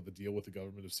 million, but the deal with the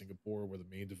government of Singapore, where the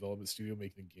main development studio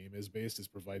making the game is based, is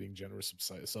providing generous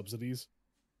subsidies.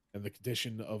 And the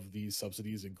condition of these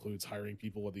subsidies includes hiring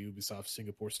people at the Ubisoft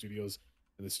Singapore studios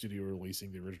and the studio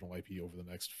releasing the original IP over the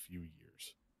next few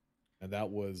years. And that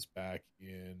was back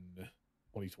in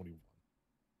 2021.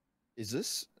 Is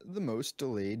this the most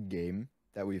delayed game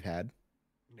that we've had?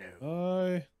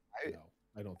 no. No,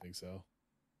 I don't think so.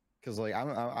 Because like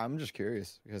I'm just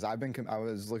curious because I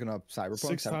was looking up Cyberpunk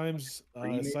 6 times.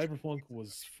 three major- Cyberpunk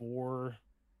was 4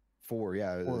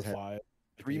 yeah, it or had 5. I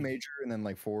 3 think. major and then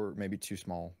like 4, maybe 2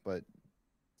 small. But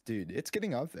dude, it's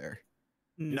getting up there.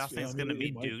 Nothing's I gonna mean, it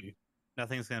beat might Duke. be.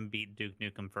 Nothing's gonna beat Duke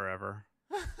Nukem Forever.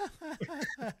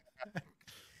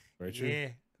 Very true. Yeah,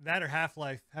 that or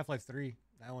Half-Life 3.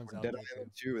 That one's out Dead there too.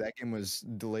 Island 2, that game was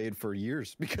delayed for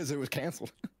years because it was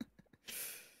canceled.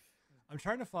 I'm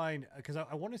trying to find because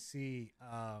I want to see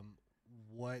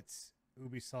what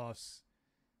Ubisoft's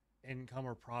income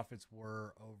or profits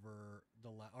were over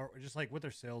or just like what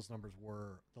their sales numbers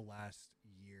were the last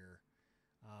year.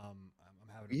 I'm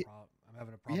having We- a problem. I'm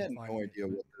having a We problem had finding no it. idea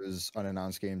what those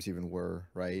unannounced games even were,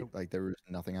 right? Nope. Like there was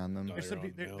nothing on them. No, There's they're some,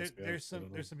 unannounced, yeah, I don't know.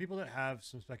 there's some people that have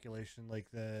some speculation, like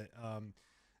the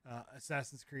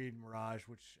Assassin's Creed Mirage,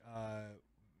 which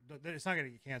it's not going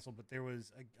to get canceled, but there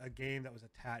was a game that was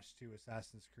attached to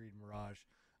Assassin's Creed Mirage.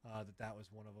 That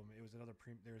was one of them. It was another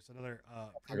there was another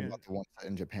Talking premium, about the one set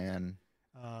in Japan.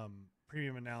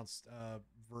 premium announced a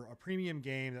premium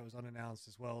game that was unannounced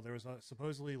as well. There was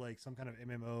supposedly like some kind of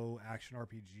MMO action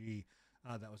RPG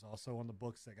that was also on the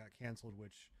books that got canceled,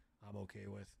 which I'm okay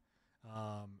with.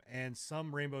 And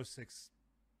some Rainbow Six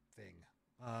thing.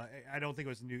 I don't think it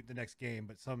was the next game,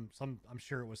 but some I'm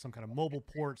sure it was some kind of mobile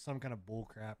port, some kind of bull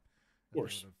crap that they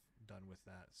course. would have done with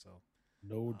that. So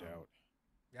No doubt.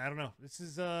 yeah, I don't know. This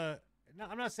is I'm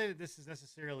not saying that this is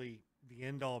necessarily the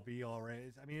end all be all,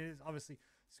 right? I mean, it is obviously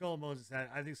Skull and Bones is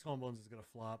that. I think Skull and Bones is going to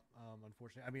flop.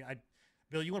 Unfortunately, I mean,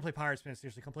 Bill, you want to play Pirates, man?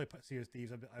 Seriously, come play Sea of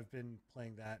Thieves. I've been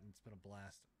playing that, and it's been a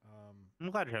blast.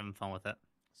 I'm glad you're having fun with it.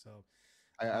 So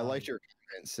I liked your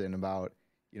comments in about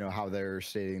how they're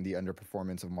stating the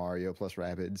underperformance of Mario plus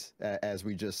Rabbids, as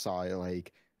we just saw it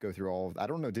like go through all of. I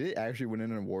don't know. Did it actually win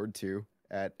an award too?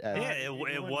 Yeah,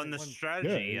 it won the strategy.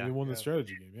 Yeah, Yeah, they won the Yeah.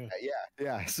 strategy game. Yeah.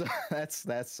 yeah. So that's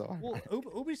so. well,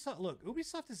 Ubisoft. Look,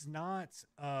 Ubisoft is not.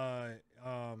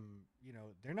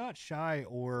 They're not shy,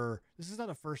 or this is not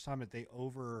the first time that they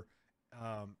over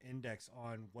index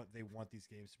on what they want these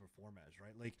games to perform as,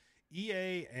 right? Like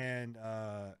EA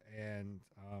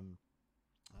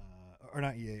or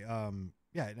not EA.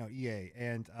 EA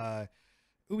and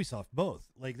Ubisoft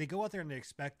both. Like they go out there and they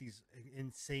expect these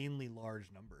insanely large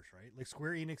numbers, right? Like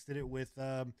Square Enix did it with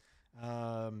Tomb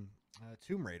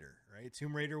Raider, right?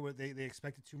 Tomb Raider, they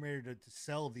expected Tomb Raider to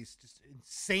sell these just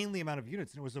insanely amount of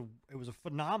units, and it was a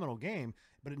phenomenal game,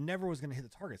 but it never was going to hit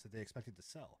the targets that they expected to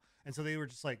sell, and so they were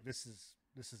just like, this is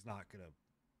not gonna,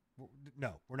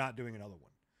 no, we're not doing another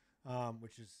one,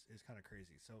 which is kind of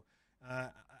crazy. So I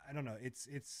don't know. It's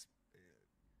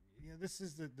this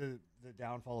is the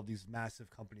downfall of these massive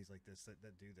companies like this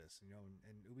that do this, and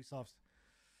Ubisoft's.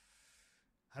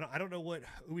 I don't know what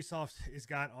Ubisoft has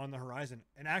got on the horizon.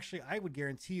 And actually, I would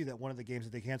guarantee you that one of the games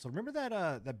that they canceled. Remember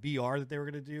that BR that they were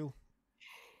going to do?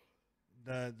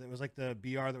 That was like the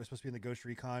BR that was supposed to be in the Ghost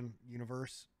Recon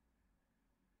universe.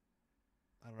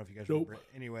 I don't know if you guys remember it.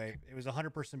 Anyway, it was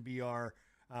 100% BR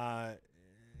that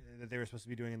they were supposed to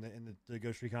be doing in the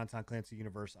Ghost Recon Tom Clancy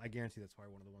universe. I guarantee that's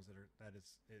probably one of the ones it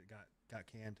got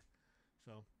canned.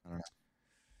 So, I don't know.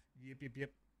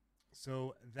 Yep.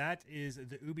 So that is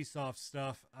the Ubisoft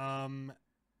stuff. Other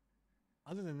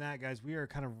than that, guys, we are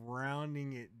kind of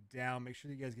rounding it down. Make sure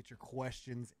that you guys get your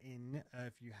questions in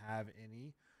if you have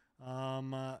any.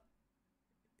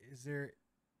 Is there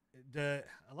a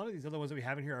lot of these other ones that we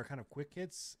have in here are kind of quick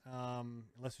hits.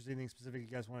 Unless there's anything specific you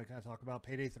guys want to kind of talk about.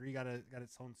 Payday 3 got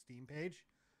its own Steam page.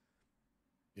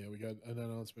 Yeah, we got an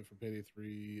announcement for Payday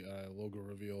 3, logo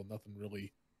reveal. Nothing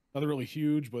really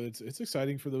huge, but it's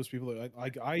exciting for those people that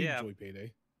I enjoy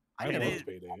Payday. I love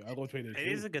Payday. I love Payday 2. It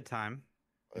is a good time.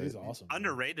 It is awesome.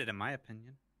 Underrated, in my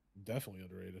opinion. Definitely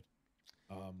underrated.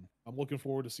 I'm looking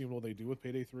forward to seeing what they do with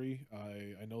Payday 3.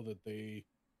 I know that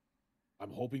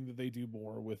I'm hoping that they do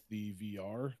more with the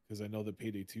VR, because I know that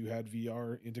Payday 2 had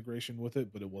VR integration with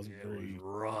it, but it wasn't very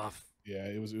rough. Yeah,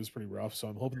 it was pretty rough. So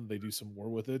I'm hoping that they do some more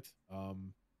with it.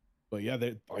 But yeah,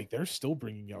 they're still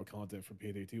bringing out content from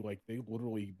Payday 2. Like they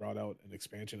literally brought out an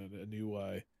expansion and a new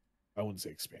I wouldn't say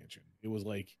expansion. It was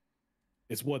like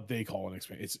it's what they call an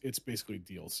expansion. It's basically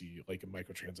DLC, like a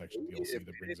microtransaction DLC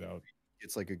that brings out.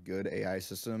 It's like a good AI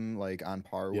system, like on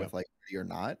par with like Ready or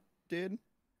Not did.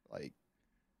 Like,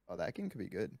 oh, that game could be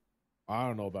good. I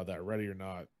don't know about that. Ready or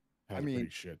Not, pretty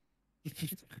shit.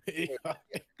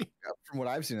 From what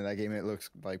I've seen of that game, it looks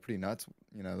like pretty nuts.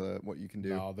 What you can do.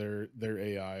 No, their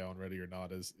AI on Ready or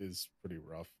Not is pretty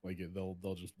rough. Like they'll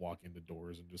just walk into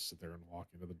doors and just sit there and walk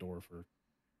into the door for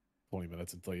 20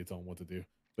 minutes until you tell them what to do.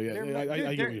 But yeah, I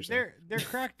get what you're saying. They're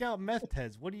cracked out meth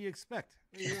heads. What do you expect?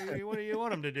 What do you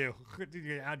want them to do?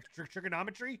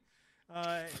 Trigonometry?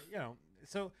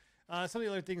 So some of the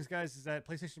other things, guys, is that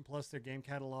PlayStation Plus, their game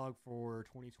catalog for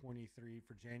 2023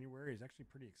 for January is actually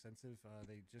pretty extensive.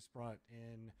 They just brought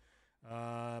in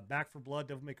Back 4 Blood,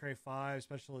 Devil May Cry 5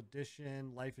 Special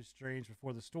Edition, Life is Strange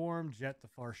Before the Storm, Jet the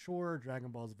Far Shore,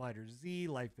 Dragon Ball Fighter Z,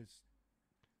 Life is Strange.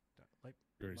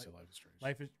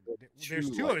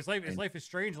 There's two of it. It's Life is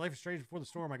Strange Before the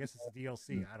Storm. I guess it's the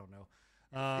DLC. I don't know.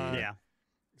 Yeah.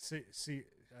 See,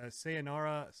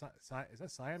 Sayonara. Is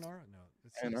that Sayonara? No,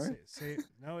 Sayonara?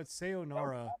 No, it's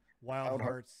Sayonara. Wild Wild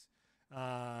Hearts.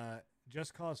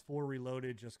 Just Cause 4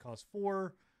 Reloaded. Just Cause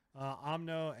 4.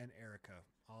 Omno and Erica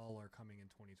all are coming in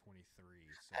 2023.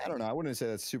 So I don't know. I wouldn't say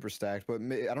that's super stacked, but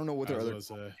I don't know what I their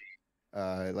was other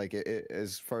gonna say, like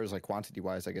as far as like quantity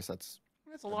wise. I guess that's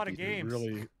that's a lot of That'd be games.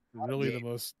 really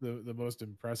games. the most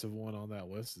impressive one on that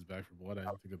list is Back 4 Blood. I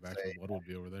didn't think of Back 4 say, Blood would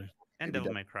be over there. And Maybe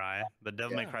Devil May Cry, but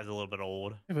Devil May Yeah. Cry is a little bit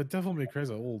old. Yeah, but Devil May Cry's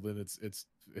old, and it's a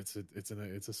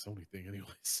Sony thing, anyways.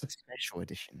 special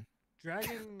edition.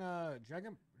 Dragon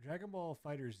Ball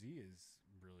Fighter Z is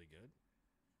really good.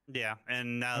 Yeah,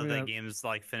 and now I mean, that game's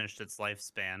like finished its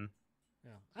lifespan.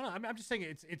 Yeah, I don't know. I'm just saying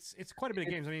it's quite a bit of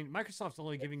games. I mean, Microsoft's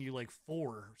only giving you like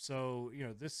 4, so you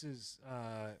know this is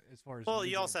as far as. Well, you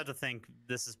media- also have to think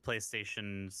this is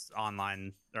PlayStation's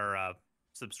online or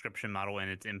subscription model in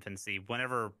its infancy.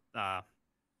 Whenever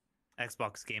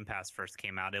Xbox Game Pass first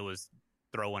came out, it was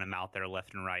throwing them out there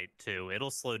left and right too.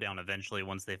 It'll slow down eventually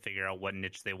once they figure out what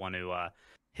niche they want to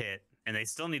hit, and they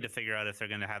still need to figure out if they're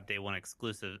going to have day one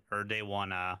exclusive or day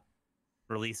one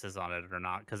releases on it or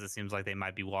not, because it seems like they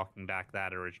might be walking back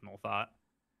that original thought.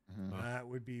 Mhm. that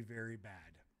would be very bad.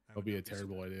 That That'd would be a not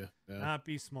terrible smart. idea. Yeah. Not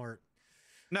be smart.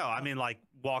 No, I mean like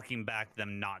walking back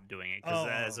them not doing it,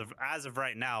 because Oh. as of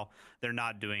right now, they're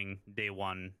not doing day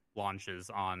one launches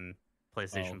on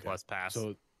PlayStation okay. Plus Pass.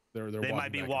 So they're they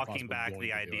might be and walking possibly back going the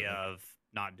to do idea it. of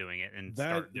not doing it and that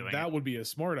start doing that it. would be a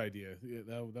smart idea. Yeah,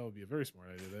 that would be a very smart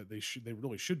idea. That they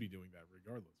really should be doing that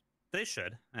regardless. They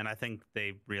should, and I think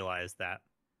they realize that.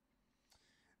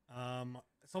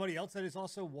 Somebody else that is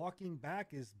also walking back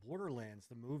is Borderlands,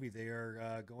 the movie. They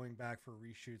are going back for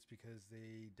reshoots because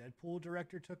the Deadpool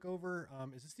director took over.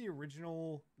 Is this the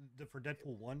original for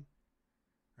Deadpool 1?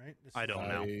 Right? This I is- don't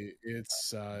know.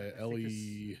 It's I think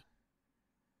Ellie.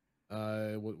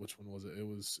 Which one was it? It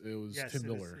was Yes, Tim it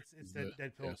is. Miller. It's is the-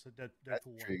 Deadpool. yeah. So That's Deadpool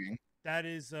 1. intriguing. That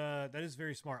is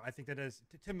very smart. I think that is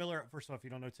Tim Miller. First of all, if you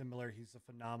don't know Tim Miller, he's a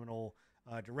phenomenal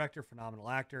director, phenomenal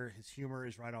actor. His humor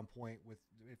is right on point.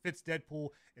 It fits Deadpool.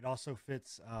 It also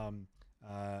fits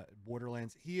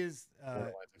Borderlands. He is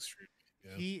Borderlands Extreme.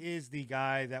 Yeah. he is the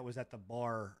guy that was at the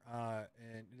bar,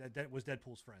 and that was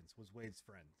Deadpool's friends. Was Wade's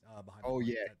friend behind. Oh,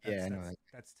 the bar. yeah, yeah, I know that.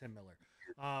 That's Tim Miller.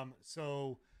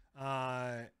 So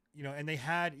you know, and they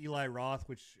had Eli Roth,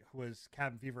 which was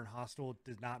Cabin Fever and Hostel.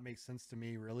 Did not make sense to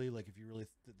me, really. Like, if you really,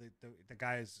 the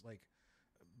guy is like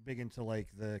big into like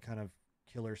the kind of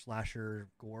killer slasher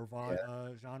gore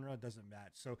genre. Doesn't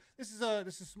match. So this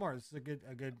is smart. This is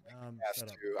a good Cast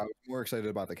setup. too. I was more excited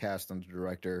about the cast than the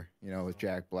director. You know, with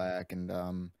Jack Black and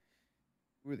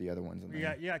who are the other ones in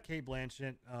there? Yeah, Kate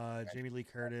Blanchett, Jamie Lee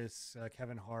Curtis,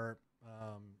 Kevin Hart,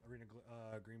 Arena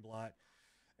Greenblatt,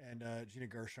 and Gina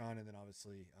Gershon, and then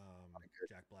obviously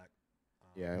Jack Black.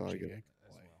 Yeah, I like it.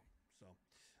 as well. So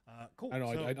cool. I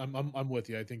know. So, I'm with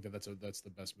you. I think that's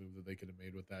the best move that they could have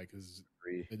made with that, because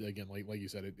Agree. again, like you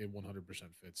said, it 100%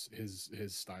 fits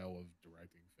his style of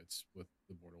directing fits with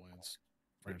the Borderlands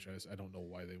franchise. I don't know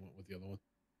why they went with the other one.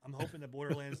 I'm hoping that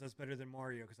Borderlands does better than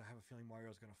Mario, because I have a feeling Mario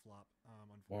is going to flop.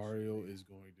 Mario Unfortunately. is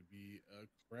going to be a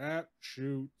crap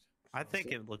shoot. I think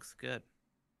it looks good.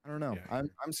 I don't know. Yeah.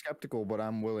 I'm skeptical, but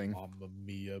I'm willing. Mamma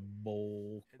mia,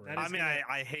 bull. That I is mean, gonna-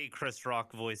 I hate Chris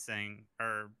Rock voicing,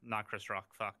 or not Chris Rock.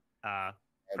 Fuck,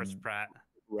 Chris And Pratt.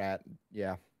 Rat.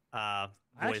 Yeah. I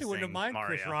actually wouldn't have voicing mind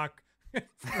Chris Mario. Rock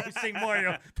voicing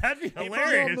Mario. That'd be probably-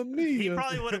 hilarious. Mamma mia. He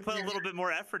probably would have put a little bit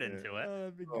more effort into it.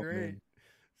 That'd be Oh, great. man.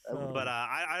 So, But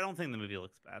I don't think the movie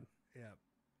looks bad. yeah.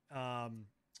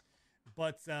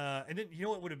 And then you know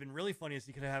what would have been really funny is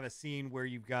you could have a scene where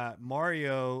you've got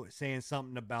Mario saying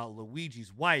something about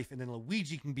Luigi's wife, and then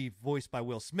Luigi can be voiced by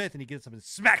Will Smith, and he gets up and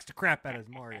smacks the crap out of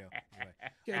Mario. Anyway.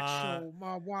 Get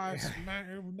my wife's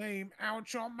name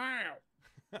out your mouth.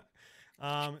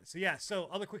 So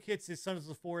other quick hits is Sons of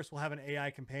the Forest will have an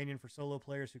AI companion for solo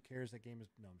players. Who cares? That game is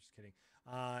I'm just kidding.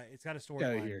 It's got a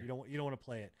storyline. here. You don't want to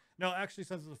play it. No, actually,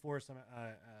 Sons of the Forest.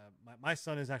 my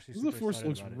son is actually The super Force excited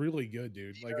looks about it. really good,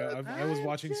 dude. Like I was I'm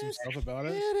watching some just stuff about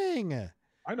it. kidding.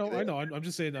 I know. I'm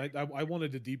just saying. I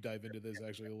wanted to deep dive into this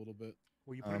actually a little bit.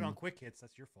 Well, you put it on quick hits.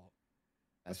 That's your fault.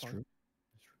 That's fine. true.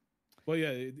 Well, yeah,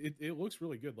 it looks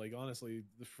really good. Like honestly,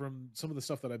 from some of the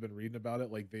stuff that I've been reading about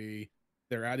it, like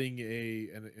they're adding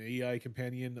an AI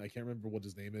companion. I can't remember what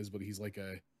his name is, but he's like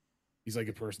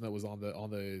a person that was on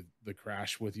the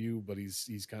crash with you, but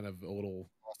he's kind of a little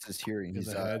Lost his hearing. in He's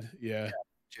the head. Yeah.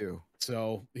 too.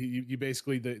 So you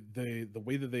basically the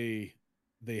way that they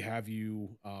have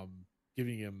you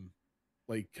giving him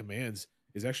like commands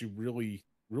is actually really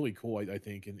cool. I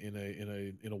think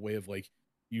in a way of like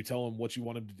You tell him what you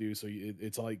want him to do. So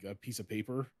it's like a piece of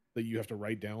paper that you have to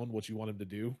write down what you want him to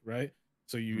do, right?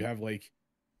 So you have like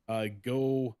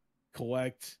go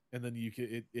collect, and then you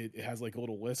can it has like a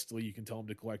little list where you can tell him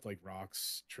to collect like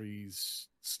rocks, trees,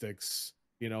 sticks,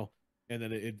 and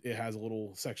then it has a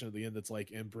little section at the end that's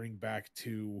like, and bring back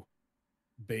to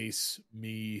base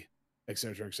me,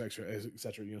 etc., etc.,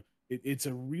 etc. It's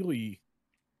a really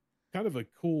kind of a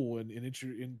cool and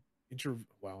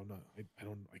wow, I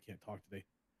can't talk today.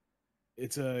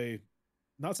 It's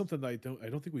not something that I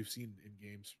don't think we've seen in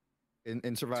games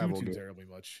in survival too games. terribly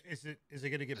much. Is it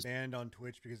going to get banned on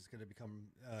Twitch because it's going to become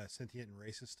sentient and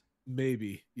racist?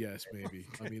 Maybe, yes, maybe.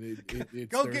 I mean,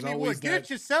 it's Go get me wood. Get it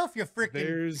yourself, you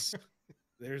freaking.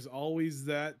 There's always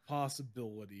that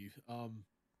possibility.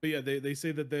 But yeah, they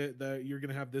say that you're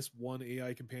gonna have this one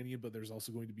AI companion, but there's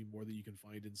also going to be more that you can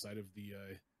find inside of the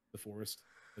forest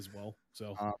as well.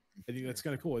 So I think that's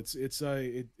kind of cool.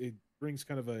 It brings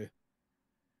kind of a,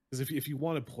 because if you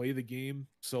want to play the game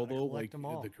solo, like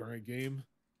the current game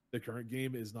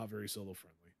is not very solo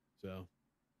friendly. So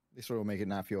they sort of make it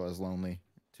not feel as lonely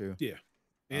too. Yeah,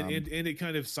 and it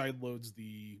kind of sideloads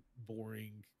the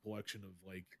boring collection of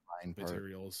like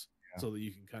materials, so that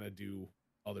you can kind of do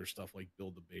other stuff like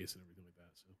build the base and everything like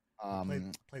that. So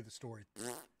play the story.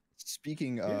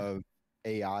 Speaking of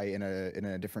AI in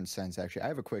a different sense, actually, I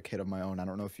have a quick hit of my own. I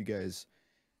don't know if you guys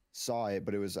saw it,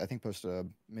 but it was, I think, posted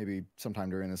maybe sometime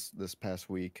during this past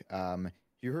week.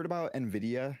 You heard about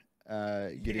NVIDIA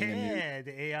getting a new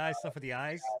the AI stuff with the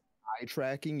eyes, eye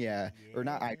tracking, or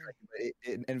not eye tracking,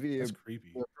 but NVIDIA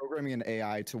they're programming an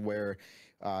AI to where,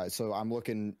 so I'm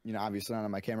looking, obviously not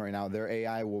on my camera right now. Their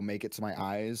AI will make it so my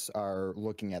eyes are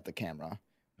looking at the camera,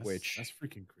 which that's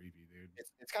freaking creepy, dude.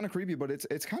 It's kind of creepy, but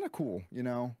it's kind of cool,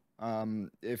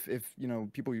 if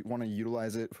people want to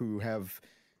utilize it who have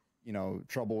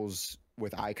troubles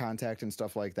with eye contact and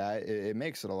stuff like that, it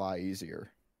makes it a lot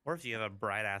easier. Or if you have a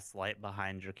bright ass light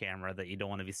behind your camera that you don't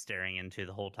want to be staring into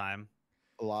the whole time.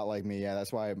 A lot like me, yeah.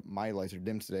 That's why my lights are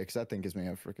dim today, because that thing gives me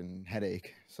a freaking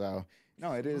headache. So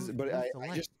no, it is. But I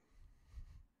just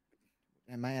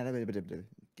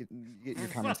get your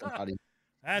comments on body.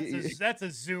 That's a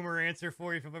Zoomer answer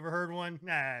for you if I've ever heard one.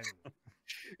 Nah.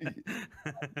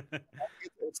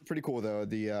 It's pretty cool though.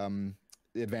 The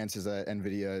advances that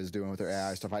NVIDIA is doing with their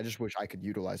AI stuff. I just wish I could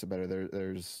utilize it better.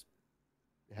 There's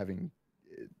having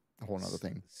a whole nother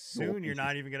thing. Soon you're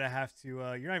not even gonna have to. You're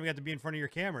not even gonna have to be in front of your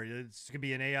camera. It's gonna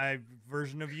be an AI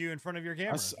version of you in front of your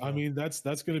camera. I mean, that's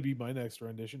gonna be my next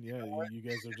rendition. Yeah, you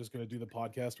guys are just gonna do the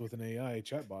podcast with an AI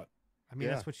chatbot. I mean,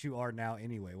 that's what you are now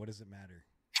anyway. What does it matter?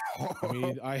 I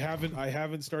mean, I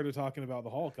haven't started talking about the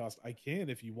Holocaust. I can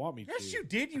if you want me to. Yes, you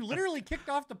did. You literally kicked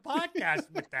off the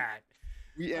podcast with that.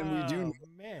 We do.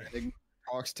 Man.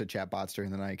 Talks to chatbots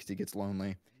during the night because he gets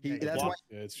lonely. That's why.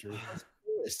 Yeah, it's true.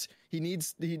 He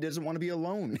doesn't want to be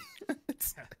alone.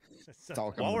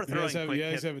 While we're throwing, you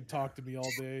guys haven't talked to me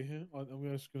all day.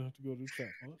 I'm just gonna have to go to the chat.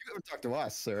 You haven't talked to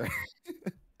us, sir.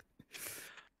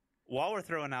 While we're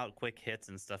throwing out quick hits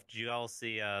and stuff, did you all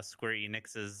see Square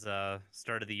Enix's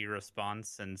start of the year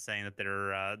response and saying that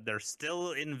they're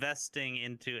still investing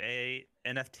into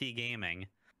NFT gaming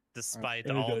despite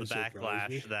all the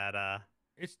backlash that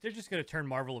they're just gonna turn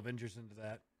Marvel Avengers into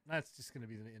that. That's just gonna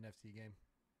be the NFT game.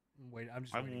 I'm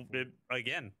just waiting for it.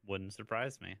 Again, wouldn't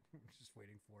surprise me. I'm just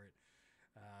waiting for it.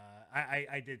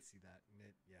 I did see that.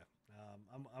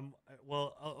 I'm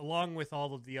well, along with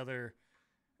all of the other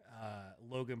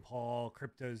Logan Paul,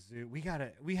 Crypto Zoo. We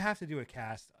have to do a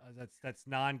cast that's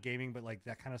non-gaming, but like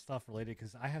that kind of stuff related,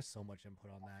 because I have so much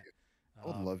input on that. I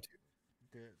would love to.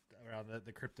 Around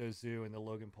the Crypto Zoo and the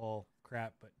Logan Paul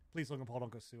crap, but please, Logan Paul,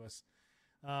 don't go sue us.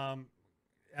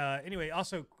 Anyway,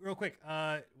 also real quick,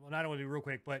 I don't want to do real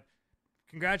quick, but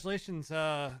congratulations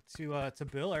to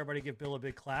Bill. Everybody give Bill a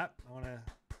big clap. All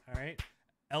right.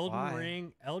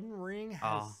 Elden Ring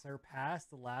has surpassed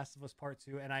The Last of Us Part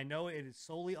 2, and I know it is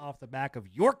solely off the back of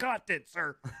your content,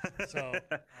 sir. So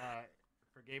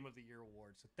for Game of the Year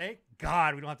award. So thank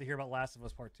God we don't have to hear about Last of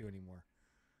Us Part 2 anymore.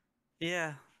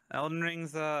 Yeah, Elden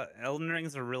Ring's a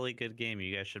really good game.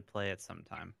 You guys should play it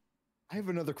sometime. I have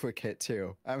another quick hit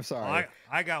too. I'm sorry.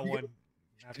 I got one.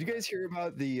 Did you guys hear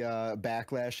about the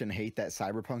backlash and hate that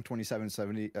Cyberpunk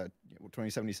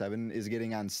 2077 is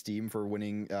getting on Steam for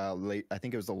winning? I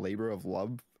think it was the Labor of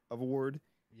Love award.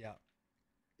 Yeah.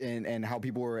 And how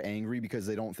people were angry because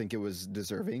they don't think it was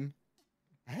deserving.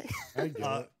 I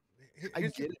get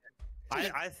it.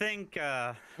 I think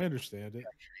I understand it.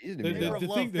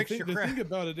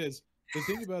 The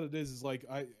thing about it is like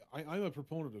I'm a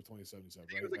proponent of 2077.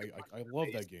 Right? I love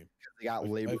that game. They got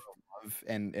Labor of Love,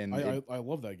 and I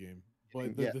love that game.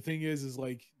 But Yeah. the thing is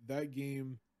like that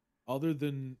game, other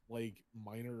than like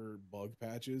minor bug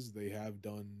patches, they have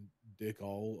done dick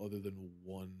all other than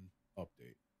one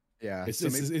update. Yeah. It's So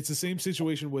maybe it's the same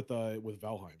situation with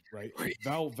Valheim, right?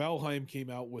 Valheim came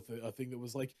out with a thing that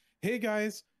was like, hey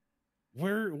guys,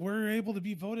 we're able to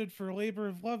be voted for Labor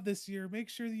of Love this year. Make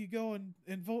sure that you go and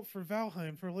vote for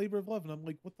Valheim for Labor of Love. And I'm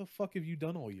like, what the fuck have you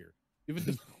done all year? You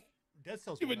haven't Dead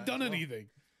Cells. you won haven't that as done well. anything.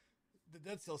 The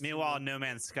Dead Cells. Meanwhile, No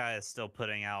Man's Sky is still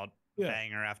putting out Yeah.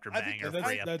 banger after I think banger that's-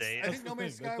 free I update. think No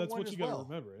Man's Sky That's won what as you gotta well.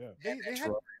 remember.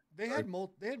 Yeah. They had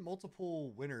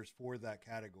multiple winners for that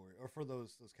category or for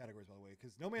those categories, by the way,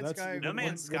 because No Man's That's- Sky. No when-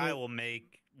 Man's when Sky it-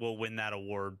 will win that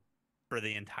award for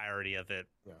the entirety of it.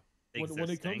 Yeah. Existing. When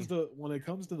it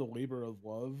comes to the Labor of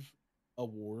Love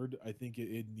award, I think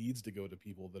it needs to go to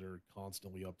people that are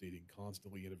constantly updating,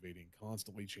 constantly innovating,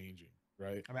 constantly changing,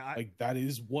 right? I mean, Like that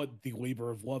is what the Labor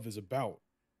of Love is about.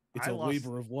 It's I a lost-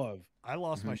 labor of love. I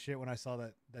lost my Mhm. shit when I saw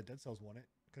that Dead Cells won it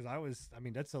because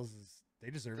Dead Cells they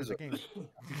deserve it. The game.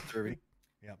 Deserving.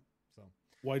 Yeah. So.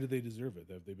 Why do they deserve it?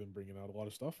 Have they been bringing out a lot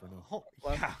of stuff or no? Oh,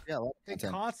 Well, yeah. yeah, a lot of They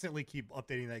content. constantly keep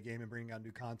updating that game and bringing out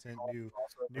new content, new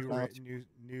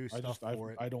stuff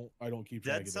for it. I don't keep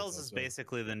track Dead of that Cells stuff, is so-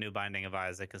 basically the new Binding of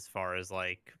Isaac as far as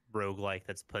like roguelike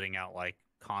that's putting out like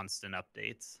constant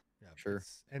updates. Yeah, Sure.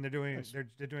 and they're doing Nice. they're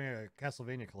doing a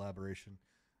Castlevania collaboration.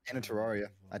 And a Terraria.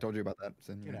 I told you about that.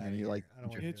 So, Get outta and you here. like I don't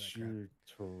wanna hear Get that crap. your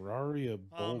Terraria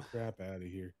bull Um, crap out of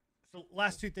here. So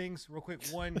last two things, real quick.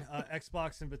 One,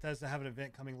 Xbox and Bethesda have an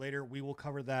event coming later. We will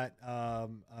cover that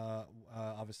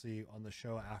obviously on the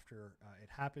show after it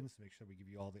happens. Make sure we give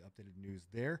you all the updated news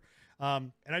there.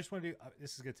 And I just want to do.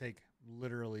 This is going to take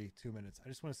literally 2 minutes. I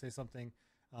just want to say something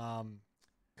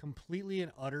completely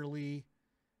and utterly.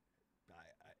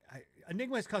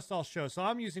 Enigma is cussed all show, so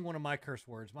I'm using one of my curse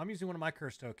words. I'm using one of my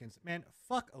curse tokens. Man,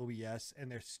 fuck OBS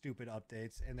and their stupid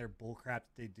updates and their bull crap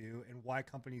that they do and why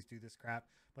companies do this crap.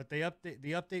 But they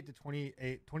update to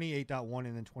 28.1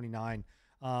 and then 29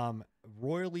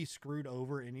 royally screwed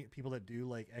over any people that do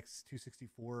like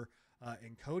X264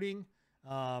 encoding.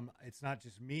 It's not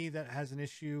just me that has an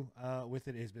issue with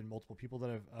it. It has been multiple people that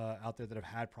have out there that have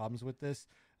had problems with this.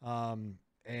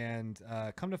 And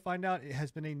come to find out, it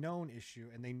has been a known issue,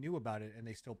 and they knew about it, and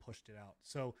they still pushed it out.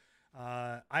 So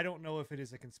I don't know if it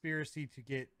is a conspiracy to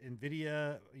get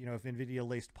NVIDIA, if NVIDIA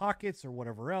laced pockets or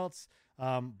whatever else.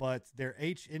 But their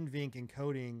NVENC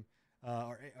encoding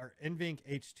or NVENC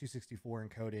H264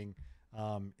 encoding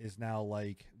is now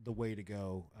like the way to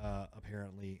go,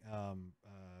 apparently,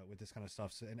 with this kind of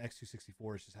stuff. So, and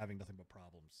X264 is just having nothing but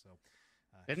problems. So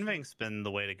NVENC's been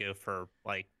the way to go for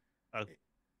like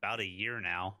about a year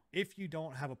now. If you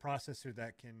don't have a processor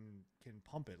that can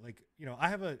pump it, like I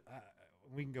have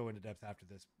we can go into depth after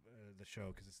this the show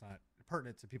because it's not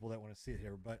pertinent to people that want to see it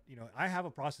here, but I have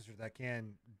a processor that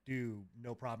can do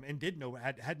no problem and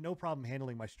had no problem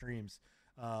handling my streams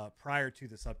prior to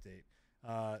this update.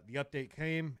 The update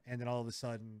came and then all of a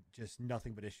sudden just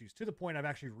nothing but issues, to the point I've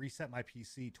actually reset my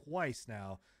PC twice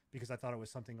now because I thought it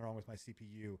was something wrong with my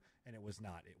CPU, and it was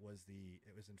not. It was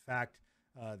in fact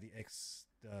the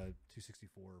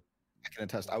X264. I can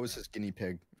attest. I was his guinea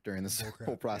pig during this Bullcrap.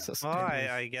 whole process. Well,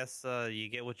 I guess you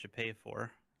get what you pay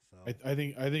for. So I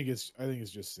think it's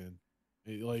just sin.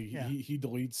 Yeah. He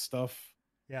deletes stuff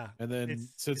yeah, and then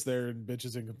sits there and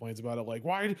bitches and complains about it. Like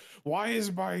why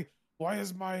is my my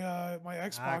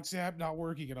Xbox app not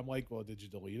working? And I'm like, well, did you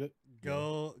delete it?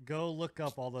 go look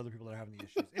up all the other people that are having the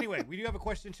issues. Anyway, we do have a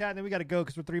question in chat, and then we got to go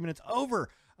because we're 3 minutes over.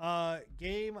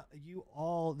 Game,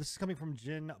 this is coming from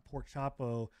Jen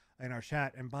Porkchapo in our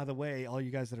chat. And by the way, all you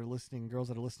guys that are listening, girls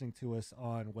that are listening to us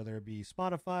on whether it be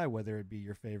Spotify, whether it be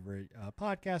your favorite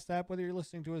podcast app, whether you're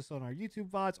listening to us on our YouTube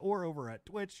VODs or over at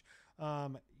Twitch,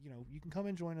 you can come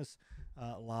and join us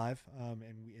live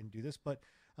and do this. But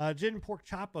Jen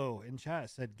Porkchapo in chat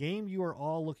said, "Game you are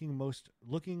all looking most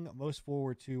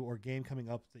forward to, or game coming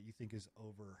up that you think is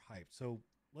overhyped." So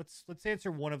let's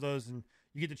answer one of those, and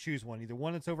you get to choose one, either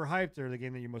one that's overhyped or the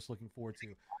game that you're most looking forward to.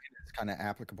 It's kind of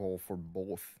applicable for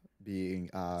both, being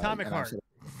Atomic and Heart. also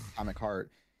Atomic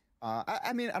Heart.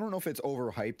 I mean, I don't know if it's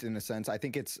overhyped in a sense. I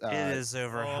think it's It is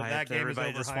overhyped. that game is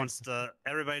Everybody just overhyped. wants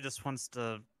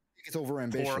to it's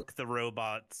overambitious. pork the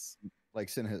robots. Like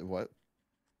Sin has what?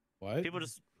 What? People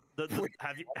just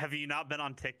have you not been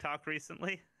on TikTok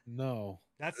recently? No.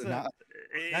 That's Not-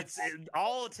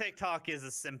 All TikTok is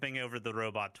simping over the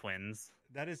robot twins.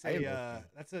 that is I am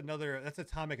that's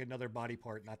Atomic, another body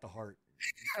part, not the heart.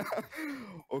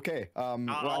 Okay.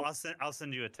 I'll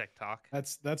send you a TikTok.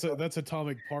 That's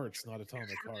Atomic Parts, not Atomic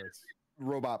Hearts.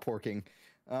 Robot porking.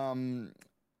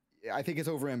 I think it's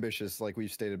overambitious, like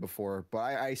we've stated before, but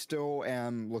I still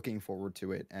am looking forward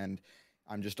to it, and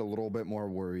I'm just a little bit more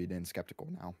worried and skeptical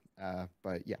now.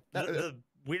 But yeah, The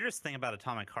weirdest thing about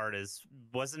Atomic Heart is,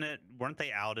 weren't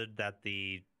they outed that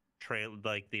the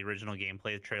like the original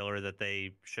gameplay trailer that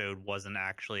they showed wasn't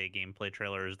actually a gameplay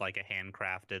trailer, it was like a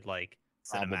handcrafted like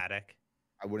cinematic?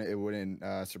 it wouldn't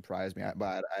surprise me,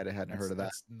 but I hadn't heard of that.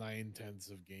 That's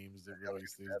 9/10 of games that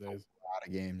release these days. A lot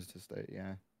of games to stay,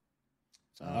 yeah.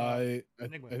 So, I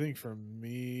think for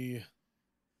me,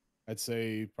 I'd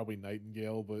say probably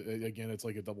Nightingale, but again, it's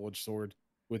like a double-edged sword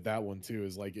with that one too.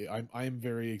 Is like I'm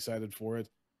very excited for it,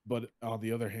 but on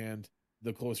the other hand,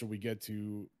 the closer we get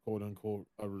to quote unquote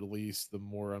a release, the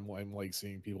more I'm like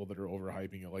seeing people that are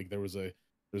overhyping it. Like there's a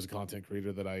content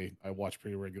creator that I watch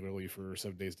pretty regularly for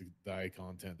 7 Days to Die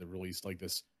content that released like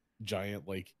this giant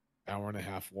like hour and a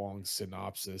half long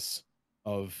synopsis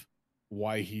of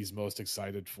why he's most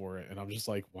excited for it, and I'm just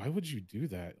like, why would you do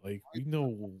that? Like, we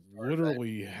know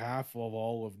literally half of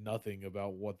all of nothing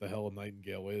about what the hell a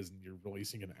Nightingale is, and you're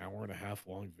releasing an hour and a half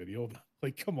long video about,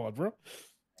 like, come on, bro.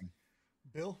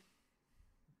 Bill,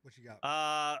 what you got?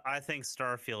 I think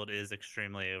Starfield is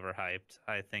extremely overhyped.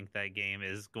 I think that game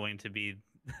is going to be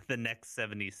the next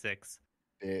 76.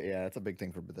 yeah, that's a big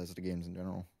thing for Bethesda games in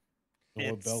general. You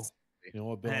know what, Bill? You know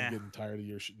what, Bill? Eh. I'm getting tired of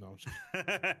your shit. No,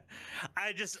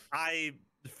 I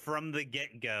from the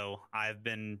get-go, I've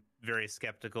been very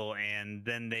skeptical, and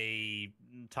then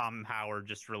Tom Howard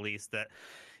just released that,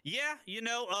 yeah,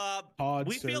 Todd,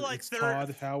 we sir, feel like it's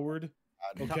Todd Howard.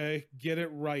 Okay, get it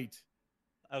right.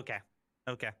 Okay.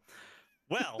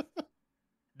 Well,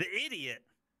 the idiot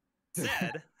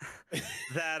said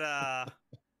that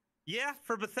yeah,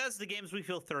 for Bethesda games, we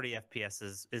feel 30 FPS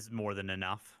is more than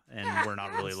enough, and we're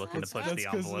not really looking to push the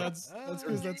envelope. That's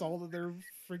because that's all that their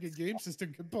freaking game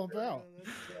system can pump out.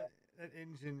 That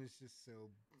engine is just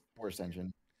so Worst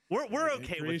engine. We're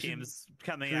okay with games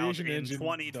coming out in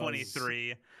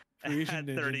 2023 Creation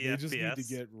at 30 Engine, they just FPS. need to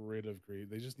get rid of Creation.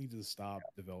 They just need to stop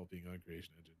developing on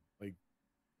Creation Engine. Like,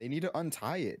 They need to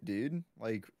untie it, dude.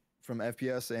 Like from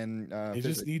FPS and they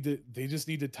just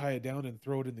need to tie it down and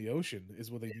throw it in the ocean is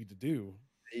what they need to do.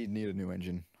 They need a new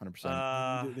engine,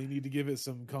 100%. They need to give it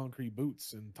some concrete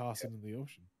boots and toss it in the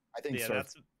ocean. I think Yeah, so.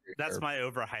 that's my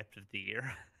overhyped of the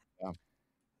year.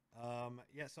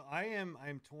 Yeah, so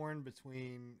I'm torn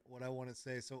between what I want to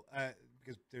say. So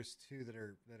because there's two that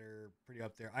are pretty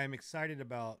up there. I am excited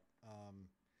about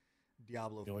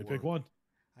Diablo 4. You only pick one.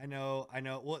 I know.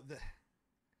 What the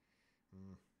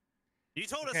You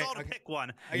told us all to pick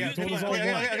one. You told us all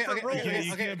okay, one.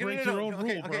 You can't break your own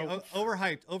rule, bro.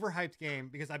 Overhyped game,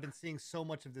 because I've been seeing so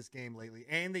much of this game lately,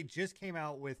 and they just came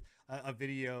out with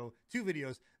two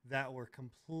videos that were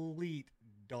complete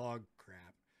dog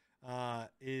crap.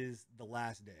 Is The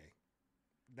Last Day.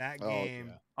 That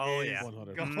game is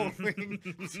 100. going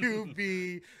to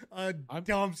be a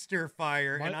dumpster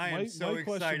fire, and I am so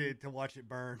excited to watch it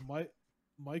burn.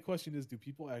 My question is, do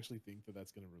people actually think that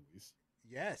that's going to release?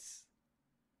 Yes,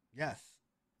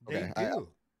 they Okay, do.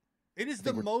 It is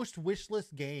the most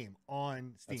wishlist game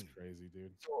on Steam. That's crazy,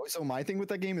 dude. So my thing with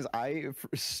that game is I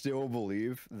still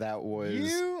believe that was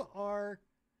You are.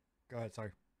 Go ahead.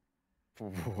 Sorry.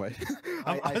 what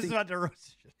I was think about to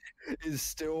roast you. is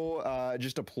still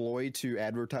just a ploy to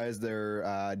advertise their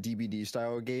DBD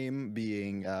style game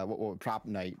being what Prop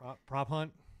Night Prop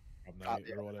hunt. Night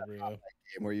or whatever. Yeah.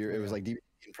 game where it was like DBD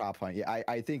and Prop Hunt. Yeah,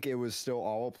 I think it was still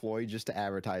all a ploy just to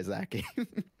advertise that game.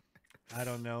 I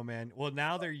don't know, man. Well,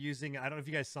 now they're using. I don't know if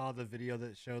you guys saw the video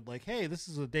that showed like, hey, this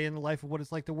is a day in the life of what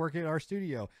it's like to work at our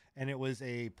studio, and it was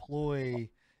a ploy.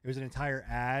 It was an entire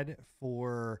ad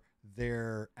for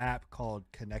their app called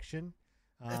Connection.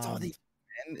 That's all they.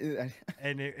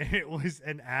 And it was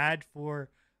an ad for.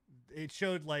 It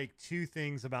showed like two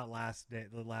things about the last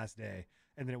day,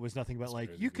 and then it was nothing but That's like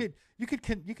crazy. you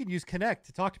could use Connect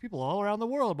to talk to people all around the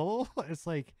world. Blah, blah, blah. It's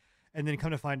like, and then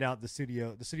come to find out the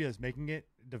studio that's making it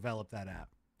developed that app.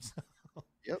 So,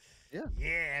 Yep. Yeah.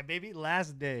 yeah, baby,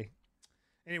 Last Day.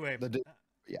 Anyway,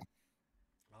 yeah.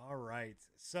 All right,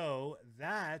 so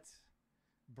that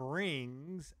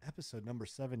brings episode number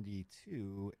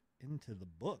 72 into the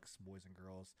books, boys and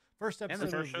girls. First episode,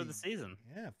 And the first show of the season.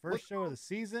 Yeah, first show of the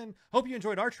season. Hope you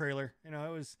enjoyed our trailer. You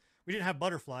know, we didn't have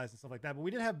butterflies and stuff like that, but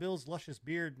we did have Bill's luscious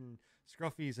beard and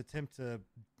Scruffy's attempt to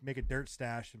make a dirt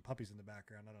stash and puppies in the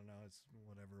background. I don't know, it's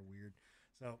whatever weird.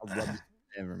 So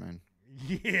Never mind.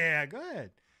 yeah, go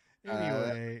ahead.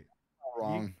 Anyway,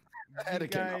 Wrong.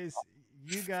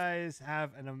 you guys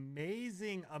have an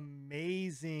amazing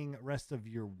rest of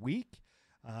your week.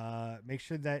 Make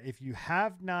sure that if you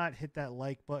have not hit that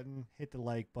like button, hit the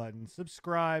like button,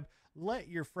 subscribe, let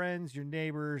your friends, your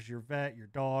neighbors, your vet, your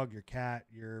dog, your cat,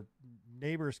 your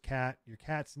neighbor's cat, your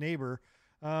cat's neighbor,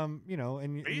 and Are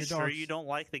you your sure dog's, you don't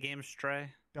like the game Stray?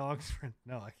 dog's friend.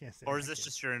 No, I can't say. Or I is this can't.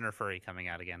 just your inner furry coming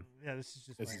out again? Yeah, this is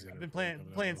just. This Ryan. is I've inner been furry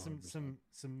playing coming out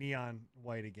some neon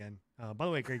white again. By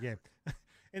the way, great game.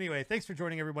 Anyway, thanks for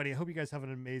joining, everybody. I hope you guys have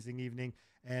an amazing evening,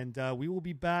 and we will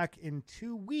be back in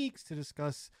 2 weeks to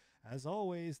discuss, as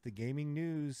always, the gaming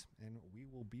news, and we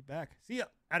will be back. See ya.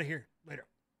 Out of here. Later.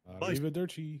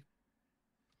 Arrivederci.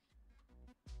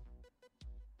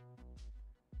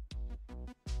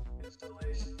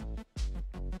 Installation.